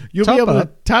Brits. You'll be able to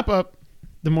top up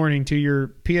the morning to your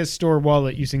PS Store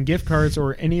wallet using gift cards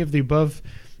or any of the above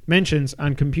mentions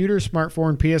on computer,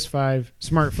 smartphone, PS5,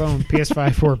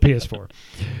 or PS4.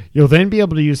 You'll then be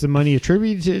able to use the money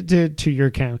attributed to your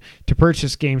account to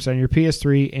purchase games on your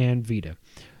PS3 and Vita.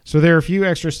 So there are a few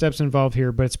extra steps involved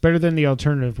here, but it's better than the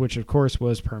alternative, which of course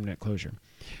was permanent closure.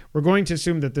 We're going to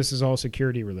assume that this is all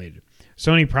security related.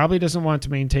 Sony probably doesn't want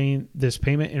to maintain this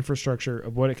payment infrastructure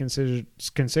of what it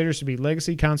considers to be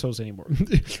legacy consoles anymore.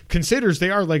 Considers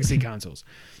they are legacy consoles.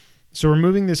 So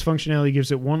removing this functionality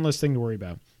gives it one less thing to worry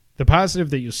about. The positive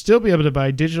that you'll still be able to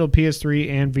buy digital PS3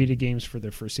 and Vita games for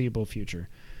the foreseeable future.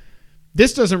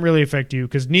 This doesn't really affect you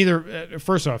because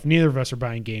first off, neither of us are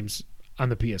buying games on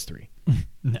the PS3.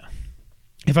 No.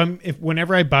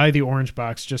 Whenever I buy the orange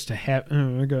box just to have,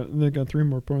 they got 3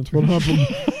 more points. What happened?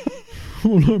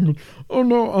 What happened? Oh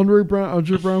no, Andre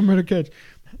Brown made a catch.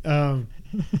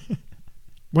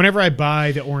 Whenever I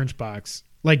buy the orange box,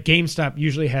 like GameStop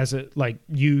usually has it like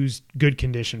used good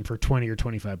condition for $20 or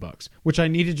 $25, which I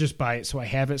need to just buy it so I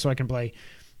have it so I can play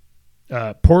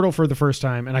Portal for the first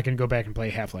time and I can go back and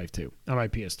play Half-Life 2 on my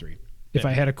PS3 if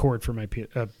I had a cord for my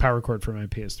power cord for my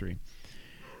PS3.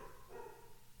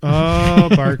 Oh,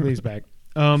 Barkley's back.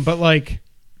 But like,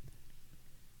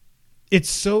 it's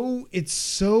so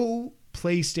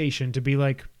PlayStation to be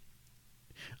like,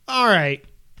 all right,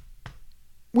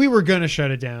 we were gonna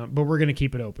shut it down, but we're gonna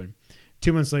keep it open.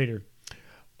 2 months later,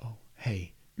 oh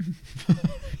hey,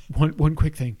 one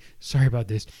quick thing. Sorry about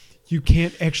this. You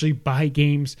can't actually buy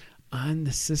games on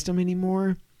the system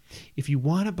anymore. If you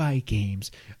want to buy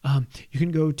games, you can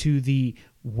go to the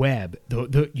web,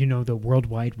 the World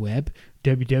Wide Web,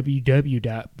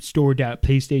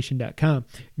 www.store.playstation.com,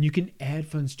 and you can add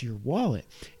funds to your wallet.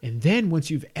 And then once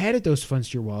you've added those funds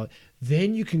to your wallet,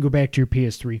 then you can go back to your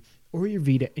PS3 or your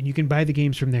Vita, and you can buy the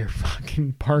games from there.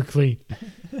 Fucking Barkley.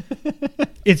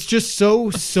 It's just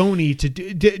so Sony to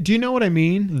do. Do you know what I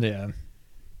mean? Yeah.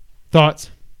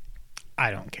 Thoughts?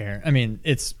 I don't care. I mean,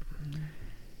 it's...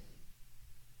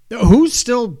 Who's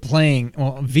still playing?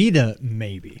 Well, Vita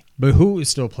maybe, but who is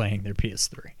still playing their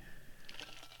PS3?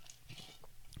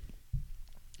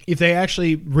 If they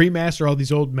actually remaster all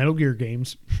these old Metal Gear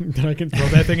games, then I can throw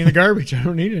that thing in the garbage. I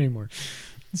don't need it anymore.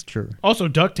 That's true. Also,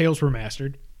 DuckTales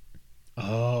remastered.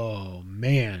 Oh,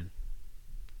 man.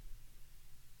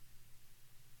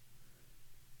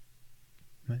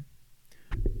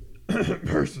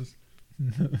 Versus.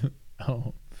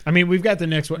 Oh. I mean, we've got the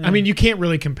next one. I mean, you can't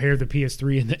really compare the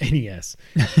PS3 and the NES,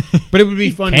 but it would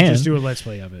be fun to just do a Let's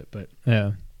Play of it. But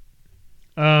yeah.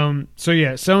 So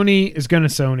yeah, Sony is gonna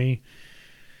Sony.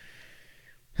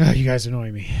 Oh, you guys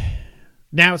annoy me.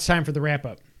 Now it's time for the wrap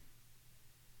up.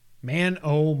 Man,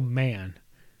 oh man,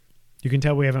 you can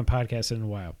tell we haven't podcasted in a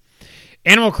while.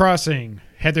 Animal Crossing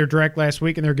had their direct last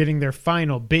week, and they're getting their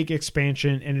final big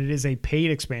expansion, and it is a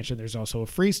paid expansion. There's also a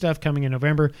free stuff coming in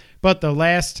November, but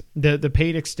the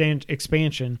paid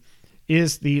expansion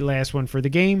is the last one for the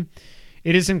game.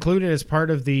 It is included as part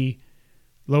of the,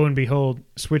 lo and behold,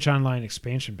 Switch Online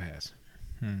expansion pass.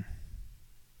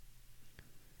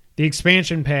 The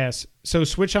expansion pass. So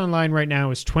Switch Online right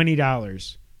now is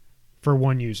 $20 for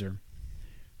one user.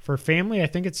 For family, I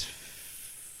think it's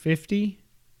 $50.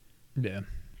 Yeah.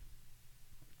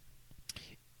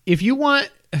 If you want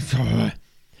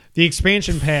the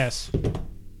expansion pass.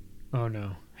 Oh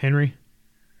no, Henry.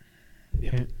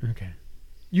 Yep. Okay.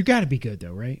 You got to be good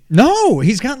though, right? No,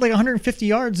 he's got like 150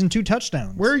 yards and 2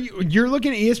 touchdowns. Where are you? You're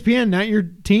looking at ESPN, not your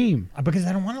team. Because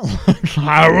I don't want to look.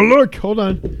 I will look. Hold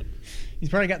on. He's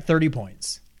probably got 30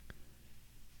 points.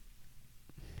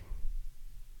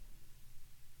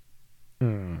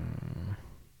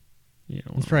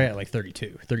 He's probably at like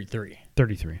 32, 33.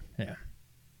 33. Yeah.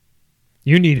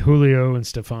 You need Julio and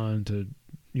Stefan to...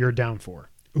 You're down 4.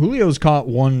 Julio's caught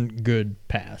one good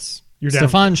pass. You're down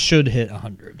Stefan should hit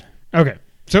 100. Okay.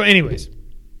 So anyways,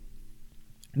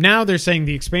 now they're saying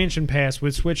the expansion pass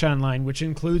with Switch Online, which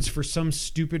includes for some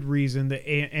stupid reason the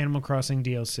Animal Crossing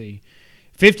DLC,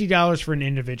 $50 for an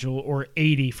individual or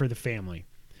 $80 for the family.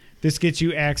 This gets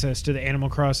you access to the Animal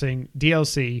Crossing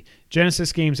DLC,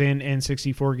 Genesis games, and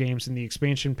N64 games, and the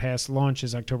expansion pass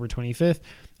launches October 25th.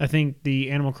 I think the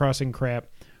Animal Crossing crap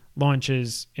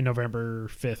launches in November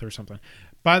 5th or something.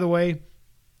 By the way,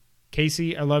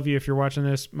 Casey, I love you if you're watching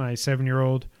this. My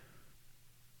 7-year-old,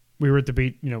 we were at the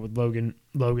beach, with Logan.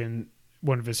 Logan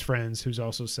one of his friends who's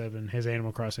also 7 has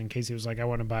Animal Crossing. Casey was like, I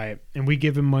want to buy it. And we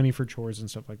give him money for chores and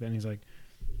stuff like that. And he's like,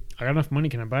 I got enough money.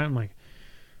 Can I buy it? I'm like,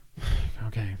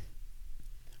 okay.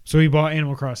 So he bought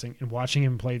Animal Crossing, and watching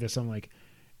him play this, I'm like,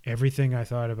 everything I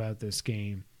thought about this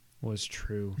game was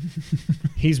true.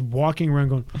 He's walking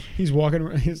around he's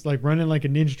like running like a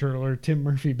Ninja Turtle or Tim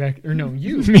Murphy back in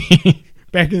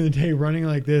the day, running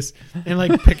like this and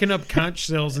like picking up conch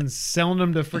shells and selling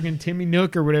them to freaking Timmy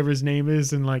Nook or whatever his name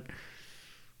is. And like,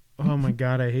 oh my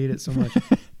God, I hate it so much.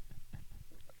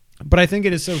 But I think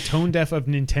it is so tone deaf of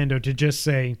Nintendo to just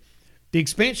say the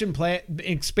expansion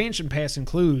pass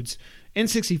includes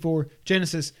N64,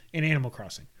 Genesis, and Animal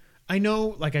Crossing. I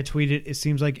know, like I tweeted, it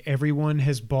seems like everyone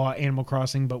has bought Animal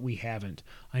Crossing, but we haven't.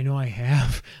 I know I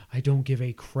have. I don't give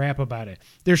a crap about it.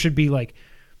 There should be like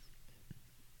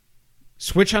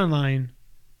Switch Online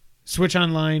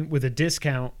with a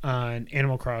discount on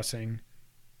Animal Crossing.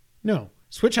 No,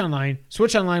 Switch Online with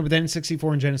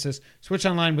N64 and Genesis, Switch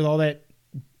Online with all that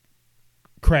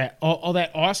crap, all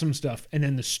that awesome stuff, and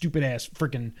then the stupid ass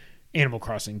freaking Animal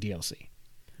Crossing DLC.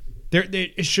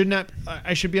 It should not.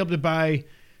 I should be able to buy.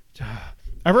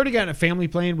 I've already got a family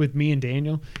plan with me and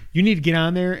Daniel. You need to get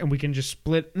on there, and we can just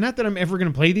split. Not that I'm ever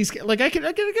going to play these. Like I got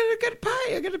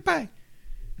a pie.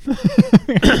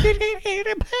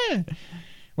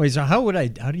 Wait, so how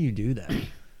do you do that?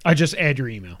 I just add your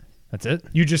email. That's it?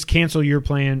 You just cancel your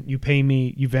plan. You pay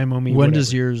me. You Venmo me. When whatever.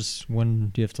 does yours? When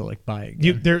do you have to like buy it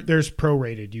again? There's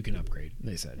prorated. You can upgrade.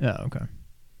 They said. Oh, okay.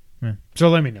 Yeah. So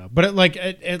let me know. But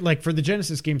like for the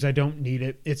Genesis games, I don't need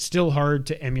it. It's still hard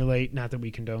to emulate. Not that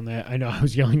we condone that. I know I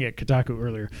was yelling at Kotaku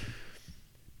earlier.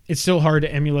 It's still hard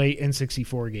to emulate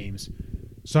N64 games.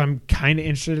 So I'm kind of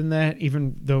interested in that,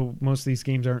 even though most of these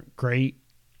games aren't great.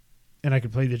 And I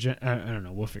could play I don't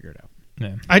know. We'll figure it out.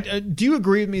 Yeah. Do you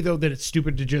agree with me, though, that it's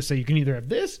stupid to just say you can either have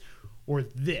this or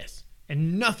this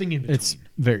and nothing in between? It's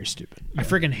very stupid. I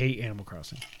freaking hate Animal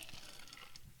Crossing.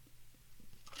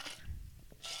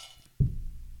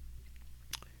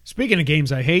 Speaking of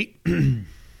games I hate,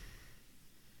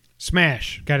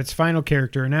 Smash got its final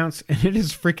character announced, and it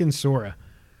is freaking Sora.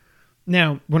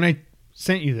 Now, when I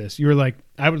sent you this, you were like,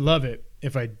 I would love it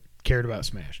if I cared about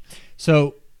Smash.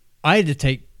 So I had to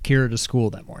take Kira to school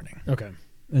that morning. Okay.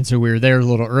 And so we were there a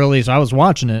little early, so I was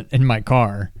watching it in my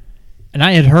car, and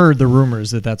I had heard the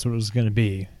rumors that that's what it was going to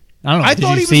be. I don't know.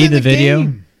 Did you see the video?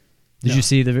 Did you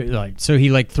see the video? So he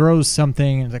like throws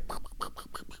something, and it's like,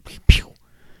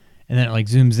 and then it like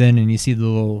zooms in, and you see the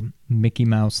little Mickey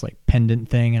Mouse like pendant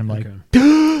thing, and I'm like,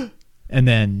 okay. And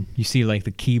then you see like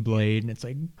the Keyblade, and it's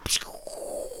like,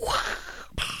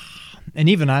 and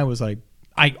even I was like,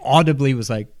 I audibly was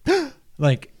like,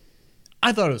 like,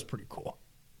 I thought it was pretty cool.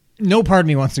 No part of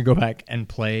me wants to go back and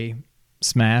play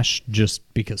Smash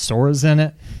just because Sora's in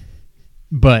it,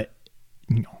 but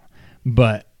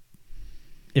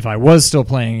if I was still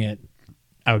playing it,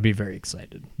 I would be very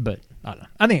excited. But I don't know.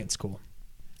 I think it's cool.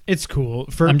 It's cool.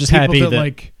 I'm just happy that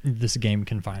like this game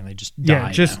can finally just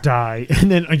die. Yeah, die. And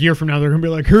then a year from now, they're going to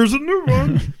be like, here's a new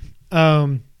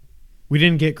one. We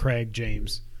didn't get Craig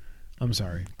James. I'm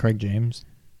sorry. Craig James?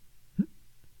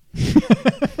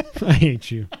 I hate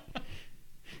you.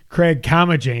 Craig,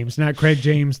 James, not Craig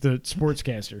James, the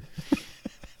sportscaster.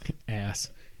 Ass.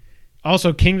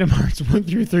 Also, Kingdom Hearts 1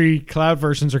 through 3 cloud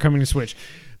versions are coming to Switch.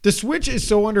 The Switch is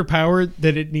so underpowered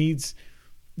that it needs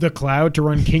the cloud to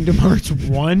run Kingdom Hearts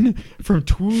 1 from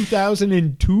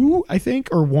 2002, I think,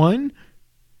 or 1.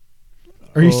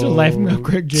 Are you still laughing about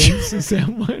Craig James? Is that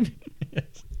one?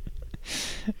 Yes.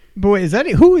 But wait,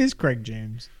 who is Craig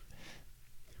James?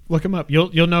 Look him up.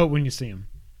 You'll know it when you see him.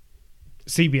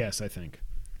 CBS, I think.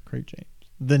 Craig James.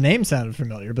 The name sounded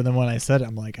familiar, but then when I said it,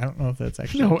 I'm like, I don't know if that's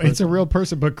actually no. It's a real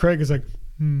person, but Craig is like,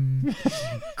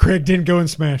 Craig didn't go and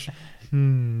Smash.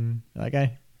 That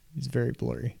guy, he's very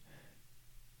blurry.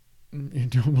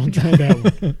 We'll try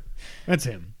that one. That's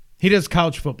him. He does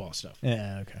college football stuff.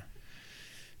 Yeah.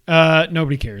 Okay.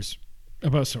 Nobody cares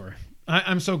about Sora.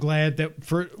 I'm so glad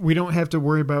that we don't have to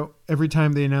worry about every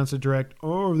time they announce a direct.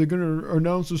 Oh, are they going to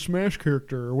announce the Smash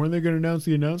character? Or when are they going to announce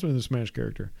the announcement of the Smash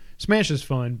character? Smash is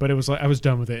fun, but it was like I was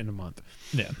done with it in a month.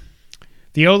 Yeah.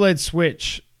 The OLED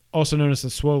Switch, also known as the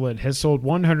SWOLED, has sold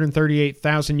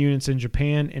 138,000 units in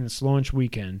Japan in its launch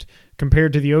weekend,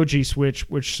 compared to the OG Switch,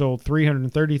 which sold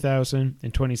 330,000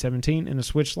 in 2017, and the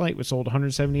Switch Lite, which sold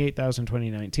 178,000 in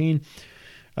 2019.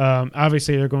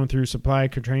 Obviously, they're going through supply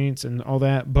constraints and all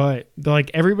that, but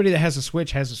like everybody that has a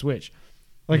Switch has a Switch.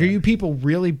 Like, Are you people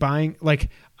really buying?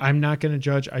 Like, I'm not going to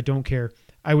judge. I don't care.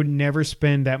 I would never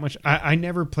spend that much. I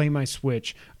never play my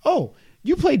Switch. Oh,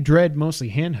 you played Dread mostly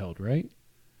handheld, right?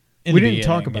 We didn't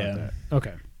talk about that.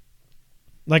 Okay.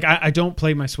 Like, I don't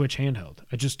play my Switch handheld.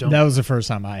 I just don't. That was the first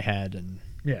time I had, and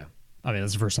Yeah. I mean,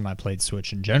 that's the first time I played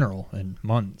Switch in general in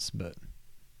months. But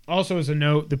Also, as a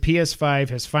note, the PS5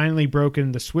 has finally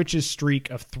broken the Switch's streak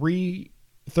of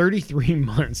 33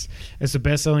 months as the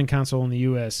best-selling console in the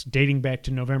U.S., dating back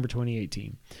to November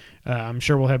 2018. I'm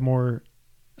sure we'll have more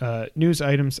news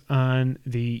items on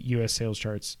the U.S. sales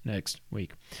charts next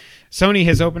week. Sony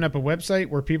has opened up a website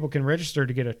where people can register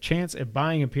to get a chance at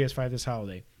buying a PS5 this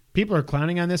holiday. People are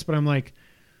clowning on this, but I'm like,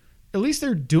 at least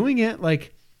they're doing it.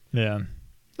 Like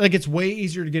it's way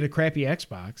easier to get a crappy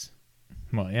Xbox.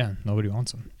 Well, yeah, nobody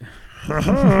wants them.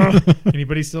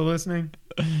 Anybody still listening?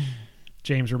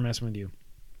 James, we're messing with you.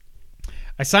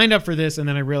 I signed up for this, and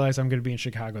then I realized I'm going to be in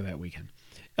Chicago that weekend.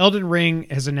 Elden Ring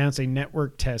has announced a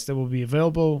network test that will be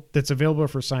available. That's available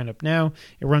for sign up now.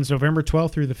 It runs November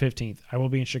 12th through the 15th. I will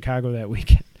be in Chicago that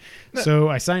weekend. So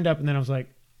I signed up, and then I was like,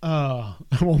 oh,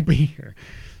 I won't be here.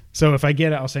 So if I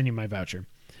get it, I'll send you my voucher.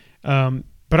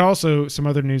 But also some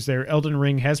other news there. Elden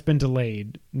Ring has been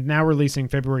delayed, now releasing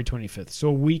February 25th. So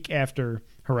a week after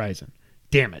Horizon.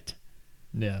 Damn it.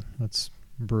 Yeah, that's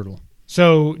brutal.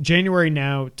 So January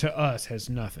now to us has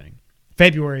nothing.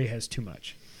 February has too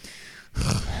much.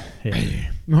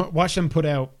 Yeah. Watch them put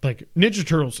out like Ninja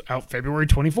Turtles out February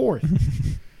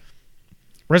 24th.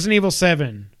 Resident Evil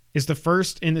 7 is the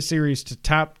first in the series to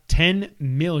top 10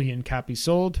 million copies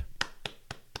sold.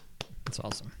 That's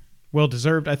awesome. Well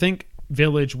deserved. I think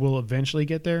Village will eventually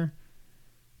get there.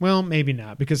 Well, maybe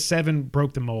not, because 7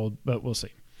 broke the mold, but we'll see.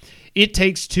 It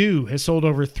Takes Two has sold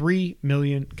over 3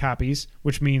 million copies,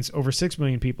 which means over 6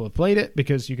 million people have played it,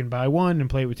 because you can buy one and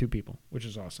play it with 2 people, which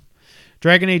is awesome.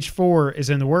 Dragon Age 4 is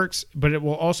in the works, but it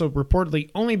will also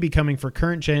reportedly only be coming for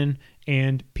current gen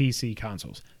and PC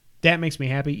consoles. That makes me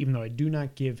happy, even though I do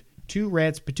not give two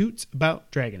rats patoots about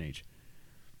Dragon Age.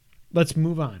 Let's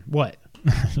move on. What?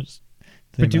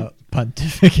 Pontificating.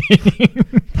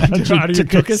 Out of your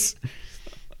cookies?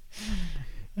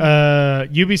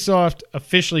 Ubisoft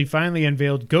officially finally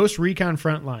unveiled Ghost Recon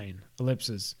Frontline,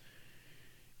 ellipses.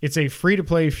 It's a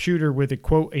free-to-play shooter with a,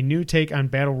 quote, a new take on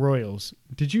Battle Royals.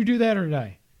 Did you do that or did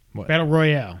I? What? Battle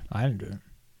Royale. I didn't do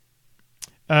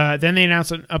it. Then they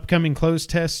announced an upcoming closed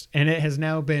test, and it has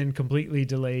now been completely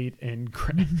delayed and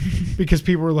because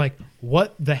people were like,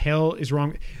 what the hell is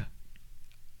wrong?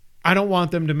 I don't want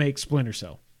them to make Splinter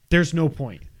Cell. There's no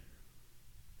point.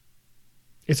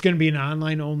 It's going to be an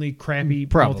online-only, crappy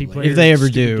multiplayer. If they ever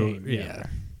do, game. yeah.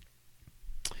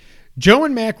 Joe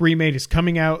and Mac Remade is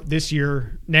coming out next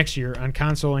year on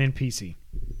console and PC.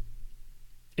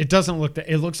 It doesn't look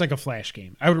it looks like a Flash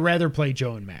game. I would rather play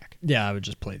Joe and Mac. Yeah, I would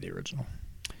just play the original.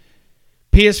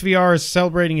 PSVR is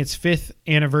celebrating its 5th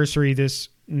anniversary this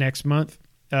next month.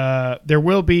 There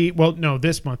will be,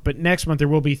 this month, but next month there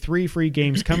will be 3 free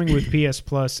games coming with PS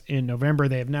Plus in November.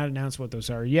 They have not announced what those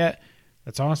are yet.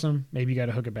 That's awesome. Maybe you got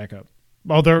to hook it back up.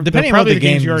 Well, they're probably the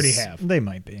games you already have. They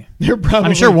might be. They're probably.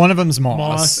 I'm sure one of them's Moss.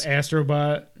 Moss,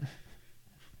 Astrobot.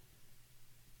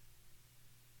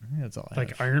 That's all.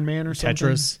 Like Iron Man or something.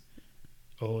 Tetris.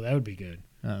 Oh, that would be good.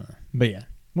 I don't know. But yeah,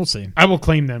 we'll see. I will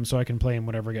claim them so I can play them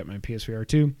whenever I get my PSVR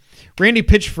 2. Randy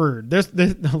Pitchford. There's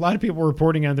a lot of people were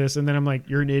reporting on this, and then I'm like,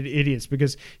 you're idiots,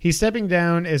 because he's stepping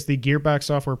down as the Gearbox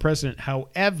software president.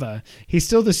 However, he's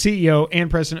still the CEO and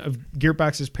president of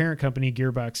Gearbox's parent company,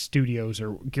 Gearbox Studios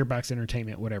or Gearbox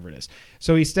Entertainment, whatever it is.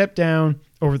 So he stepped down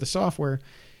over the software.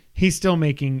 He's still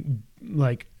making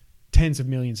like tens of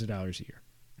millions of dollars a year.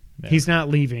 Yeah. He's not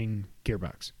leaving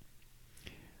Gearbox.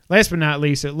 Last but not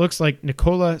least, it looks like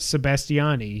Nicola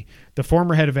Sebastiani, the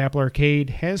former head of Apple Arcade,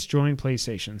 has joined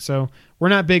PlayStation. So we're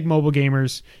not big mobile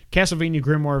gamers. Castlevania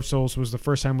Grimoire of Souls was the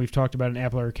first time we've talked about an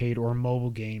Apple Arcade or a mobile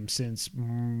game since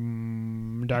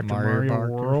Dr. Mario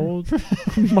World.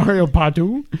 Mario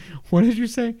Patu? What did you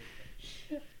say?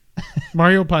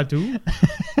 Mario Patu?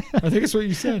 I think that's what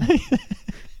you said.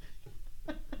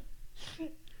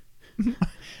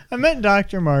 I meant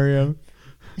Dr. Mario.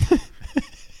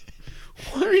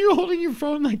 Why are you holding your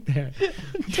phone like that?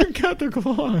 Drink out the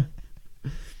claw.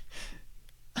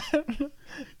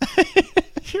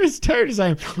 You're as tired as I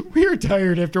am. We are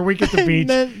tired after a week at the beach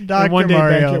and Dr. one day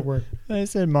Mario. back at work. I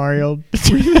said Mario.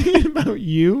 Were you thinking about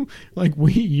you? Like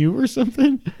Wii U or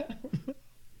something?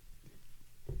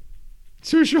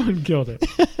 Sushan killed it.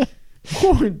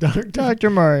 Poor Dr.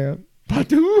 Mario.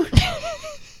 Patu?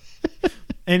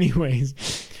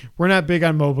 Anyways, we're not big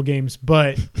on mobile games,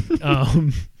 but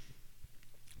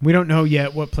we don't know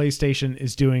yet what PlayStation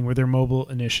is doing with their mobile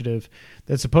initiative.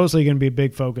 That's supposedly going to be a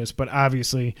big focus, but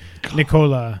obviously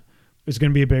Nicola is going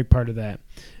to be a big part of that.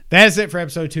 That is it for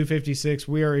episode 256.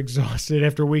 We are exhausted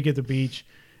after a week at the beach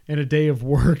and a day of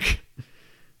work.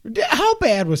 How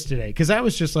bad was today? Because I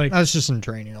was just like I was just in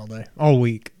training all day, all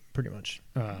week, pretty much,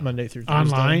 Monday through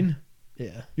Thursday. online.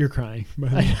 Yeah. You're crying. By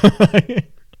the way.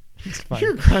 It's fine.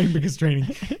 You're crying because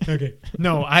training. Okay.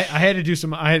 No, I had to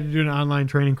do an online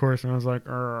training course, and I was like,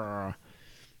 Argh.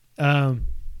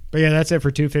 But yeah, that's it for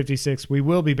 256. We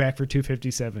will be back for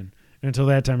 257. Until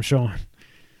that time, Sean,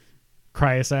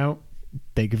 cry us out.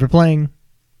 Thank you for playing.